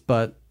hornets.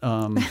 But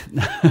but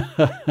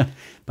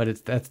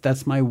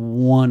that's my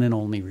one and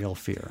only real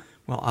fear.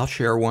 Well, I'll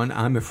share one.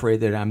 I'm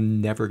afraid that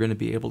I'm never going to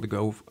be able to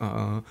go.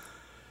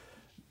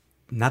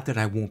 Not that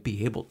I won't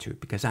be able to,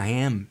 because I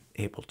am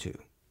able to.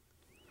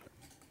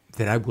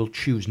 That I will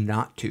choose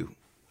not to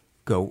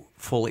go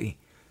fully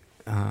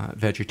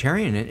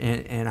vegetarian,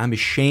 and I'm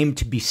ashamed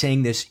to be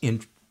saying this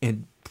in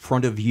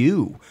front of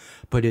you,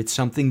 but it's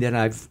something that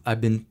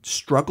I've been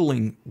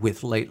struggling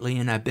with lately,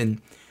 and I've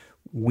been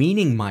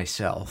weaning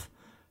myself,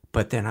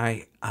 but then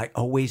I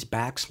always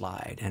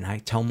backslide, and I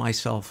tell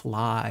myself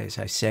lies.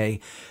 I say,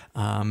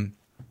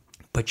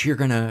 but you're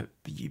gonna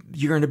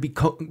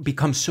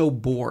become so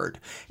bored.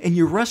 And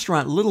your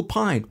restaurant, Little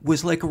Pine,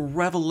 was like a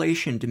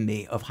revelation to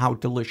me of how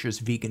delicious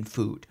vegan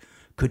food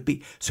could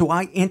be. So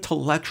I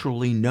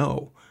intellectually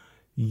know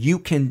you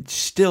can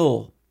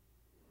still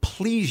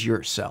please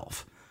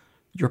yourself,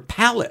 your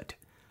palate,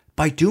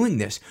 by doing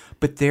this.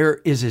 But there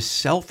is a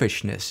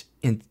selfishness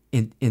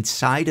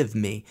inside of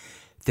me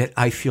that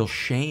I feel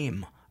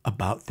shame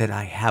about, that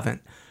I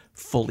haven't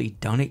fully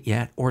done it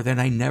yet, or that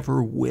I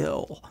never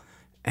will.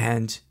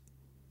 And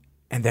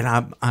then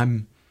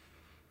I'm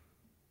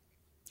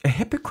a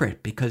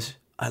hypocrite because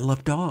I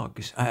love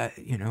dogs. But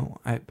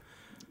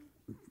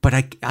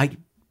I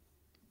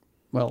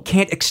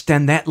can't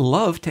extend that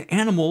love to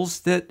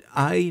animals that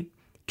I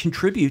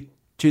contribute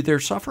to their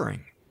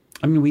suffering.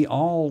 I mean, we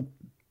all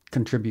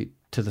contribute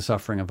to the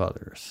suffering of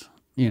others.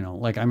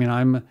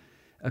 I'm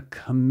a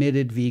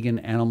committed vegan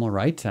animal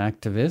rights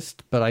activist,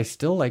 but I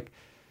still,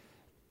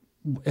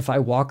 if I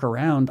walk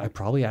around, I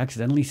probably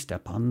accidentally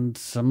step on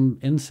some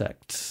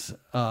insects.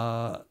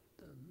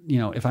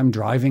 If I'm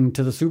driving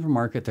to the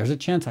supermarket, there's a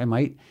chance I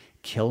might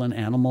kill an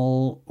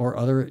animal or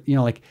other,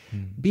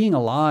 being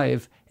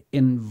alive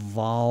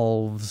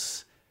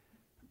involves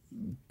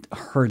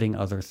hurting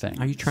other things.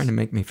 Are you trying to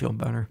make me feel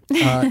better?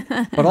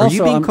 But also, are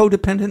you being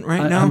codependent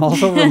right now? I'm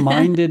also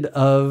reminded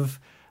of,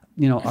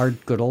 our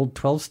good old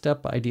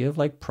 12-step idea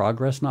of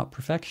progress, not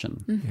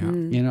perfection.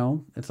 Mm-hmm.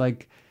 It's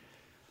like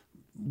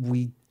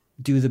we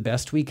do the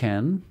best we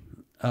can.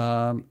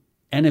 And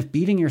if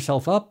beating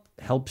yourself up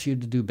helps you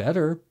to do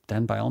better,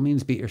 then by all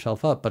means beat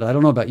yourself up. But I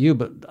don't know about you,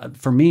 but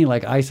for me,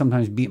 I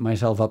sometimes beat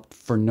myself up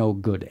for no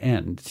good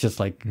end. It's just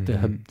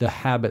the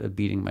habit of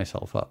beating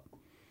myself up.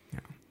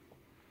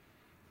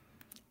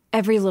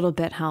 Every little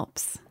bit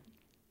helps.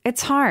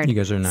 It's hard. You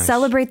guys are nice.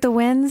 Celebrate the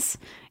wins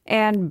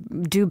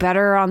and do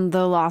better on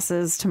the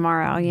losses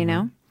tomorrow, you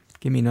know?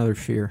 Give me another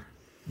fear,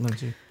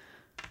 Lindsay.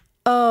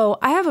 Oh,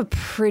 I have a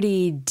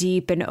pretty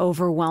deep and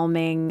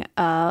overwhelming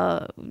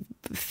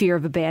fear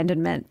of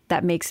abandonment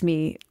that makes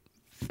me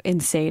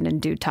insane and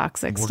do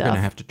toxic stuff. We're going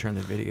to have to turn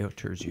the video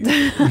towards you.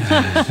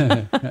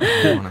 I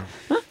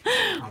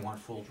want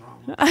want full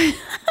drama.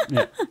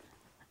 Yeah.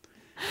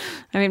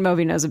 I mean,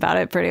 Moby knows about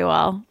it pretty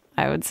well,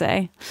 I would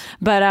say.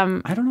 But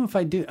I don't know if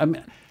I do. I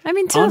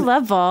mean, to a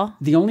level.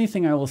 The only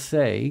thing I will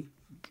say,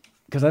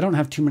 because I don't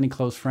have too many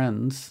close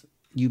friends,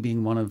 you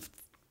being one of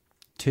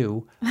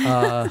two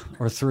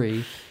or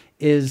three,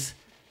 is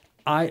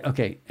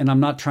and I'm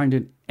not trying to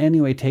in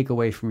any way take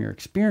away from your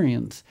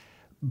experience,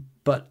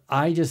 but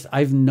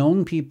I've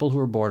known people who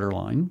are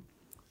borderline,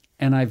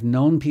 and I've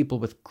known people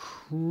with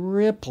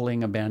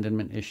crippling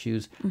abandonment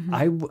issues.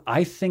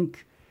 I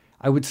think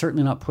I would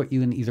certainly not put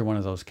you in either one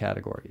of those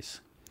categories.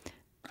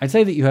 I'd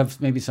say that you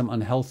have maybe some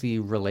unhealthy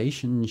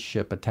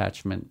relationship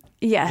attachment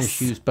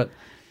issues, but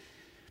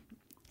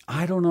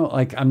I don't know.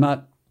 Like, I'm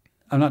not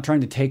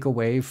trying to take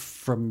away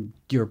from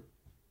your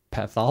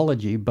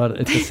pathology, but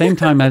at the same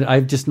time,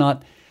 I've just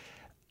not.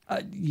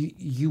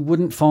 You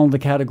wouldn't fall in the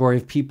category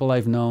of people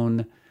I've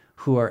known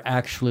who are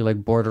actually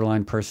like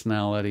borderline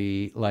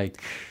personality.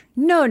 Like,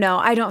 no,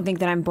 I don't think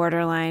that I'm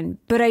borderline,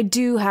 but I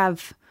do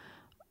have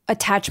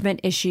attachment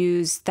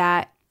issues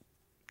that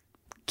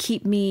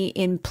keep me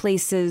in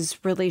places,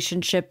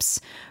 relationships,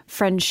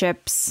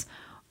 friendships,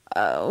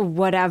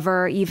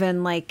 whatever,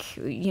 even like,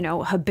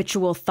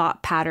 habitual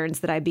thought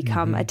patterns that I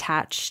become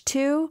attached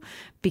to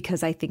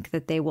because I think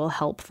that they will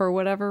help for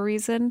whatever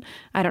reason.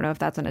 I don't know if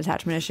that's an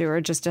attachment issue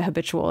or just a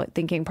habitual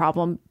thinking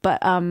problem,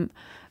 but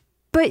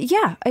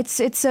yeah, it's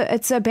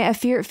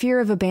a fear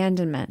of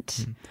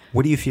abandonment.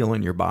 What do you feel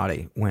in your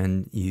body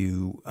when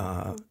you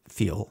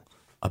feel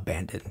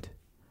abandoned?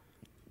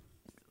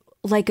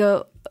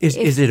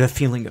 Is it a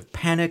feeling of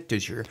panic?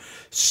 Does your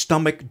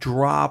stomach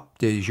drop?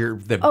 Does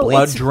the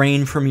blood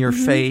drain from your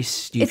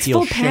face? Do you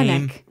feel shame?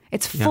 Panic.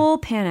 It's full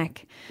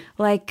panic,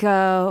 like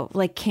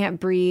can't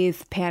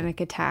breathe, panic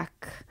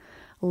attack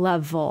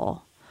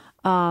level.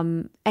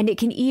 And it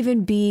can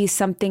even be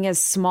something as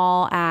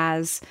small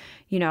as,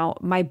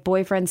 my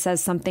boyfriend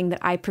says something that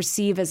I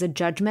perceive as a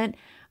judgment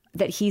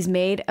that he's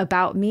made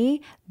about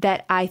me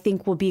that I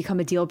think will become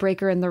a deal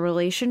breaker in the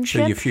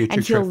relationship,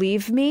 and he'll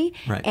leave me.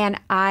 Right.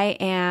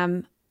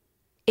 And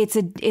it's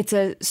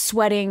a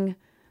sweating,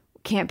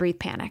 can't breathe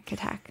panic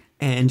attack.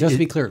 And just to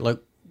be clear, like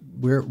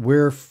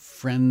we're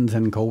friends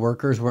and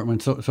coworkers.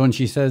 So when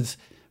she says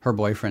her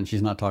boyfriend,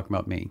 she's not talking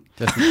about me.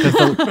 Just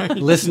because the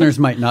listeners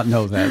might not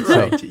know that. So.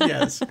 Right.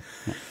 Yes.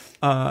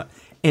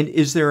 And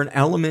is there an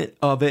element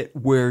of it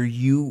where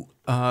you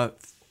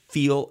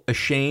feel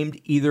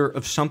ashamed either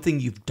of something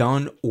you've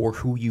done or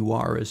who you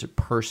are as a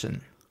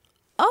person?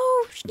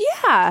 Oh,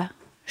 yeah,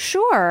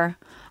 sure.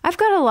 I've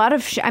got a lot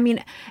of,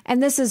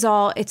 and this is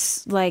all,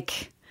 it's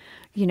like,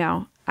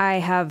 I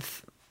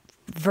have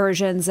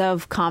versions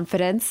of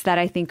confidence that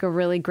I think are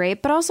really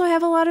great, but also I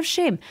have a lot of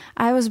shame.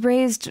 I was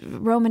raised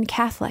Roman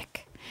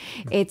Catholic.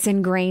 It's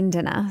ingrained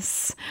in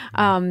us.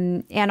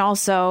 And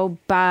also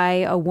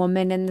by a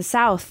woman in the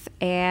South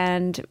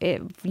and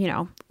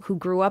who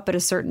grew up at a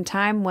certain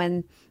time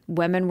when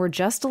women were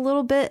just a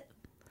little bit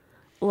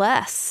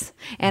less.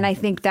 And I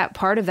think that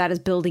part of that is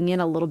building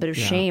in a little bit of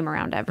shame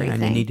around everything.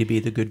 And you need to be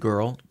the good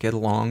girl, get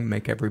along,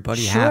 make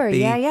everybody happy.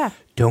 Yeah.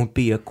 Don't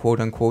be a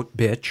quote unquote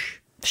bitch.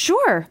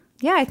 Sure.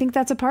 Yeah, I think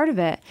that's a part of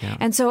it. Yeah.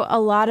 And so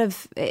a lot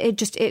of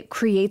it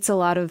creates a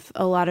lot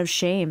of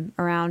shame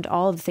around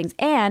all of the things,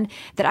 and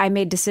that I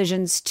made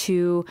decisions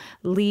to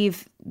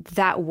leave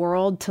that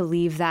world, to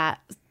leave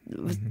that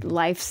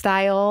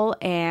lifestyle,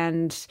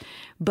 and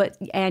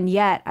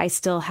yet I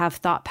still have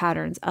thought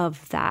patterns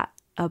of that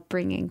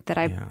upbringing that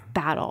I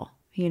battle,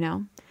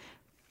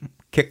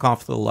 Kick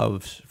off the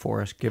loves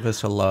for us. Give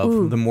us a love.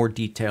 Ooh. The more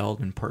detailed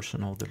and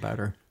personal, the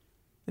better.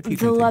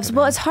 The loves.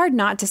 Well, it's hard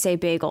not to say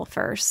Bagel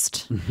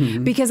first,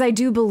 because I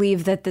do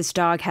believe that this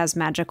dog has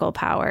magical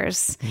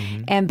powers.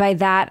 And by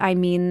that, I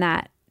mean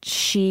that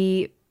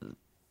she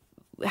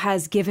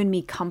has given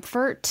me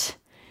comfort.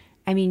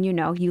 I mean,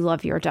 you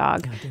love your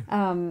dog.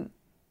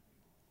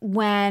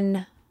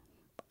 When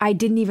I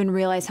didn't even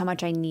realize how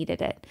much I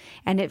needed it.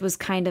 And it was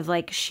kind of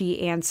like she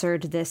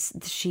answered this,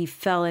 she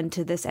fell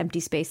into this empty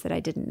space that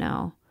I didn't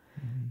know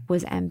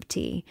was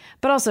empty.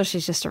 But also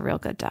she's just a real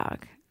good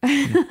dog.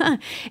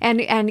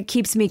 and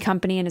keeps me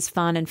company and is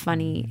fun and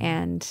funny.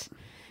 And,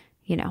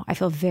 I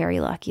feel very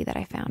lucky that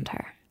I found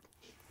her.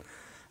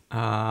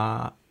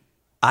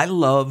 I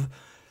love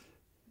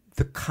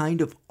the kind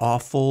of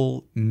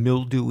awful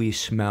mildewy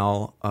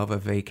smell of a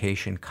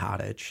vacation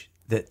cottage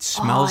that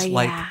smells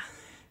like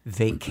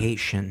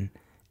vacation,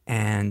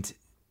 and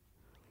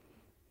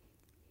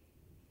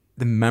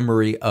the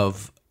memory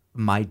of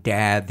my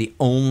dad, the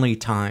only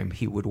time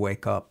he would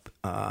wake up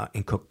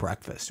and cook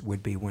breakfast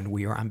would be when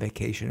we were on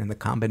vacation, and the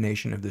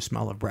combination of the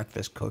smell of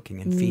breakfast cooking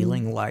and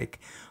feeling like,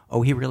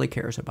 oh, he really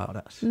cares about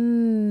us.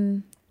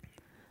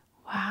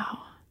 Wow.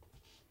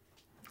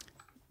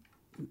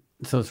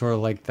 So it's sort of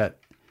like that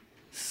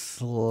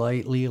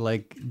slightly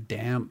like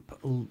damp,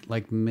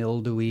 like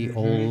mildewy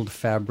old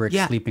fabric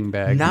sleeping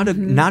bag.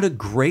 Not a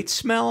great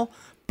smell,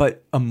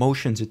 but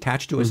emotions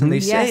attached to us. And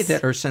they say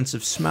that our sense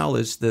of smell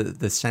is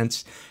the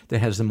sense that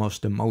has the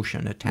most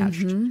emotion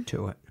attached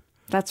to it.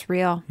 That's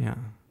real. Yeah.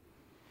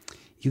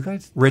 You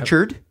guys,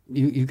 Richard?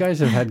 You guys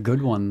have had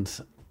good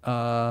ones.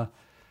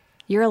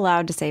 You're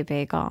allowed to say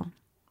bagel.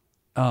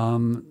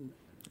 You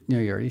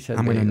already said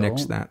I'm bagel. going to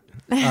nix that.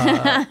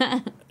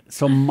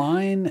 So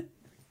mine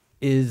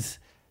is,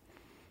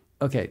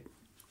 I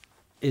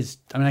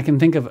can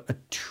think of a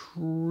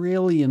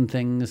trillion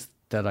things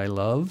that I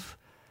love,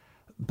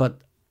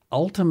 but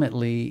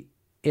ultimately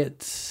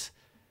it's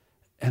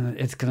going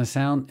to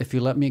sound, if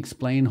you let me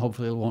explain,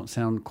 hopefully it won't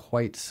sound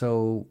quite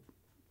so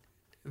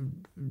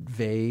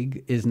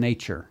vague, is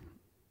nature.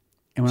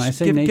 And when I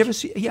say nature,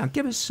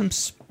 give us some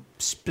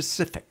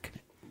specific.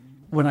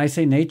 When I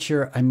say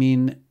nature, I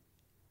mean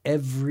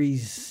every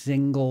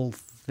single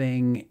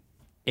thing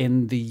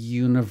in the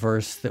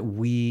universe that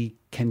we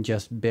can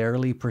just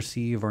barely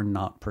perceive or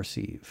not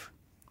perceive.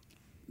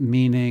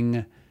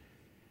 Meaning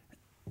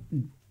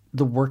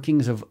the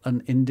workings of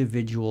an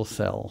individual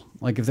cell.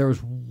 Like if there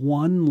was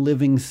one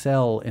living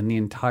cell in the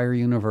entire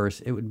universe,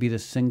 it would be the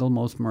single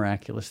most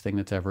miraculous thing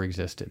that's ever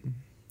existed.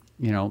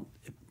 You know,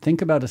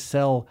 think about a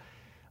cell.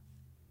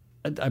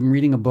 I'm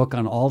reading a book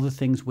on all the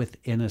things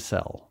within a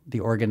cell, the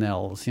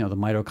organelles, the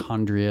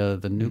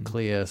mitochondria, the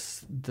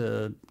nucleus,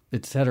 the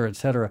et cetera, et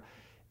cetera.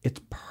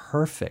 It's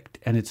perfect,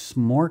 and it's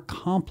more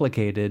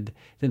complicated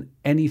than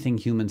anything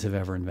humans have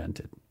ever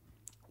invented.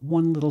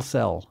 One little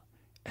cell,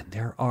 and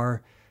there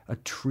are a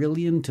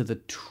trillion to the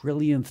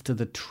trillionth to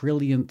the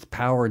trillionth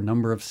power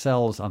number of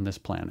cells on this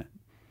planet.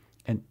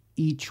 And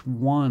each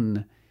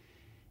one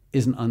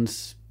is an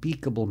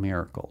unspeakable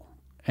miracle.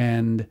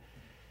 And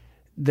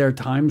there are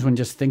times when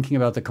just thinking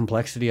about the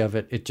complexity of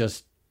it,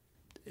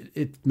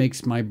 it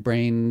makes my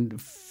brain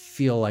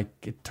feel like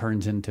it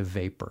turns into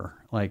vapor,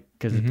 like,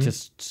 because it's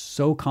just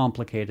so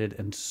complicated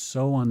and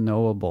so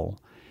unknowable.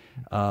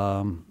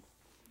 And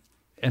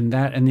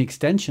the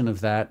extension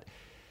of that,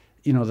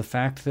 the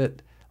fact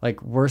that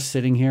like we're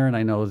sitting here and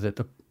I know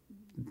that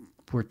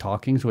we're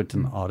talking, so it's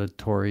an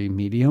auditory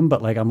medium,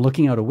 but like I'm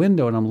looking out a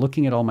window and I'm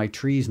looking at all my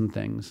trees and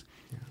things,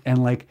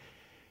 and like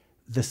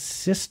the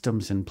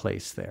systems in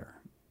place there.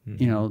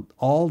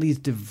 All these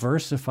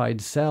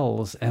diversified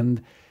cells,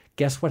 and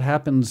guess what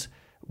happens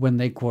when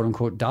they quote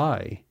unquote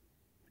die?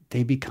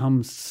 They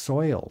become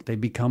soil. They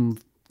become,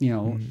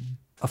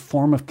 a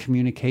form of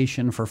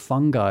communication for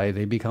fungi.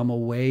 They become a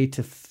way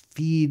to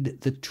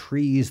feed the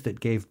trees that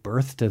gave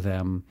birth to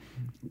them.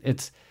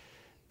 It's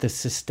the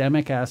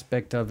systemic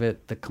aspect of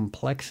it, the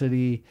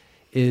complexity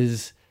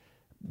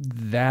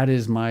that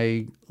is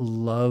my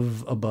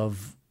love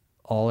above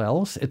all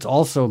else. It's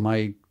also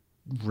my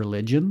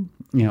religion.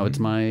 It's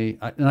and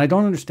I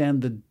don't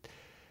understand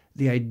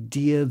the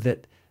idea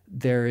that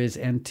there is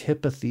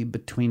antipathy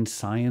between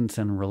science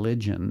and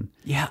religion.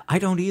 Yeah, I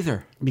don't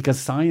either. Because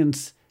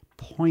science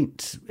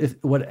points,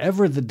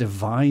 whatever the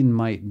divine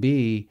might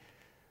be,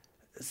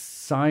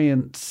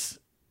 science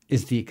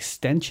is the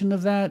extension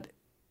of that,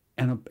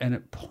 and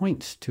it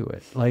points to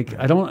it. Like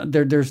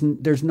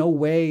there's no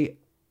way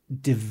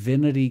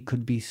divinity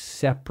could be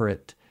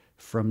separate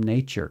from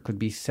nature, could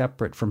be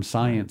separate from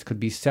science, could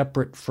be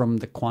separate from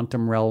the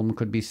quantum realm,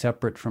 could be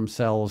separate from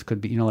cells,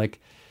 could be,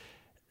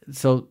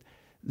 so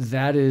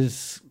that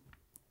is,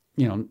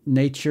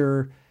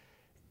 nature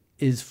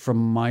is, from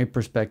my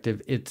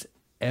perspective, it's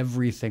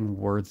everything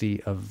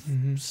worthy of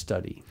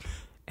study.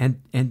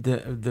 And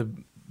the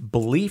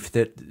belief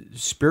that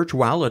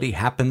spirituality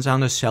happens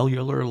on a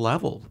cellular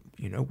level,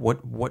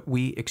 what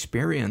we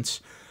experience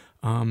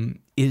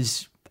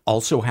is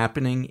also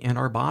happening in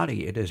our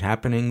body. It is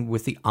happening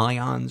with the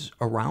ions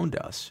around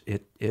us.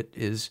 It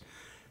is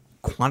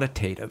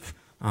quantitative.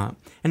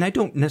 And I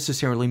don't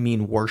necessarily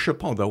mean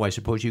worship, although I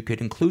suppose you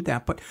could include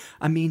that, but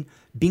I mean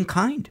being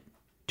kind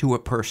to a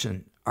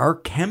person. Our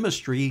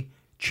chemistry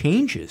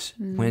changes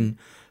when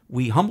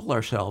we humble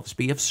ourselves,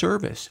 be of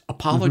service,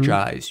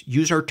 apologize,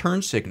 use our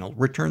turn signal,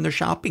 return the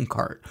shopping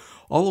cart.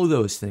 All of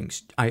those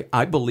things,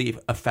 I believe,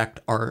 affect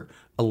our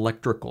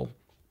electrical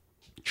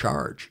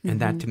charge. And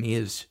that to me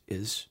is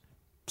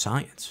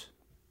science.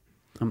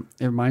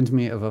 It reminds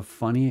me of a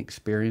funny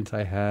experience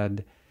I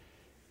had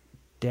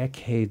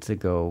decades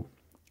ago.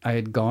 I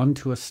had gone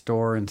to a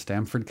store in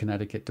Stamford,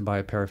 Connecticut to buy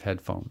a pair of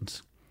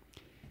headphones.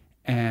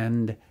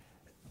 And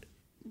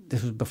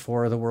this was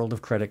before the world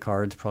of credit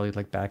cards, probably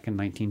like back in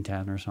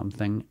 1910 or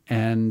something.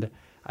 And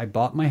I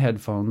bought my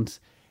headphones,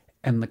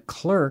 and the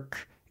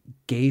clerk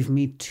gave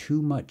me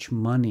too much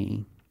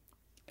money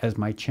as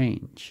my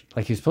change.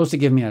 Like he was supposed to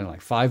give me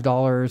like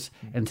 $5,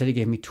 and instead he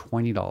gave me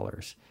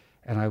 $20.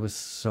 And I was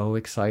so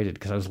excited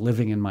because I was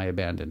living in my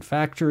abandoned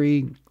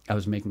factory. I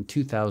was making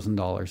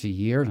 $2,000 a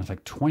year. And I was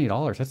like,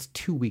 $20, that's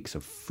 2 weeks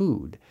of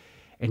food.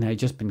 And I had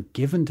just been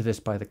given to this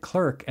by the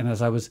clerk. And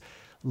as I was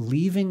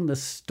leaving the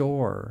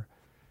store,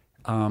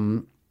 I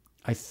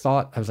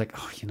was like,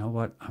 oh, you know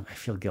what? I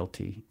feel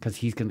guilty because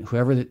they're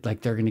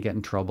going to get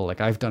in trouble.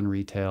 Like I've done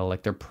retail,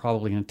 like they're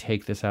probably going to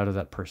take this out of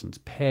that person's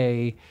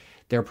pay.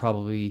 They're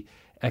probably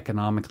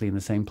economically in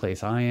the same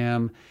place I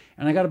am.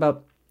 And I got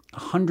about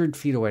 100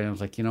 feet away, and I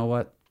was like, you know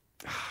what?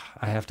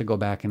 I have to go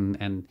back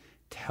and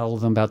tell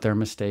them about their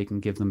mistake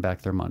and give them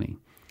back their money.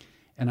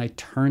 And I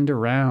turned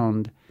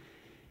around,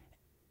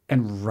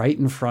 And right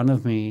in front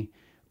of me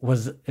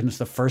and it's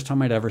the first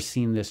time I'd ever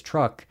seen this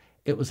truck.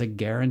 It was a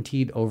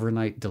guaranteed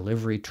overnight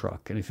delivery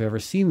truck. And if you've ever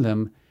seen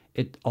them,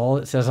 all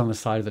it says on the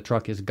side of the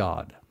truck is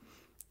God.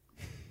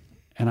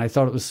 And I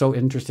thought it was so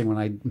interesting when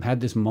I had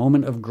this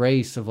moment of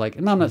grace of like,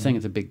 and I'm not saying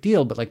it's a big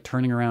deal, but like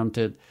turning around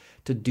to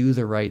do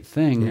the right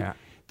thing. Yeah.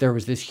 There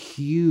was this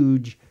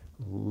huge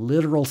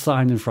literal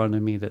sign in front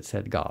of me that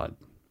said God.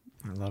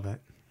 I love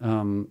it.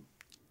 And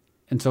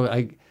so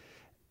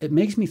it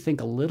makes me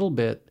think a little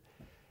bit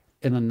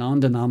in a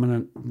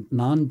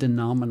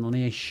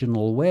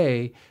non-denominational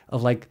way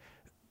of like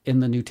in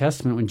the New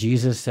Testament when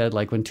Jesus said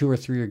like, when 2 or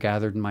 3 are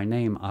gathered in my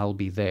name, I'll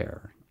be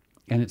there.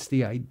 And it's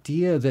the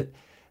idea that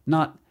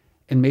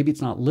and maybe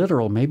it's not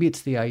literal, maybe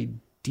it's the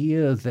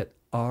idea that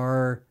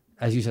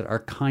as you said, our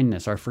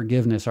kindness, our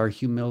forgiveness, our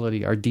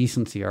humility, our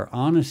decency, our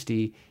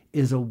honesty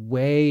is a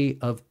way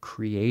of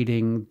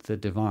creating the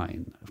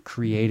divine, of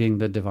creating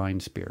the divine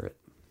spirit.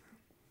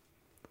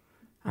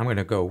 I'm going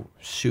to go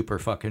super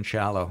fucking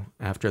shallow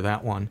after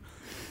that one.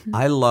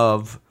 I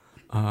love,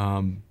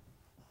 during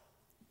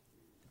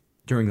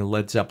the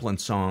Led Zeppelin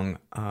song,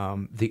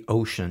 The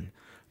Ocean,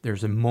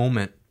 there's a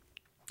moment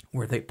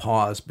where they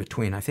pause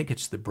between, I think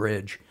it's the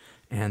bridge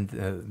and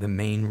the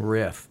main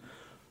riff,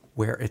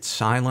 where it's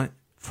silent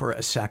for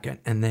a second.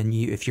 And then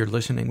if you're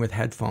listening with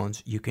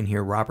headphones, you can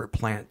hear Robert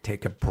Plant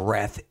take a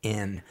breath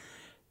in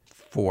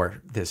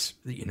for this,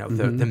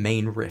 the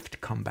main riff to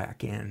come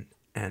back in.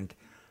 And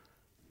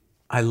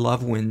I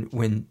love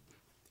when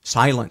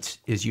silence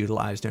is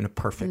utilized in a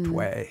perfect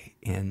way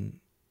in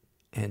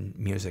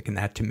music, and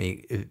that to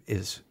me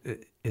is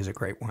a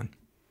great one.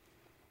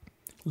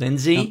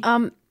 Lindsay,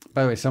 by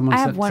the way,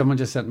 someone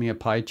just sent me a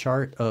pie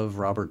chart of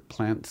Robert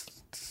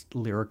Plant's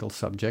lyrical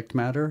subject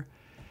matter,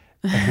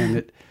 and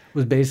it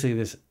was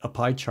basically a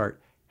pie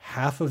chart.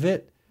 Half of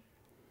it,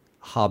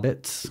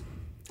 hobbits,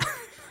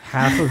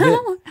 half of it,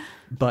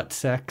 butt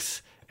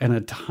sex. And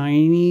a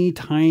tiny,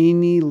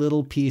 tiny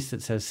little piece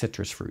that says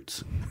citrus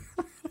fruits.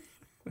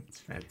 That's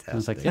fantastic. I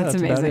was like, yeah, that's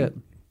amazing. About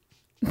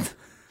it.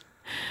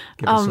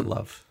 Give us a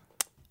love.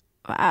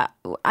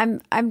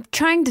 I'm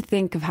trying to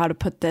think of how to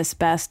put this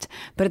best,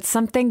 but it's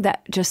something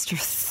that just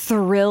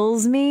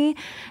thrills me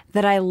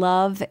that I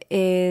love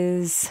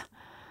is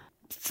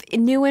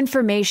new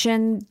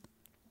information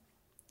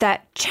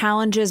that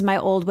challenges my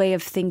old way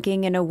of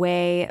thinking in a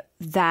way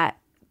that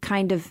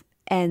kind of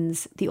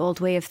ends the old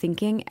way of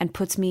thinking and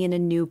puts me in a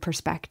new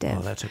perspective.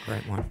 Oh, that's a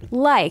great one.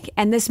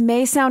 And this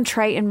may sound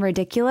trite and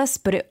ridiculous,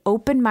 but it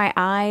opened my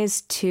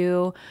eyes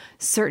to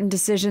certain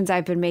decisions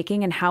I've been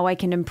making and how I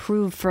can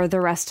improve for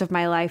the rest of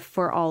my life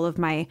for all of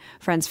my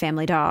friends'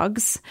 family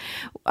dogs,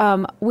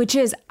 which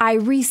is I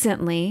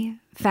recently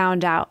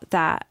found out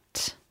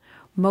that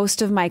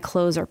most of my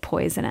clothes are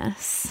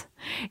poisonous.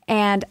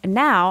 And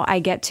now I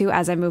get to,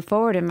 as I move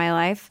forward in my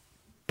life,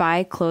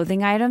 buy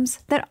clothing items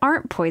that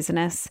aren't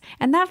poisonous.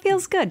 And that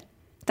feels good.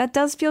 That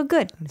does feel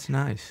good. That's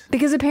nice.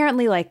 Because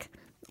apparently like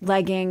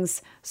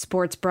leggings,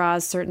 sports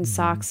bras, certain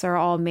socks are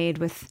all made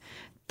with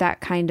a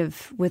kind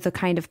of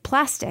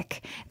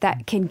plastic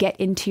that can get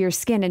into your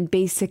skin and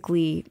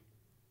basically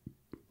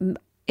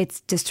it's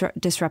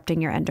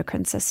disrupting your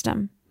endocrine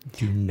system.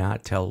 Do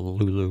not tell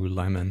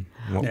Lululemon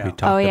what we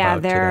talked about. Oh yeah,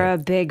 they're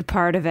today. A big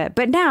part of it.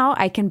 But now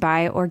I can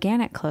buy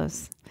organic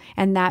clothes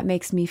and that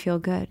makes me feel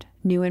good.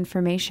 New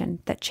information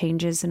that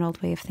changes an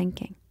old way of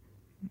thinking.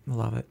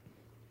 Love it.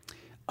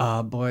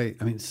 Boy,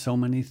 I mean, so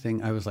many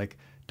things. I was like,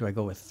 do I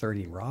go with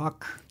 30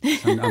 Rock?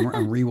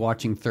 I'm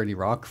rewatching 30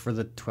 Rock for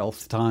the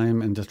 12th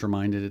time and just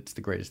reminded it's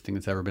the greatest thing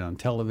that's ever been on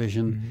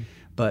television.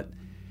 But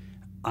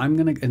I'm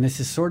going to, and this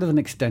is sort of an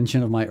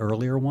extension of my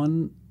earlier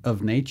one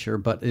of nature,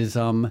 but is,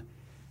 boy,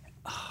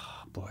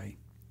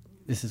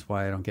 this is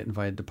why I don't get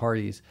invited to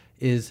parties,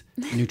 is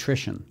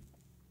nutrition.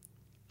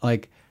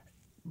 Like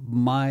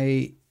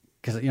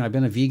because I've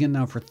been a vegan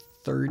now for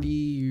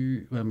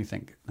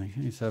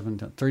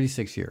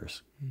 36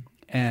 years.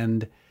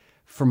 And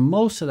for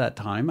most of that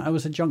time, I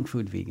was a junk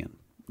food vegan.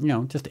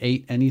 Just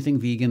ate anything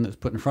vegan that was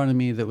put in front of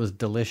me that was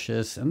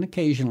delicious and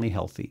occasionally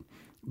healthy.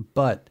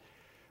 But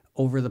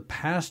over the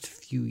past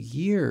few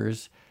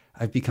years,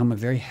 I've become a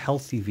very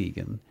healthy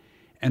vegan.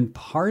 And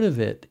part of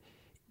it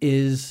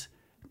is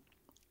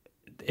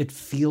it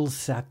feels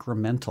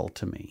sacramental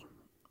to me.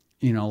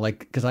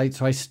 Because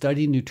I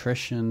study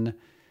nutrition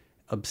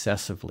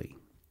obsessively.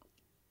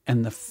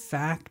 And the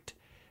fact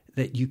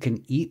that you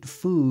can eat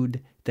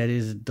food that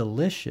is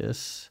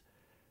delicious,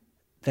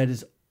 that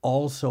is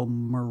also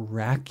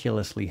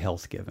miraculously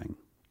health-giving.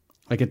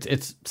 Like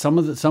it's some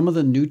of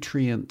the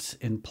nutrients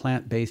in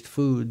plant-based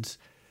foods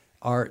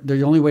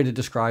the only way to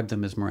describe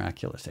them is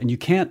miraculous. And you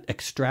can't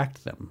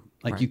extract them.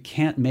 You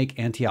can't make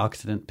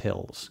antioxidant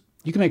pills.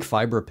 You can make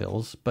fiber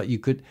pills, but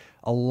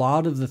a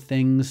lot of the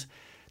things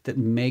that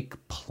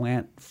make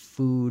plant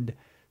food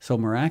so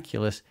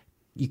miraculous,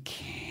 you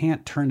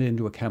can't turn it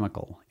into a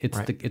chemical.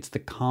 It's the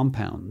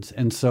compounds.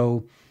 And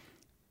so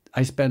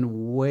I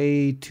spend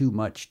way too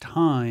much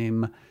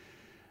time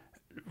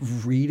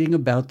reading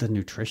about the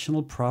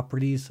nutritional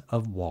properties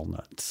of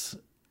walnuts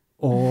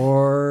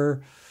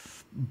or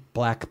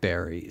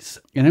blackberries.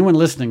 And anyone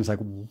listening is like,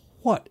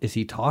 what is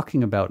he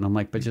talking about? And I'm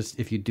like, but just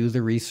if you do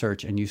the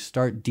research and you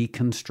start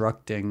deconstruct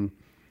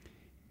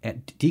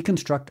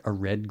a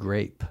red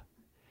grape,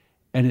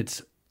 and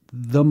it's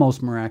the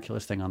most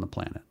miraculous thing on the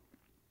planet.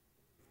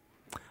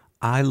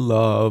 I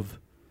love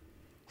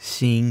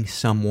seeing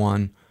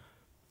someone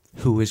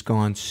who has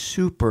gone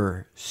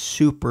super,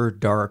 super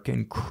dark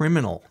and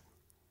criminal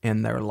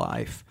in their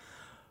life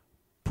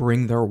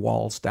bring their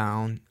walls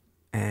down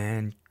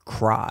and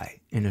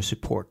cry in a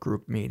support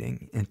group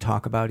meeting and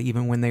talk about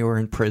even when they were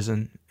in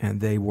prison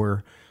and they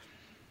were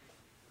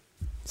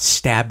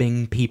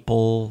stabbing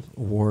people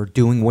or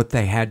doing what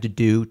they had to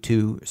do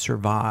to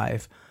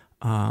survive,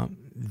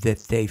 that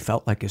they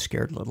felt like a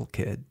scared little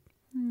kid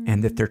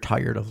and that they're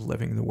tired of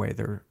living the way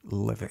they're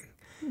living.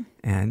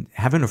 And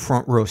having a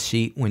front row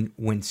seat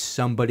when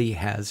somebody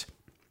has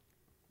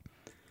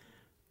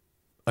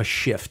a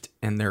shift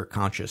in their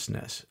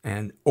consciousness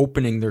and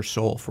opening their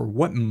soul for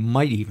what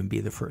might even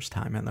be the first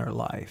time in their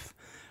life,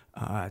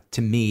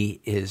 to me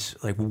is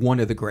like one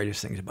of the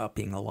greatest things about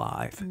being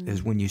alive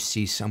is when you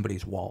see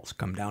somebody's walls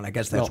come down. I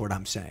guess that's what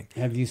I'm saying.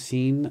 Have you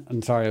seen,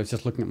 I'm sorry, I was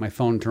just looking at my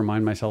phone to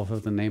remind myself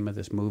of the name of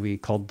this movie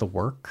called The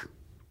Work.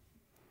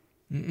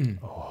 Mm-mm.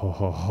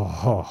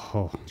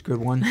 It's a good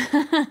one.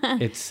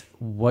 It's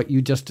what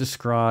you just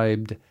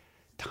described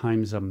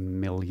times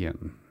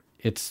 1,000,000.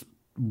 It's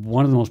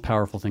one of the most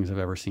powerful things I've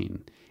ever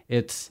seen.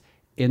 It's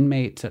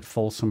inmates at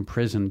Folsom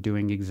Prison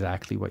doing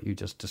exactly what you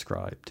just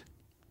described.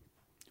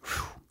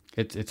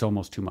 It's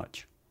almost too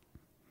much.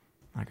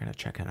 I gotta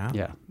check it out.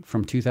 Yeah,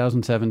 from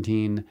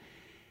 2017,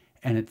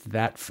 and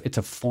it's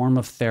a form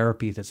of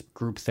therapy that's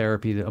group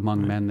therapy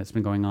among men that's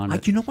been going on.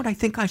 You know what? I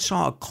think I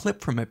saw a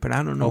clip from it, but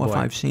I don't know if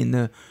I've seen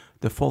the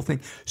full thing.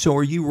 So,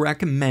 are you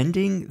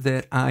recommending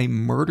that I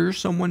murder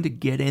someone to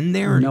get in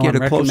there and get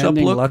a close up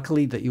look?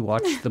 Luckily, that you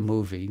watched the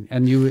movie,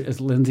 and you,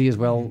 as Lindsay, as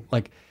well.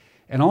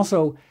 And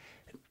also,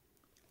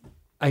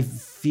 I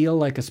feel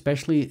like,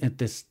 especially at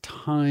this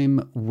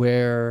time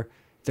where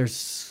there's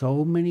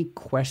so many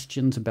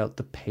questions about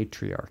the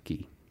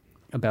patriarchy,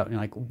 about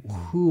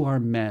who are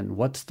men?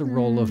 What's the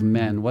role of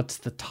men? What's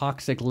the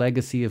toxic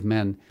legacy of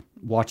men?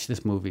 Watch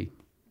this movie,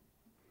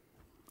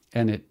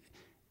 and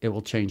it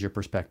will change your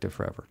perspective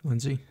forever.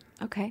 Lindsay?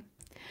 Okay.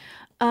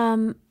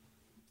 Something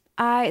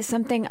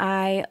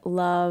I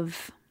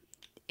love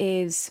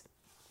is,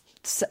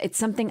 it's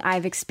something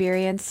I've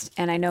experienced,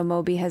 and I know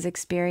Moby has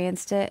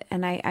experienced it,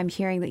 and I'm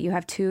hearing that you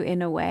have too,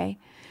 in a way,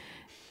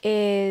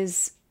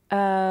 is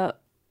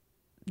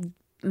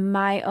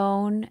my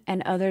own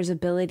and others'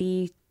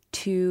 ability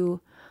to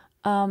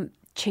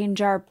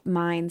change our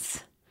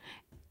minds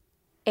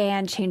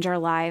and change our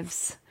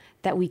lives,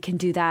 that we can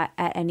do that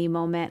at any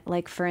moment.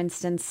 Like, for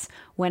instance,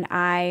 when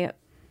I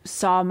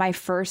saw my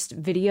first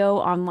video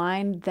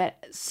online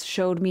that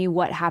showed me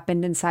what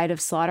happened inside of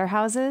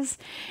slaughterhouses,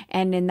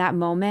 and in that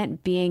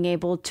moment being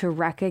able to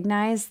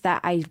recognize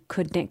that I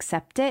couldn't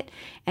accept it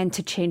and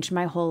to change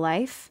my whole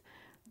life,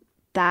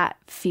 that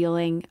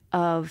feeling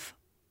of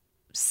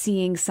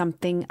seeing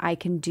something I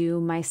can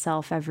do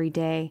myself every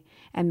day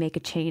and make a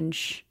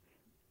change,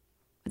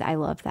 I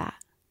love that.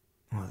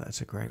 Oh, that's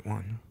a great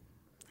one.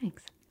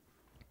 Thanks.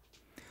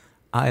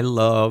 I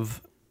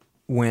love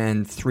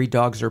when three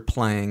dogs are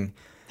playing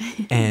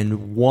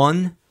and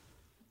one,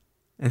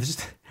 and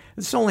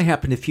this only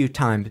happened a few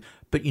times,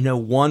 but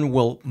one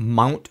will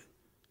mount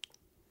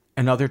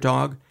another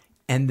dog,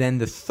 and then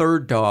the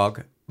third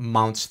dog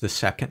mounts the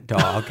second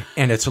dog,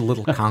 and it's a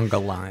little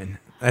conga line.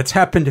 That's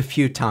happened a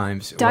few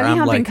times. Doggy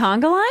humping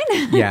conga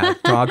line? Yeah,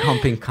 dog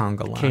humping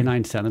conga line.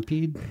 Canine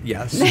centipede?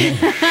 Yes.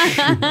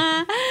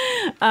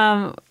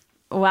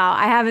 Wow,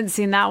 I haven't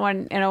seen that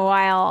one in a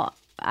while.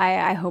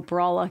 I hope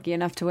we're all lucky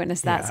enough to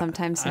witness that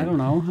sometime soon. I don't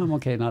know. I'm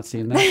okay not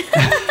seeing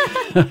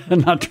that. I'm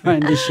not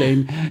trying to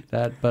shame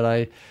that,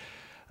 but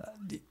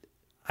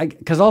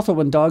because also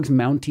when dogs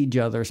mount each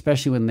other,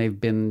 especially when they've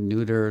been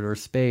neutered or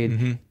spayed,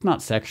 it's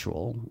not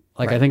sexual.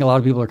 I think a lot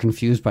of people are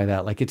confused by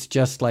that. It's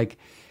just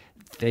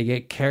they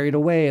get carried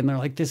away and they're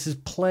like, this is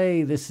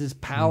play, this is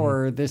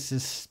power,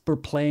 we're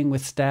playing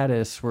with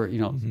status. So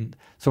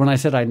when I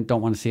said I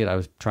don't want to see it, I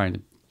was trying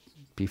to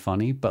be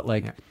funny, but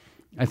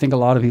I think a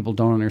lot of people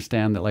don't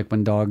understand that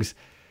when dogs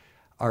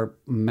are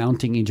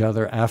mounting each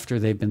other after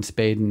they've been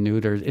spayed and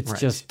neutered,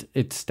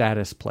 it's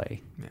status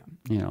play.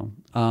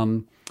 Yeah.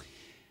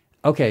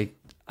 Okay,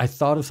 I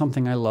thought of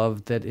something I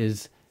love that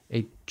is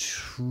a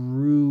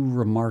true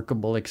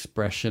remarkable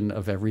expression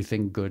of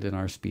everything good in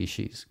our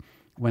species.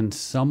 When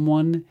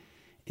someone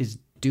is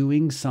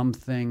doing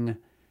something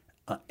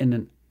in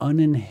an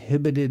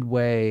uninhibited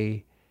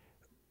way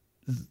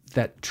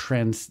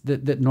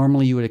that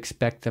normally you would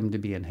expect them to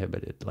be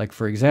inhibited. Like,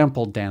 for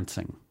example,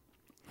 dancing.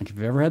 If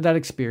you've ever had that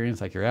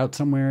experience, you're out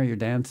somewhere, you're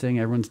dancing,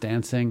 everyone's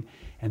dancing,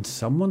 and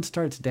someone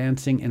starts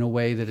dancing in a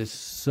way that is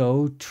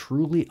so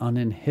truly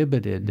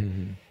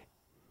uninhibited,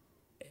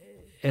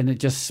 and it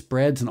just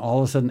spreads, and all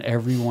of a sudden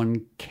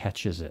everyone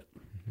catches it.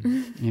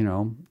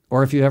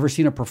 Or if you've ever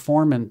seen a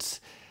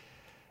performance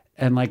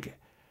and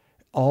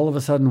all of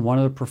a sudden one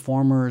of the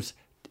performers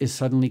is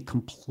suddenly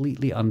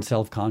completely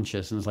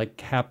unself-conscious and is like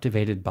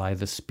captivated by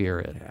the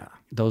spirit. Yeah.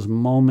 Those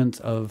moments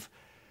of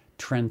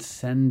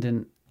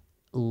transcendent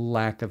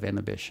lack of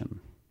inhibition.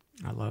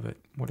 I love it.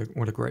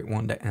 What a great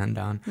one to end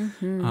on.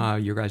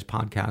 Your guys'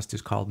 podcast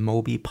is called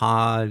Moby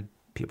Pod.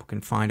 People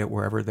can find it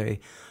wherever they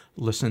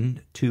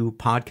listen to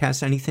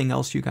podcasts. Anything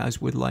else you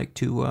guys would like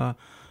to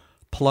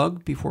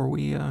plug before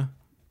we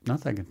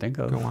Nothing I can think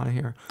of. Go out of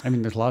here? I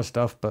mean, there's a lot of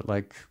stuff, but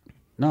I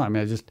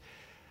just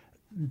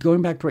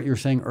going back to what you were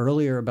saying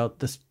earlier about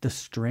the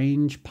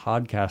strange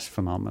podcast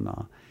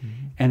phenomena.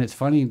 And it's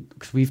funny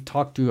because we've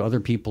talked to other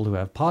people who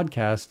have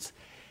podcasts,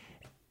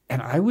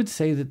 and I would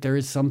say that there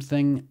is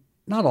something,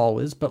 not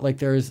always, but like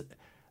there is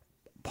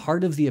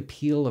part of the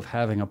appeal of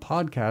having a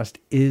podcast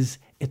is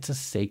it's a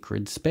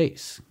sacred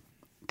space.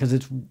 Because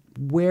it's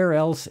where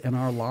else in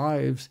our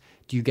lives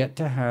do you get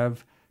to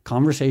have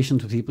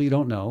conversations with people you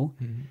don't know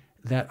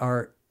that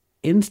are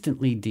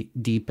instantly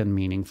deep and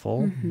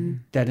meaningful,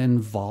 that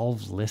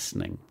involve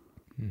listening.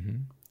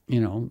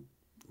 You know,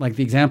 like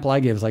the example I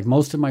give is like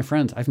most of my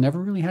friends, I've never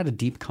really had a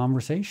deep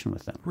conversation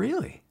with them.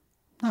 Really?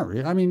 Not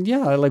really. I mean,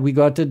 yeah, like we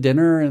go out to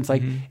dinner and it's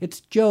like, it's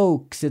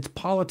jokes, it's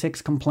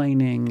politics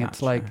complaining. Gotcha.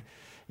 It's like,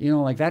 you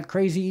know, like that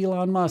crazy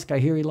Elon Musk, I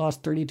hear he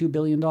lost $32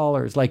 billion.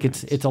 Like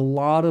it's a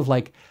lot of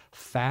like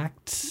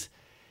facts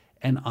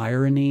and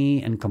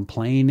irony and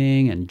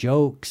complaining and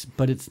jokes,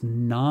 but it's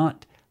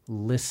not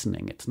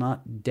listening. It's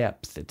not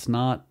depth. It's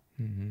not,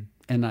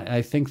 and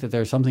I think that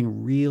there's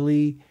something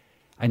really,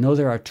 I know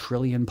there are 1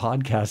 trillion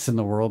podcasts in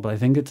the world, but I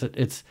think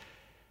it's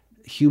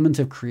humans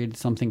have created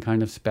something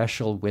kind of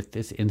special with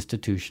this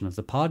institution of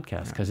the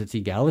podcast because it's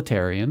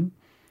egalitarian.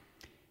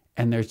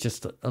 And there's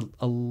just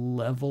a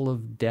level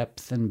of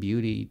depth and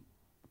beauty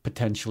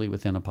potentially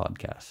within a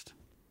podcast.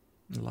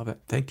 I love it.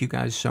 Thank you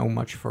guys so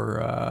much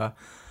for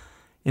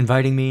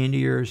inviting me into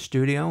your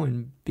studio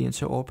and being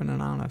so open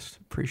and honest.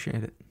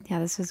 Appreciate it. Yeah,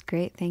 this was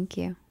great. Thank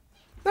you.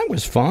 That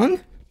was fun.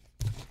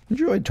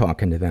 Enjoyed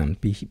talking to them.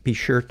 Be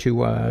sure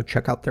to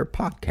check out their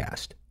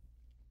podcast.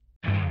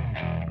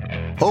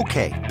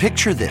 Okay,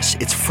 picture this.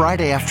 It's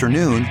Friday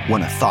afternoon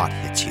when a thought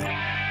hits you.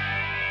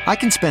 I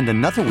can spend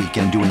another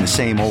weekend doing the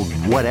same old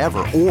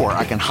whatever, or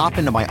I can hop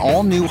into my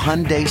all-new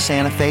Hyundai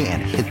Santa Fe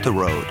and hit the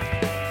road.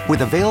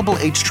 With available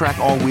H-Track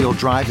all-wheel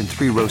drive and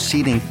 3-row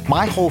seating,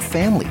 my whole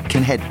family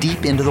can head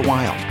deep into the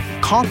wild.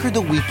 Conquer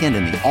the weekend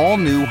in the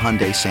all-new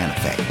Hyundai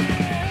Santa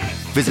Fe.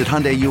 Visit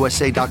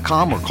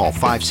HyundaiUSA.com or call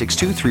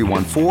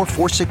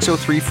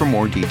 562-314-4603 for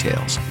more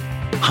details.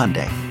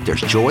 Hyundai,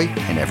 there's joy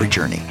in every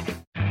journey.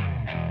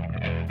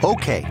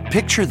 Okay,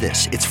 picture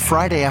this. It's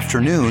Friday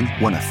afternoon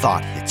when a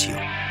thought hits you.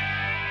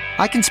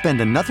 I can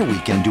spend another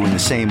weekend doing the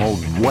same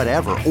old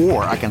whatever,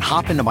 or I can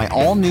hop into my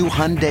all-new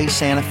Hyundai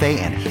Santa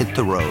Fe and hit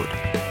the road.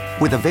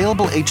 With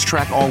available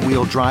H-Track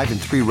all-wheel drive and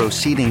 3-row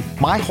seating,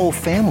 my whole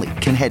family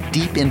can head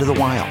deep into the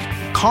wild.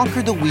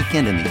 Conquer the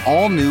weekend in the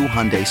all-new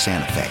Hyundai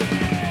Santa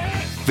Fe.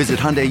 Visit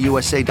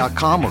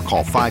HyundaiUSA.com or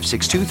call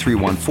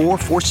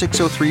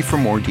 562-314-4603 for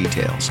more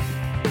details.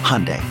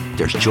 Hyundai,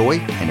 there's joy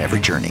in every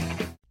journey.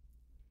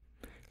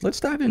 Let's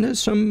dive into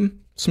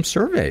some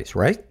surveys,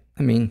 right?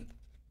 I mean,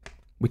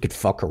 we could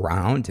fuck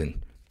around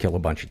and kill a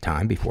bunch of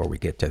time before we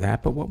get to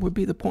that, but what would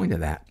be the point of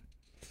that?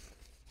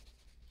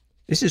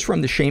 This is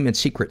from the Shame and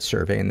Secret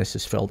survey, and this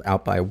is filled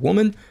out by a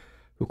woman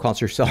who calls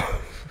herself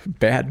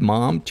Bad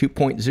Mom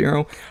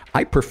 2.0.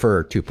 I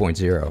prefer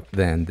 2.0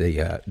 than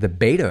the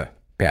beta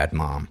Bad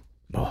Mom.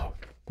 Oh,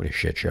 what a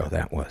shit show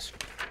that was.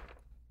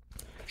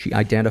 She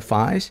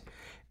identifies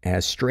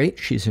as straight.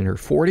 She's in her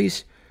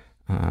 40s.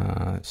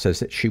 Says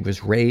that she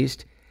was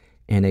raised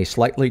in a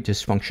slightly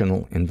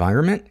dysfunctional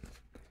environment.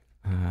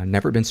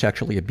 Never been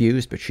sexually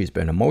abused, but she's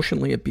been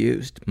emotionally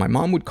abused. My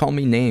mom would call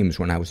me names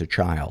when I was a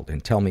child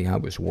and tell me I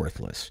was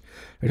worthless.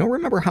 I don't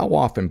remember how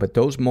often, but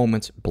those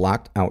moments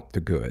blocked out the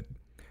good.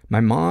 My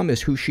mom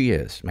is who she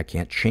is. I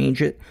can't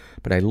change it,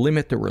 but I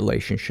limit the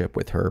relationship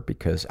with her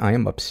because I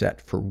am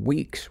upset for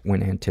weeks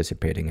when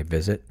anticipating a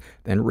visit,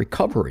 then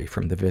recovery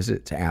from the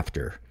visits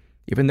after.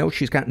 Even though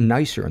she's gotten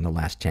nicer in the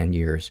last 10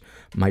 years,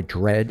 my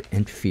dread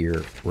and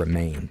fear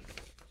remain.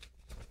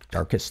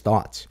 Darkest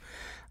thoughts.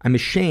 I'm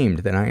ashamed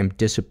that I am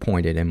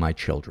disappointed in my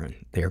children.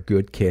 They are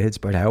good kids,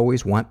 but I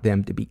always want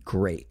them to be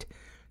great.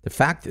 The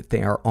fact that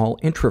they are all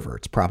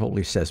introverts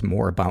probably says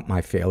more about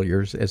my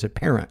failures as a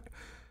parent.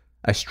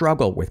 I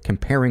struggle with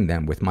comparing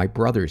them with my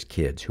brother's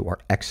kids who are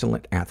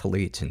excellent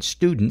athletes and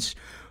students,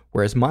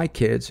 whereas my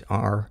kids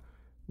who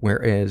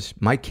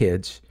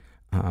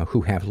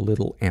have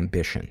little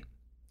ambition.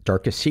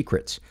 Darkest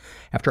secrets.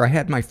 After I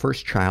had my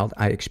first child,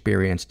 I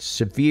experienced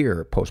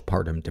severe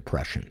postpartum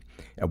depression.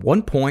 At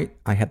one point,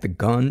 I had the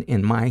gun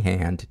in my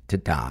hand to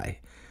die.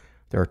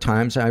 There are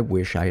times I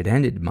wish I had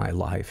ended my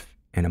life,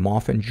 and am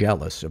often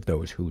jealous of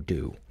those who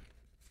do.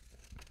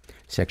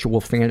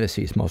 Sexual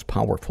fantasies most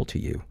powerful to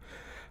you.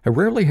 I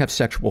rarely have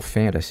sexual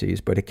fantasies,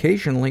 but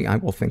occasionally I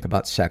will think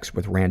about sex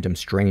with random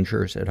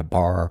strangers at a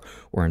bar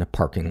or in a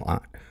parking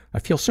lot. I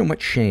feel so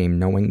much shame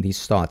knowing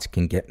these thoughts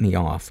can get me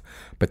off,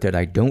 but that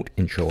I don't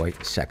enjoy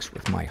sex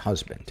with my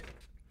husband.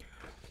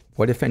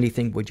 What, if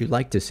anything, would you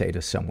like to say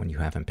to someone you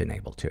haven't been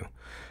able to?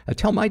 I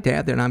tell my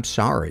dad that I'm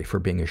sorry for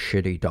being a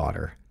shitty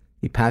daughter.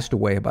 He passed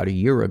away about a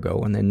year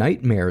ago, and the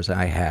nightmares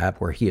I have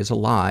where he is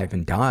alive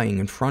and dying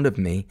in front of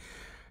me,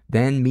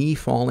 then me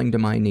falling to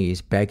my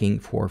knees begging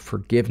for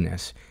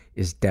forgiveness,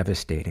 is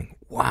devastating.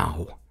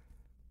 Wow.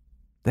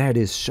 That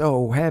is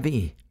so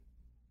heavy.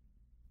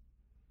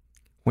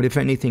 What, if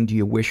anything, do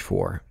you wish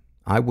for?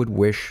 I would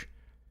wish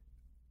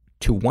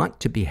to want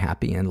to be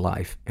happy in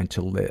life and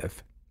to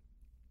live.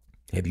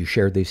 Have you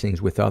shared these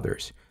things with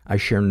others? I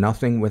share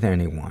nothing with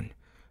anyone.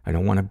 I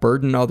don't want to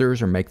burden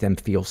others or make them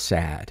feel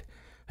sad.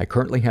 I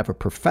currently have a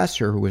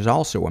professor who is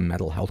also a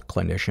mental health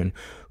clinician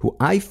who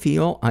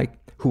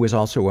is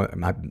also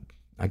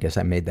I guess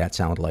I made that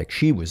sound like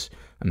she was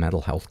a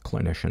mental health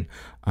clinician.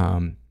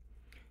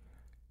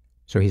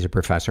 So he's a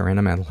professor and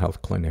a mental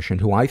health clinician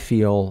who I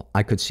feel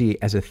I could see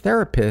as a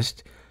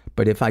therapist,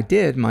 but if I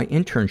did, my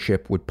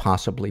internship would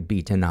possibly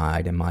be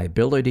denied and my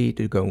ability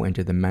to go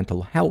into the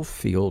mental health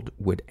field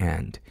would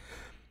end.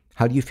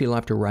 How do you feel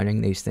after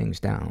writing these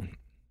things down?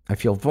 I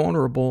feel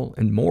vulnerable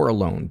and more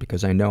alone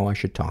because I know I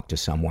should talk to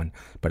someone,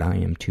 but I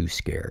am too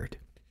scared.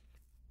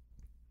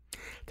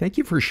 Thank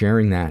you for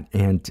sharing that.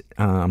 And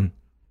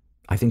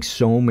I think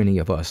so many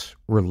of us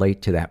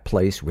relate to that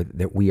place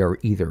that we are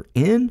either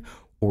in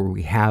or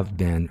we have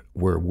been,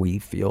 where we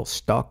feel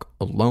stuck,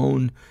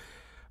 alone,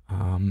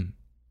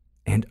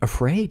 and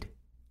afraid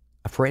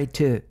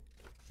to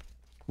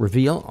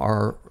reveal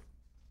our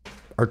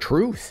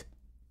truth.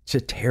 It's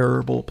a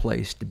terrible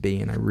place to be,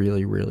 and I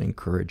really, really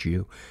encourage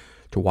you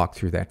to walk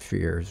through that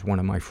fear. As one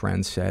of my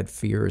friends said,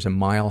 fear is a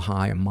mile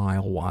high, a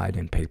mile wide,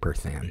 and paper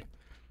thin.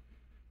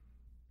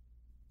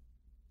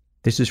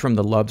 This is from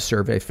the love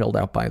survey filled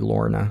out by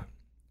Lorna,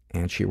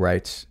 and she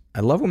writes, I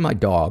love when my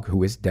dog,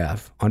 who is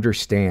deaf,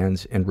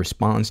 understands and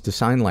responds to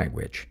sign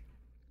language.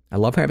 I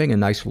love having a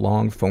nice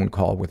long phone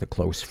call with a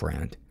close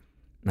friend.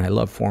 And I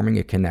love forming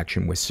a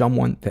connection with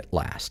someone that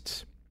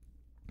lasts.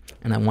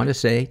 And I want to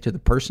say to the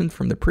person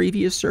from the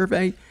previous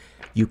survey,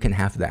 you can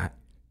have that.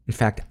 In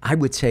fact, I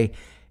would say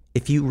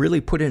if you really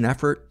put an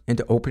effort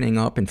into opening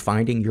up and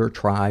finding your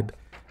tribe,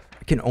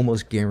 I can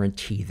almost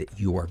guarantee that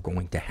you are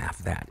going to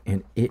have that.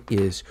 And it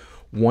is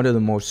one of the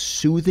most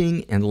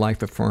soothing and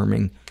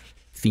life-affirming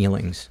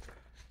feelings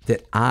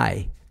that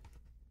I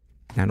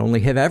not only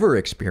have ever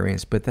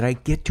experienced, but that I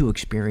get to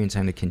experience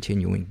on a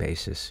continuing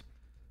basis.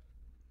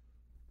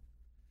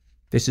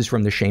 This is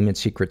from the Shame and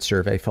Secret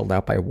survey filled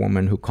out by a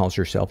woman who calls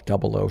herself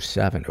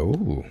 007.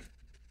 Ooh.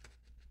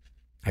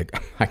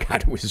 I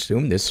got to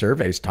assume this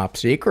survey is top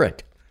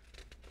secret.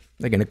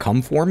 They're going to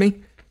come for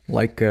me?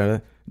 Like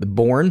the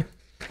Bourne?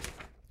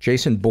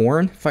 Jason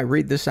Bourne, if I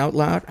read this out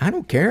loud? I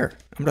don't care.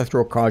 I'm going to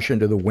throw caution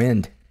to the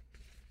wind.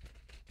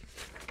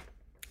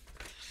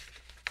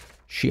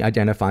 She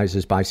identifies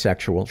as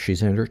bisexual.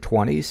 She's in her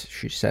 20s.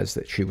 She says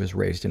that she was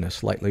raised in a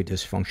slightly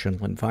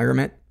dysfunctional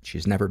environment.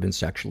 She's never been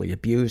sexually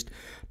abused,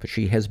 but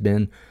she has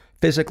been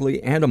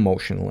physically and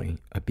emotionally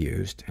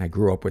abused. I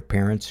grew up with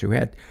parents who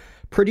had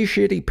pretty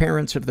shitty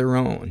parents of their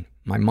own.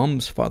 My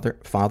mom's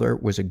father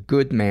was a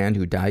good man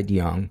who died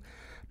young.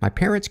 My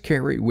parents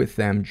carry with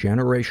them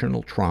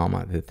generational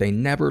trauma that they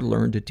never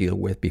learned to deal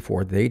with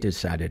before they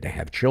decided to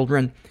have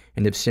children,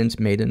 and have since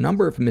made a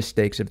number of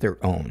mistakes of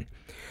their own.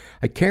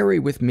 I carry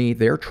with me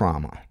their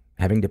trauma,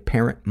 having to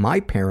parent my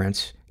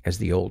parents as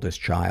the oldest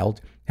child,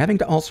 having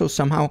to also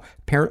somehow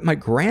parent my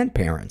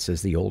grandparents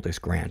as the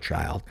oldest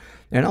grandchild,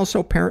 and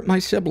also parent my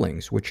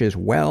siblings, which is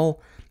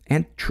well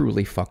and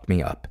truly fucked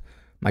me up.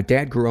 My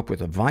dad grew up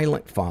with a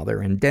violent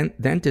father and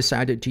then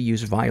decided to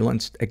use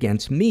violence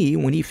against me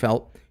when he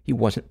felt he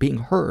wasn't being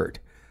heard.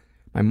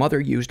 My mother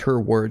used her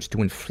words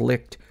to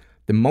inflict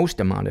the most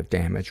amount of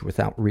damage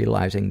without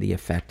realizing the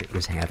effect it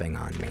was having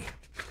on me.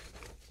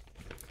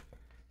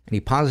 Any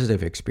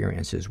positive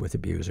experiences with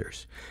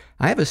abusers?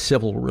 I have a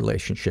civil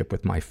relationship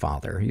with my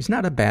father. He's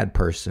not a bad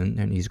person,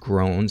 and he's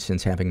grown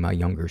since having my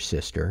younger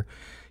sister.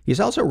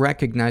 He's also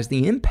recognized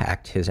the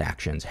impact his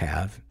actions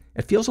have.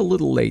 It feels a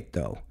little late,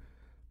 though.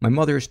 My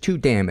mother is too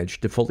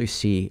damaged to fully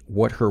see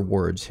what her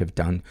words have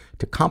done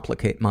to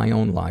complicate my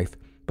own life,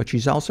 but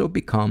she's also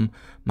become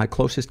my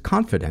closest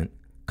confidant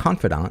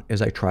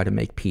as I try to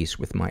make peace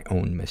with my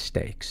own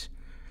mistakes.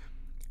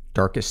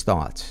 Darkest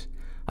thoughts.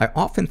 I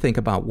often think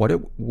about what it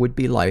would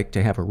be like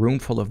to have a room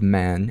full of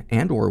men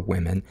and or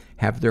women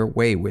have their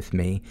way with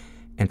me,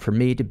 and for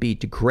me to be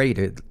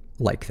degraded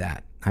like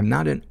that. I'm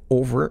not an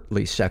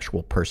overtly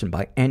sexual person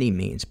by any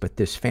means, but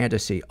this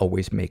fantasy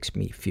always makes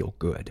me feel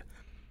good.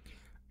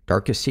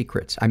 Darkest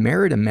secrets. I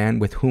married a man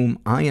with whom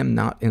I am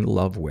not in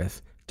love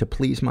with to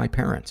please my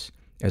parents,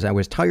 as I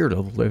was tired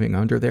of living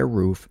under their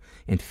roof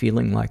and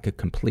feeling like a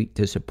complete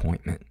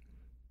disappointment.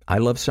 I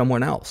love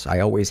someone else. I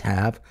always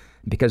have.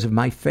 Because of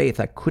my faith,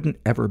 I couldn't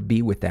ever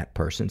be with that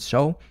person,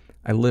 so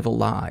I live a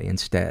lie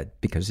instead,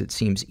 because it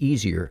seems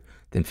easier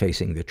than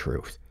facing the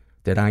truth,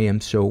 that I am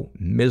so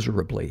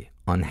miserably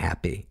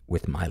unhappy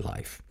with my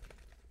life.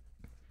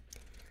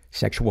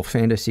 Sexual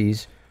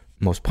fantasies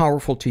most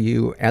powerful to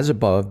you, as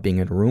above, being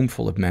in a room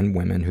full of men,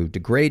 women who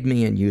degrade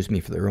me and use me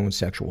for their own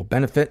sexual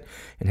benefit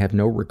and have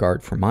no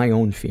regard for my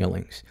own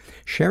feelings.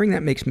 Sharing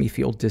that makes me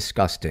feel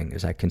disgusting,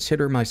 as I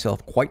consider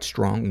myself quite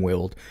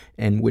strong-willed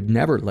and would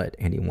never let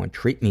anyone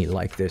treat me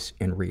like this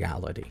in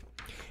reality.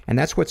 And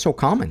that's what's so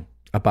common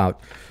about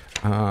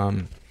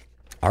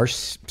our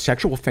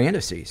sexual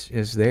fantasies,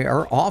 is they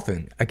are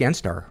often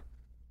against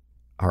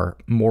our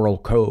moral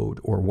code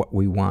or what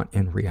we want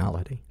in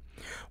reality.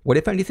 What,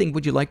 if anything,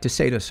 would you like to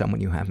say to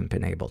someone you haven't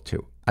been able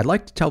to? I'd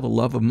like to tell the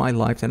love of my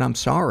life that I'm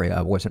sorry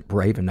I wasn't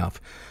brave enough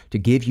to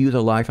give you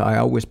the life I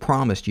always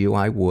promised you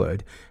I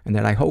would, and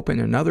that I hope in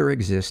another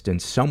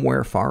existence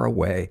somewhere far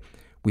away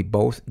we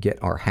both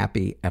get our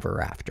happy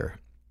ever after.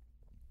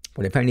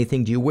 What, if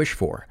anything, do you wish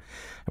for?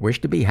 I wish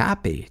to be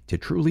happy, to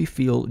truly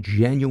feel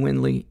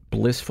genuinely,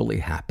 blissfully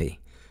happy,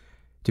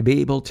 to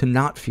be able to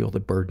not feel the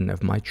burden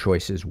of my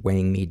choices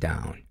weighing me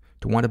down,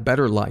 to want a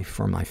better life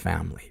for my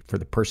family, for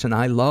the person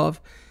I love,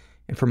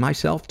 and for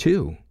myself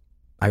too.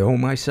 I owe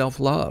myself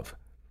love.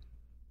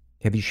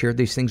 Have you shared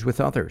these things with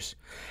others?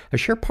 I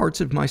share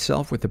parts of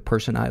myself with the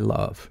person I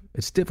love.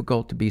 It's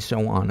difficult to be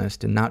so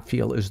honest and not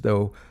feel as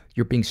though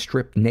you're being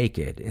stripped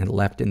naked and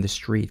left in the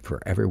street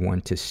for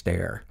everyone to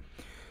stare,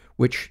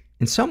 which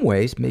in some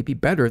ways may be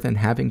better than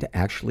having to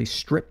actually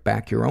strip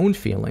back your own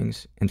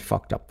feelings and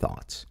fucked up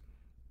thoughts.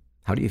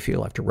 How do you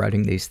feel after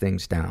writing these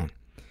things down?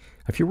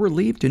 I feel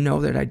relieved to know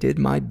that I did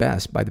my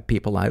best by the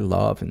people I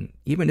love, and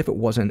even if it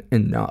wasn't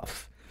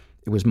enough,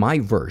 it was my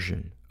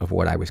version of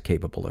what I was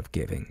capable of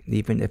giving,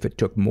 even if it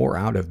took more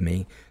out of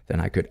me than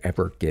I could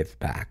ever give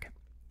back.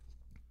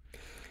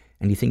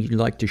 Anything you'd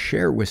like to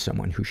share with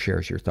someone who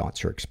shares your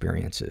thoughts or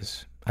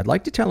experiences? I'd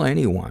like to tell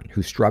anyone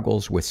who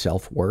struggles with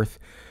self-worth,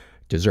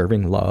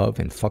 deserving love,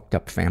 and fucked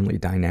up family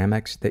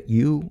dynamics that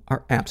you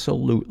are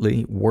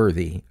absolutely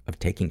worthy of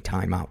taking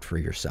time out for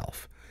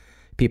yourself.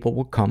 People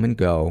will come and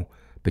go,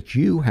 but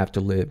you have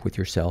to live with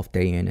yourself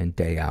day in and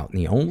day out. And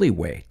the only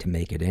way to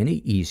make it any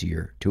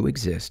easier to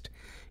exist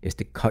is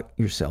to cut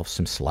yourself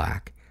some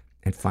slack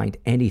and find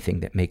anything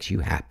that makes you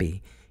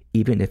happy,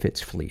 even if it's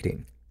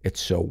fleeting.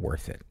 It's so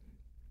worth it.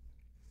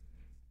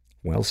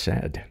 Well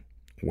said.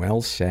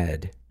 Well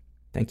said.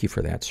 Thank you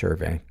for that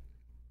survey.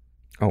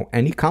 Oh,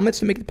 any comments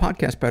to make the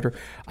podcast better?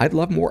 I'd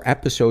love more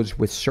episodes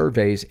with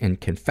surveys and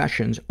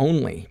confessions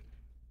only.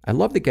 I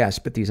love the guests,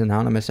 but these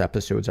anonymous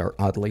episodes are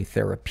oddly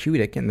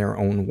therapeutic in their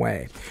own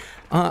way.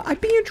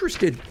 I'd be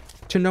interested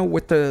to know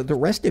what the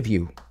rest of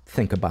you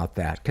think about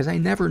that, because I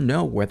never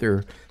know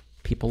whether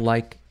people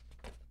like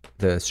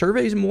the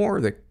surveys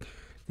more,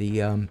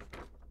 the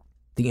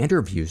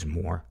interviews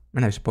more,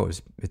 and I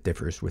suppose it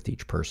differs with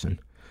each person.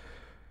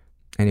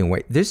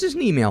 Anyway, this is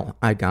an email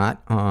I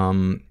got.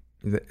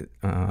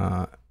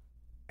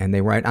 And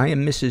they write, I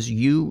am Mrs.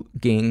 Yu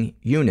Ging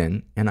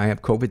Yunin, and I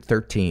have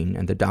COVID-13,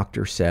 and the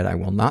doctor said I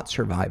will not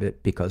survive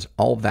it because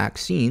all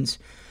vaccines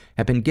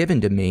have been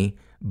given to me,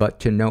 but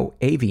to no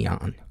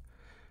avion.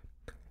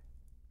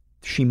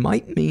 She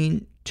might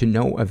mean to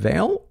no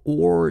avail,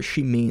 or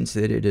she means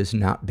that it has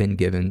not been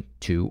given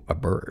to a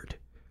bird,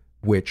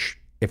 which,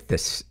 if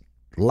this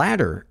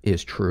latter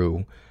is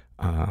true,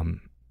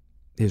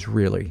 is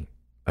really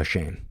a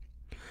shame.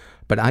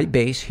 But I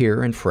base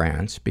here in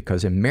France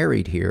because I'm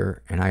married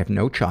here and I have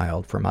no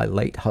child for my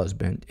late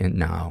husband, and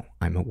now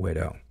I'm a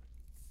widow.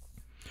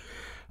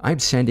 I'm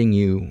sending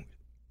you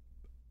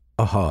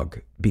a hug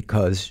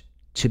because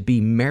to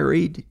be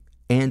married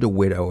and a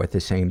widow at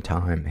the same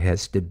time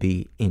has to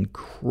be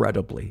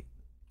incredibly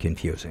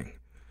confusing.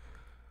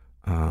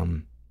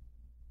 My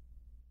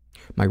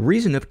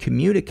reason of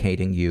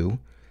communicating you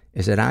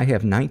is that I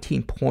have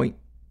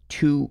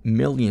 19.2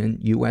 million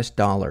US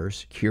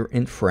dollars here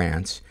in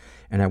France,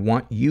 and I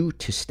want you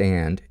to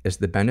stand as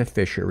the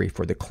beneficiary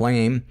for the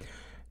claim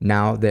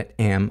now that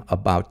am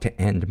about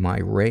to end my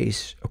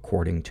race,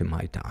 according to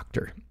my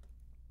doctor.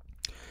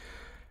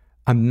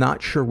 I'm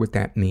not sure what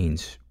that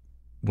means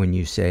when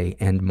you say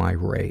end my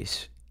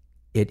race.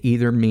 It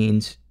either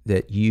means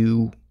that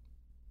you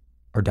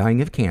are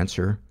dying of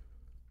cancer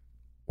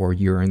or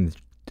you're in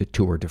the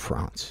Tour de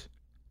France.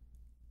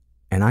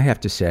 And I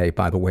have to say,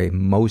 by the way,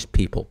 most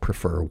people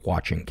prefer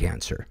watching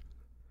cancer.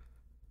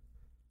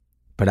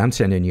 But I'm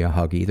sending you a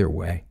hug either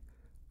way.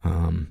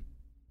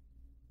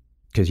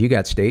 Because you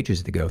got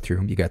stages to go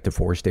through. You got the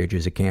 4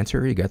 stages of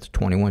cancer. You got the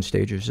 21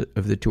 stages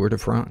of the Tour de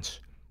France.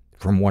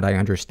 From what I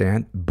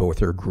understand,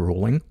 both are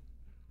grueling.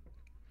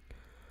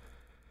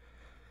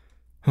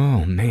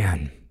 Oh,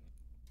 man.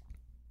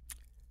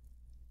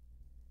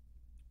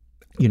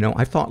 You know,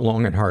 I thought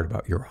long and hard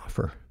about your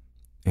offer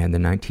and the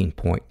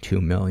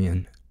 19.2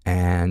 million.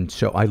 And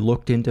so I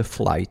looked into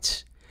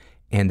flights,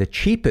 and the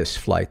cheapest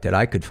flight that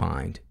I could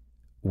find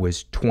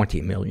was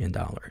 $20 million.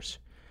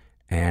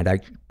 And I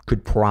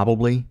could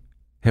probably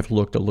have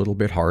looked a little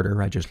bit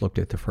harder. I just looked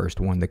at the first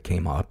one that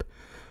came up.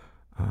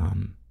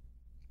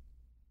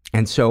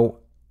 And so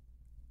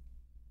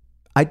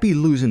I'd be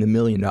losing $1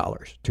 million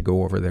to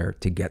go over there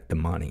to get the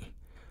money.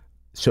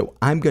 So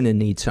I'm going to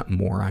need something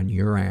more on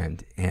your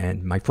end.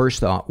 And my first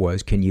thought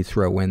was, can you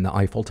throw in the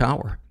Eiffel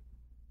Tower?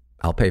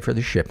 I'll pay for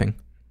the shipping.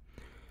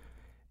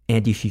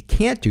 And if you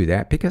can't do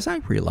that, because I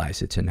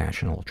realize it's a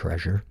national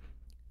treasure,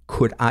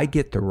 could I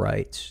get the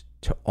rights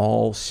to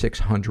all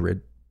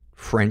 600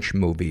 French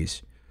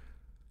movies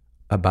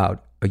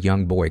about a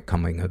young boy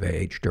coming of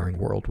age during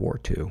World War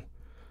II?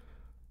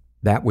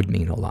 That would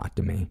mean a lot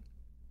to me.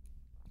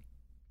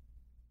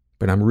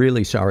 But I'm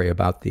really sorry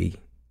about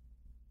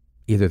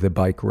either the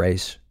bike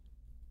race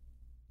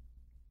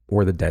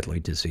or the deadly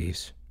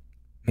disease.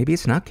 Maybe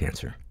it's not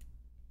cancer.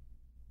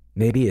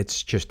 Maybe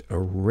it's just a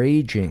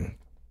raging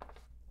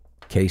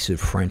case of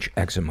French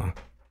eczema,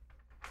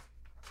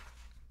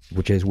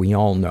 which, as we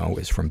all know,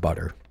 is from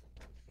butter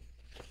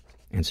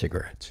and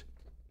cigarettes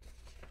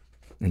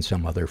and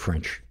some other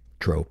French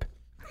trope.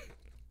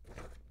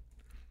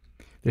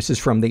 This is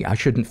from the I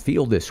Shouldn't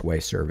Feel This Way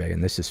survey,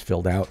 and this is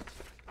filled out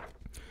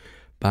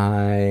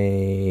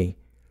by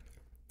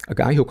a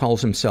guy who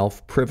calls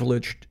himself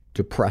Privileged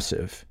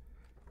Depressive.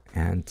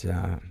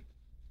 And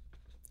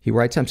he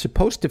writes, I'm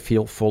supposed to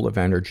feel full of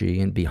energy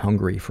and be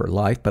hungry for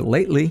life, but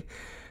lately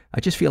I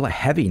just feel a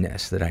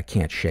heaviness that I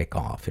can't shake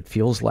off. It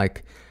feels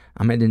like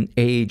I'm at an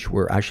age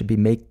where I should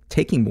be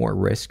taking more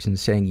risks and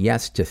saying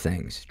yes to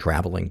things,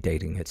 traveling,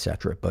 dating,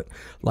 etc. But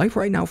life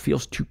right now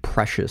feels too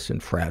precious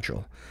and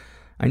fragile.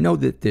 I know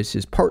that this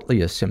is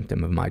partly a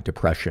symptom of my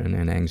depression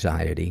and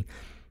anxiety.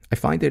 I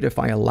find that if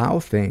I allow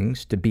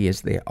things to be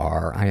as they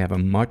are, I have a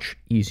much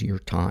easier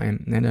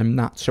time and I'm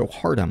not so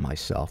hard on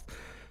myself.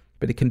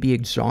 But it can be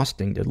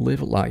exhausting to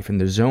live life in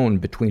the zone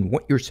between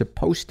what you're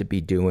supposed to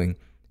be doing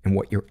and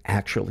what you're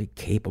actually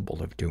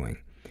capable of doing.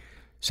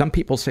 Some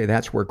people say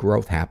that's where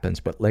growth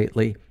happens, but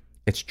lately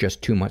it's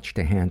just too much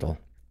to handle.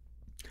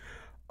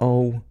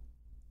 Oh,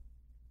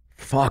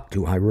 fuck,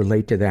 do I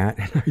relate to that?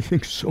 And I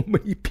think so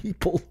many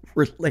people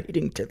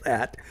relating to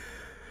that,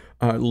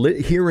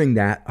 hearing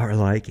that are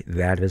like,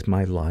 that is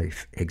my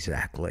life,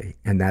 exactly.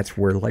 And that's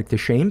where like the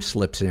shame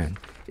slips in,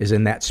 is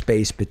in that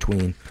space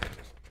between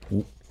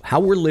how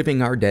we're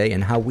living our day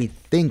and how we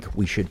think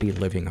we should be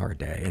living our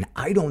day. And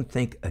I don't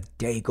think a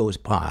day goes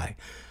by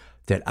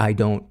that I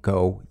don't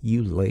go,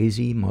 you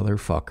lazy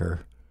motherfucker,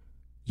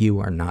 you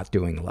are not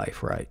doing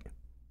life right.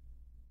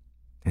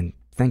 And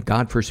thank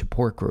God for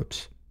support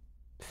groups.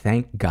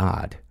 Thank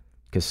God.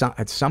 Because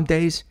some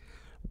days,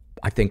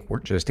 I think we're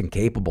just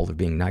incapable of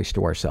being nice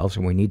to ourselves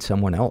and we need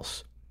someone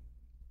else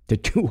to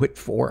do it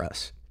for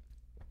us.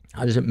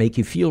 How does it make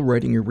you feel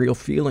writing your real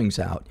feelings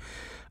out?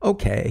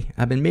 Okay,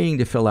 I've been meaning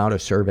to fill out a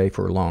survey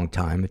for a long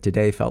time, but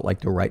today felt like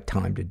the right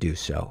time to do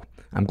so.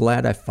 I'm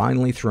glad I've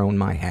finally thrown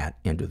my hat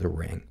into the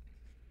ring.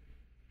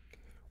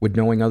 Would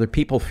knowing other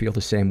people feel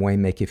the same way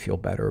make you feel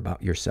better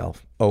about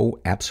yourself? Oh,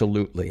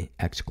 absolutely!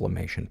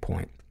 Exclamation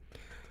point.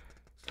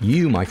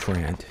 You, my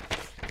friend,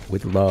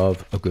 would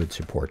love a good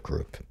support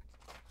group.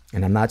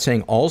 And I'm not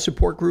saying all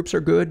support groups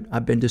are good.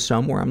 I've been to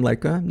some where I'm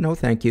like, no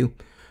thank you.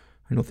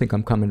 I don't think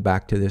I'm coming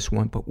back to this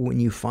one. But when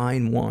you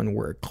find one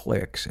where it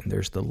clicks and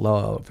there's the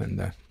love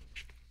and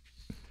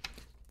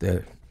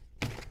the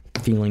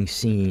feeling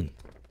seen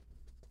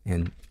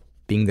and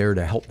being there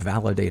to help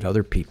validate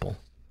other people,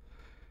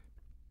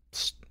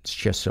 it's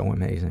just so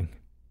amazing.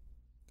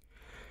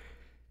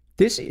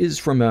 This is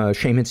from a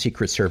Shame and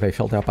Secret survey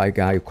filled out by a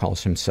guy who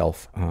calls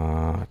himself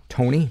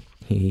Tony.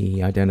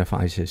 He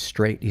identifies as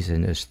straight. He's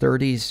in his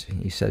 30s.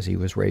 He says he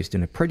was raised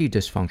in a pretty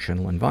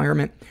dysfunctional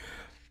environment.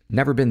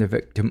 Never been the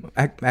victim,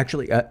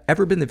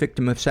 ever been the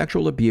victim of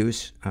sexual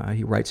abuse.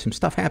 He writes, some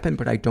stuff happened,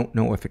 but I don't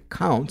know if it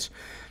counts.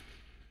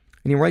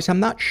 And he writes, I'm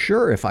not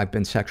sure if I've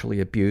been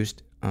sexually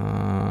abused.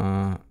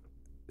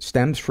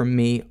 Stems from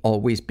me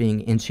always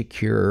being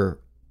insecure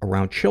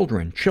around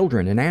children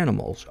and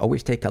animals.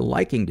 Always take a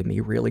liking to me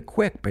really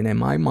quick. But in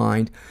my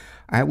mind,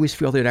 I always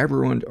feel that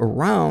everyone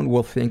around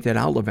will think that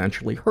I'll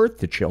eventually hurt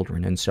the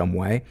children in some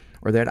way,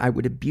 or that I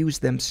would abuse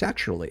them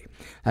sexually.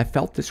 I've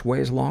felt this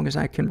way as long as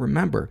I can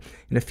remember,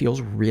 and it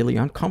feels really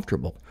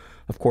uncomfortable.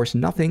 Of course,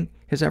 nothing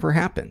has ever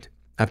happened.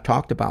 I've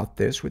talked about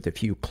this with a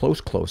few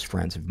close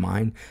friends of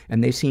mine,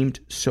 and they seemed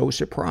so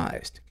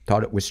surprised.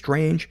 Thought it was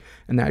strange,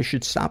 and that I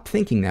should stop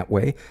thinking that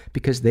way,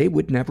 because they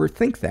would never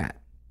think that.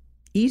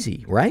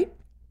 Easy, right?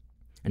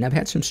 And I've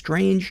had some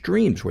strange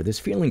dreams where this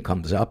feeling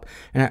comes up,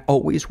 and I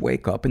always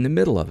wake up in the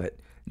middle of it,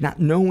 not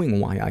knowing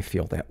why I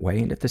feel that way.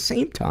 And at the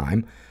same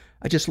time,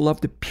 I just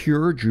love the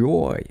pure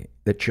joy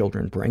that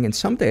children bring. And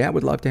someday I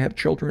would love to have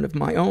children of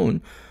my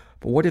own.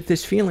 But what if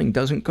this feeling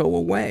doesn't go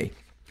away?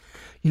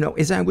 You know,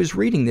 as I was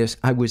reading this,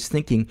 I was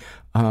thinking,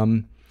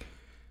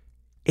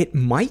 it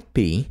might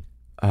be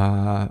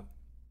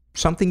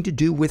something to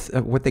do with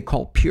what they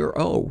call pure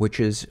O, which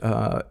is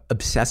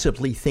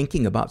obsessively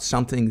thinking about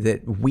something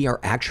that we are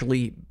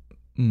actually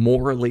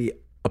morally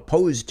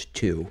opposed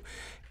to.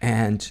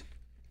 And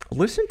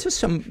listen to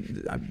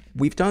some,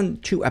 we've done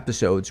 2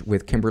 episodes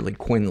with Kimberly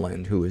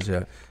Quinlan, who is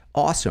an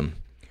awesome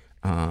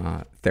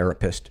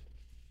therapist,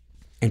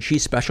 and she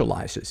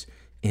specializes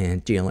in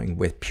dealing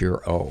with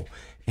pure O.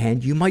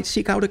 And you might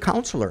seek out a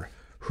counselor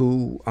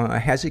who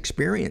has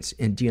experience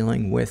in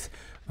dealing with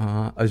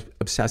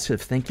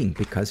obsessive thinking,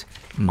 because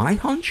my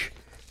hunch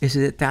is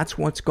that that's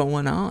what's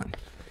going on.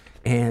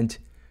 And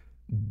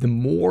the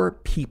more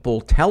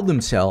people tell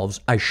themselves,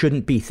 I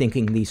shouldn't be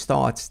thinking these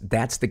thoughts,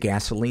 that's the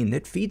gasoline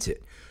that feeds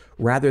it.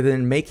 Rather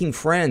than making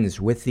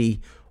friends with the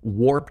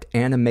warped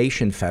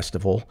animation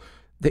festival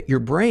that your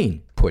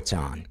brain puts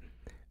on.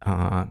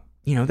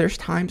 There's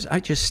times I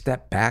just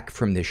step back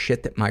from the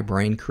shit that my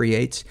brain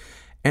creates,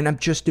 and I'm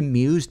just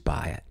amused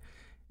by it.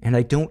 And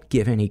I don't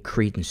give any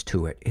credence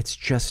to it. It's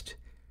just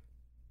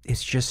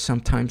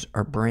sometimes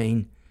our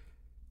brain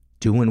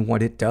doing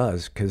what it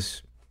does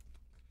because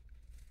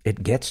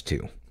it gets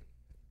to.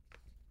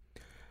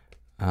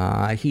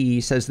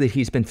 He says that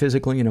he's been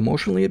physically and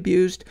emotionally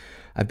abused.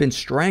 I've been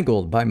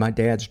strangled by my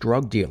dad's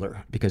drug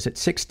dealer because at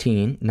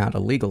 16, not a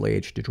legal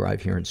age to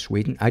drive here in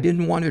Sweden, I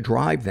didn't want to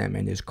drive them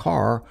in his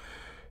car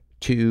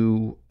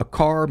to a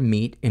car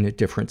meet in a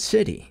different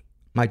city.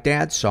 My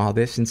dad saw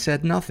this and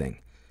said nothing.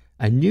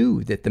 I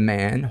knew that the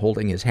man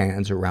holding his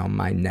hands around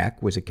my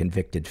neck was a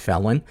convicted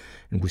felon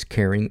and was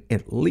carrying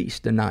at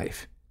least a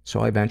knife.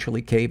 So I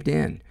eventually caved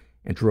in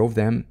and drove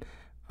them.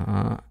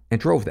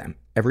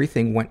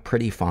 Everything went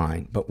pretty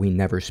fine, but we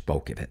never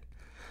spoke of it.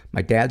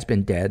 My dad's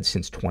been dead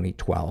since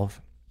 2012.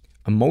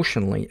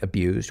 Emotionally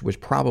abused was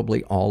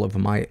probably all of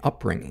my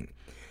upbringing.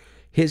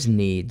 His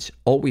needs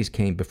always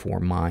came before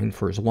mine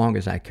for as long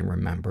as I can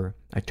remember.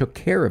 I took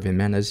care of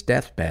him on his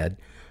deathbed.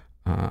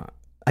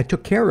 I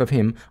took care of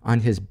him on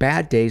his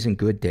bad days and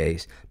good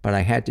days, but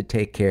I had to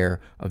take care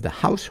of the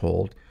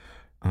household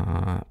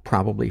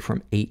probably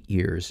from 8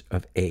 years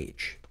of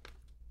age.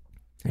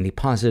 Any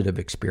positive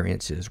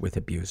experiences with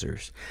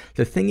abusers?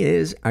 The thing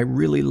is, I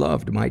really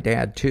loved my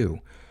dad too.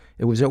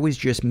 It was always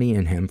just me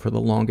and him for the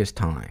longest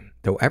time.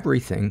 Through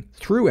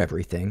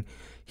everything,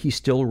 he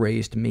still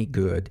raised me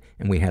good,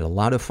 and we had a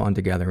lot of fun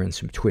together in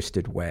some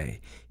twisted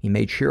way. He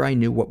made sure I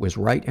knew what was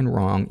right and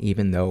wrong,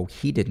 even though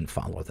he didn't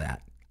follow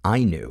that.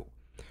 I knew.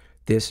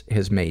 This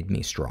has made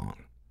me strong.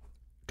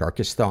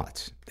 Darkest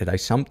thoughts, that I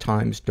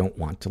sometimes don't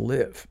want to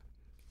live.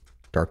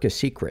 Darkest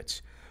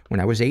secrets. When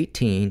I was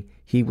 18,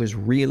 he was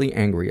really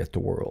angry at the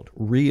world,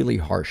 really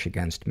harsh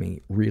against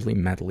me, really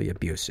mentally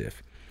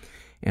abusive.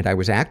 And I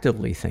was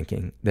actively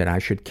thinking that I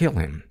should kill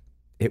him.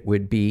 It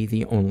would be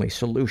the only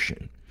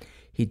solution.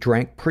 He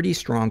drank pretty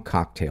strong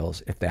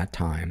cocktails at that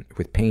time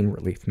with pain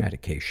relief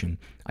medication.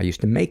 I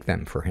used to make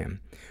them for him.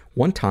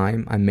 One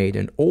time, I made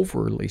an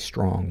overly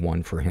strong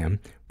one for him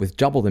with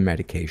double the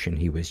medication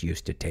he was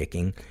used to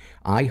taking.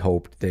 I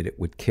hoped that it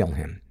would kill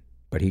him,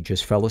 but he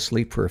just fell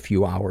asleep for a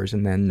few hours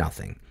and then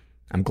nothing.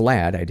 I'm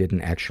glad I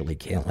didn't actually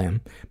kill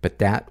him, but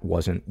that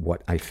wasn't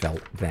what I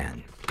felt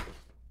then.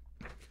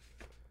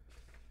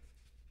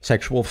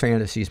 Sexual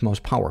fantasies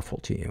most powerful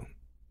to you.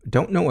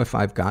 Don't know if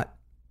I've got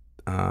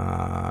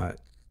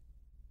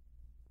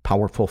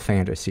powerful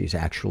fantasies,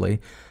 actually.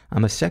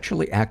 I'm a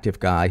sexually active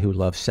guy who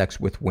loves sex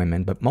with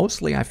women, but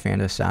mostly I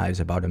fantasize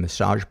about a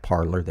massage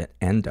parlor that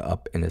end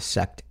up in a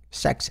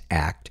sex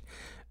act,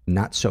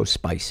 not so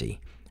spicy.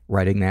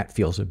 Writing that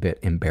feels a bit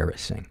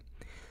embarrassing.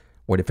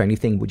 What, if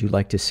anything, would you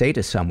like to say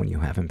to someone you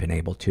haven't been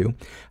able to?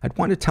 I'd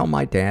want to tell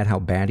my dad how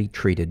bad he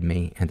treated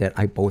me and that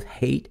I both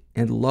hate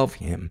and love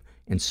him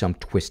in some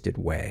twisted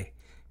way.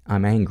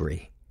 I'm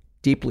angry.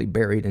 Deeply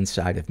buried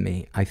inside of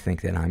me, I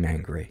think that I'm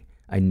angry.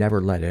 I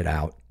never let it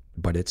out,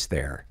 but it's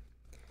there.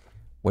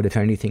 What, if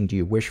anything, do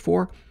you wish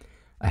for?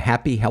 A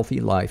happy, healthy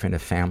life and a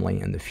family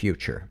in the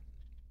future.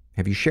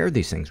 Have you shared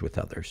these things with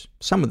others?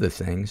 Some of the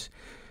things.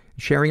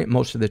 Sharing it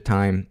most of the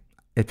time,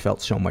 it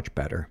felt so much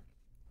better.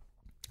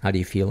 How do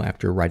you feel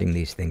after writing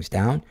these things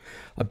down?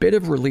 A bit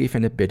of relief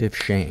and a bit of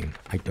shame.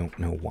 I don't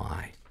know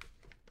why.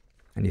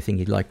 Anything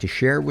you'd like to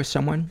share with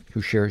someone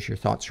who shares your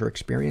thoughts or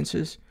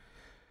experiences?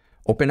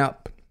 Open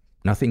up.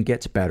 Nothing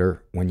gets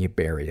better when you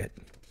bury it.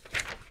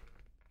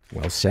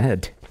 Well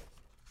said.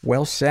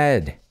 Well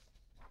said.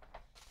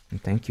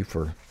 And thank you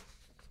for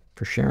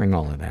sharing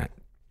all of that.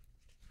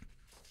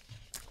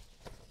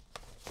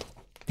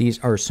 These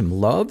are some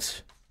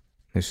loves.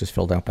 This is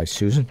filled out by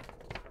Susan.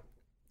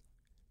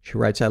 She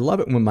writes, I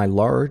love it when my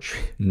large,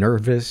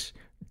 nervous,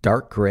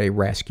 dark gray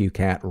rescue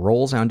cat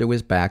rolls onto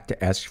his back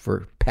to ask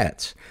for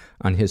pets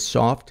on his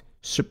soft,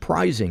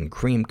 surprising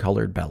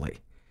cream-colored belly.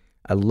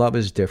 I love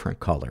his different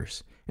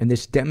colors. And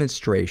this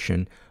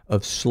demonstration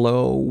of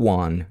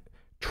slow-won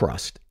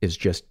trust is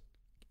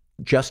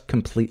just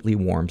completely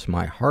warms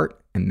my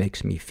heart and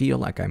makes me feel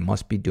like I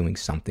must be doing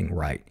something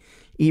right,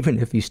 even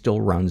if he still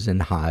runs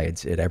and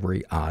hides at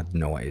every odd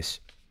noise.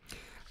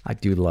 I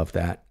do love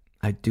that.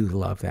 I do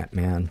love that,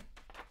 man.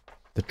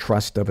 The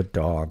trust of a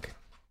dog.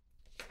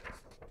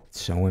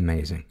 It's so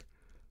amazing.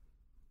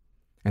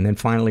 And then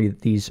finally,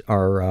 these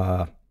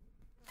are,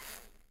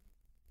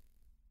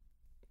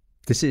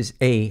 this is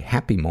a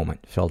happy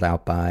moment filled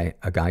out by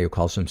a guy who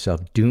calls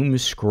himself Doom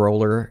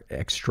Scroller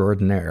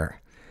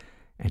Extraordinaire.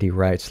 And he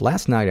writes,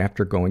 last night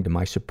after going to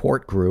my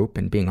support group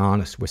and being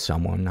honest with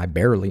someone I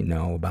barely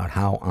know about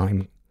how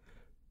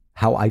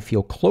I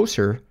feel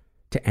closer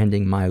to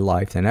ending my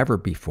life than ever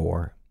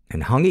before,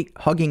 and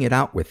hugging it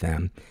out with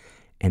them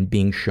and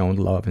being shown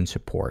love and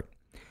support.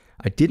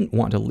 I didn't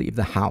want to leave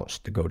the house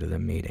to go to the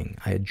meeting.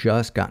 I had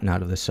just gotten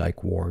out of the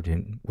psych ward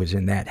and was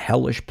in that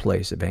hellish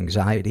place of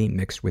anxiety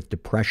mixed with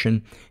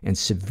depression and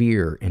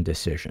severe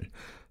indecision.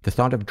 The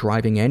thought of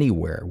driving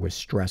anywhere was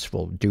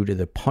stressful due to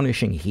the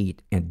punishing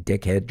heat and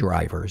dickhead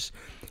drivers,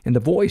 and the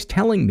voice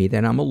telling me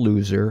that I'm a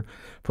loser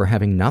for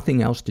having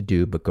nothing else to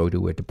do but go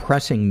to a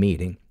depressing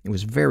meeting. It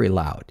was very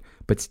loud,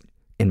 but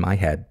in my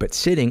head, but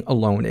sitting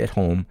alone at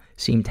home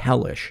seemed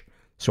hellish,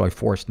 so I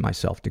forced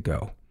myself to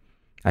go.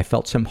 I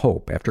felt some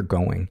hope after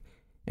going,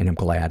 and I'm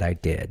glad I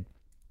did.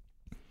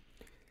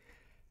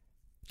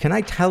 Can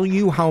I tell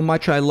you how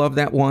much I love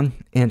that one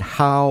and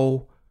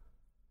how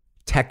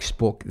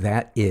textbook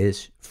that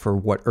is for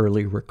what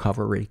early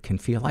recovery can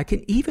feel like,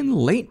 and even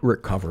late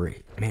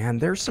recovery? Man,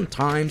 there's some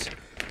times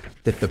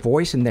that the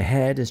voice in the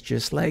head is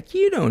just like,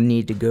 you don't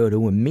need to go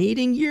to a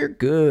meeting, you're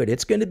good,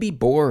 it's going to be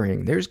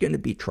boring, there's going to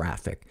be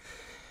traffic.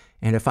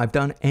 And if I've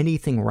done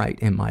anything right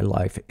in my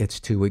life, it's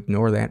to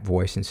ignore that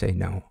voice and say,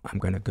 no, I'm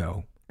going to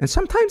go. And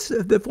sometimes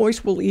the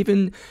voice will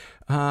even,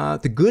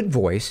 the good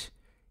voice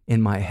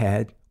in my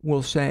head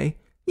will say,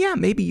 yeah,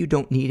 maybe you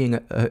don't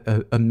need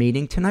a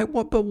meeting tonight,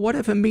 but what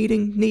if a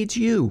meeting needs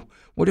you?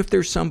 What if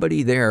there's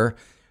somebody there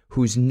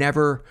who's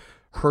never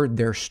heard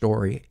their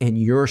story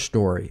and your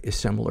story is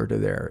similar to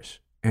theirs,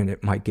 and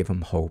it might give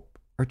them hope?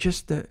 Or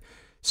just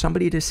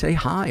somebody to say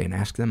hi and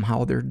ask them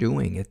how they're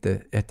doing at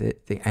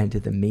the end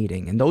of the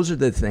meeting. And those are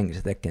the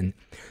things that can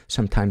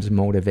sometimes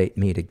motivate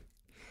me to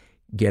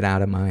get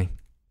out of my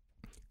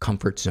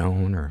comfort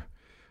zone or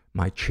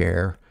my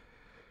chair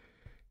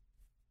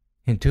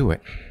and do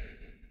it.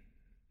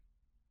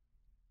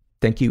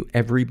 Thank you,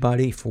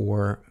 everybody,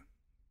 for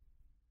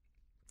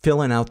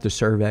filling out the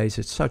surveys.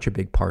 It's such a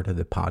big part of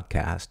the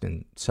podcast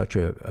and such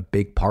a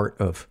big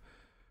part of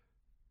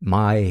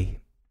my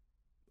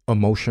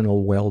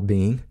emotional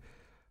well-being.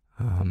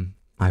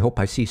 I hope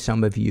I see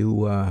some of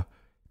you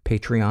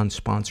Patreon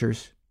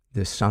sponsors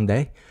this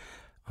Sunday.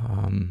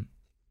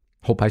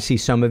 Hope I see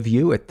some of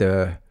you at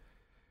the,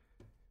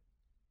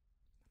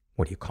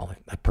 what do you call it,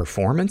 a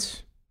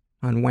performance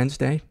on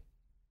Wednesday.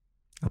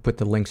 I'll put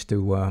the links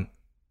to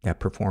that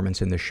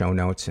performance in the show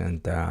notes,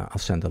 and I'll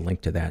send a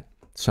link to that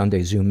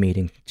Sunday Zoom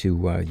meeting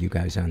to you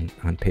guys on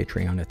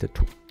Patreon at the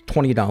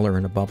 $20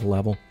 and above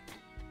level.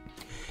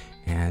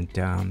 And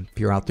if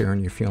you're out there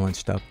and you're feeling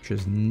stuff,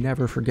 just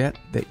never forget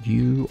that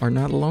you are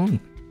not alone.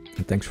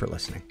 And thanks for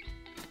listening.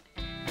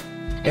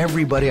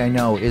 Everybody I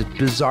know is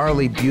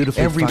bizarrely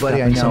beautifully fucked up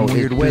in some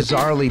weird way.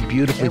 Bizarrely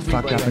beautifully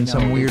fucked up in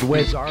some weird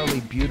way.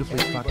 Bizarrely beautifully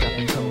fucked up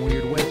in some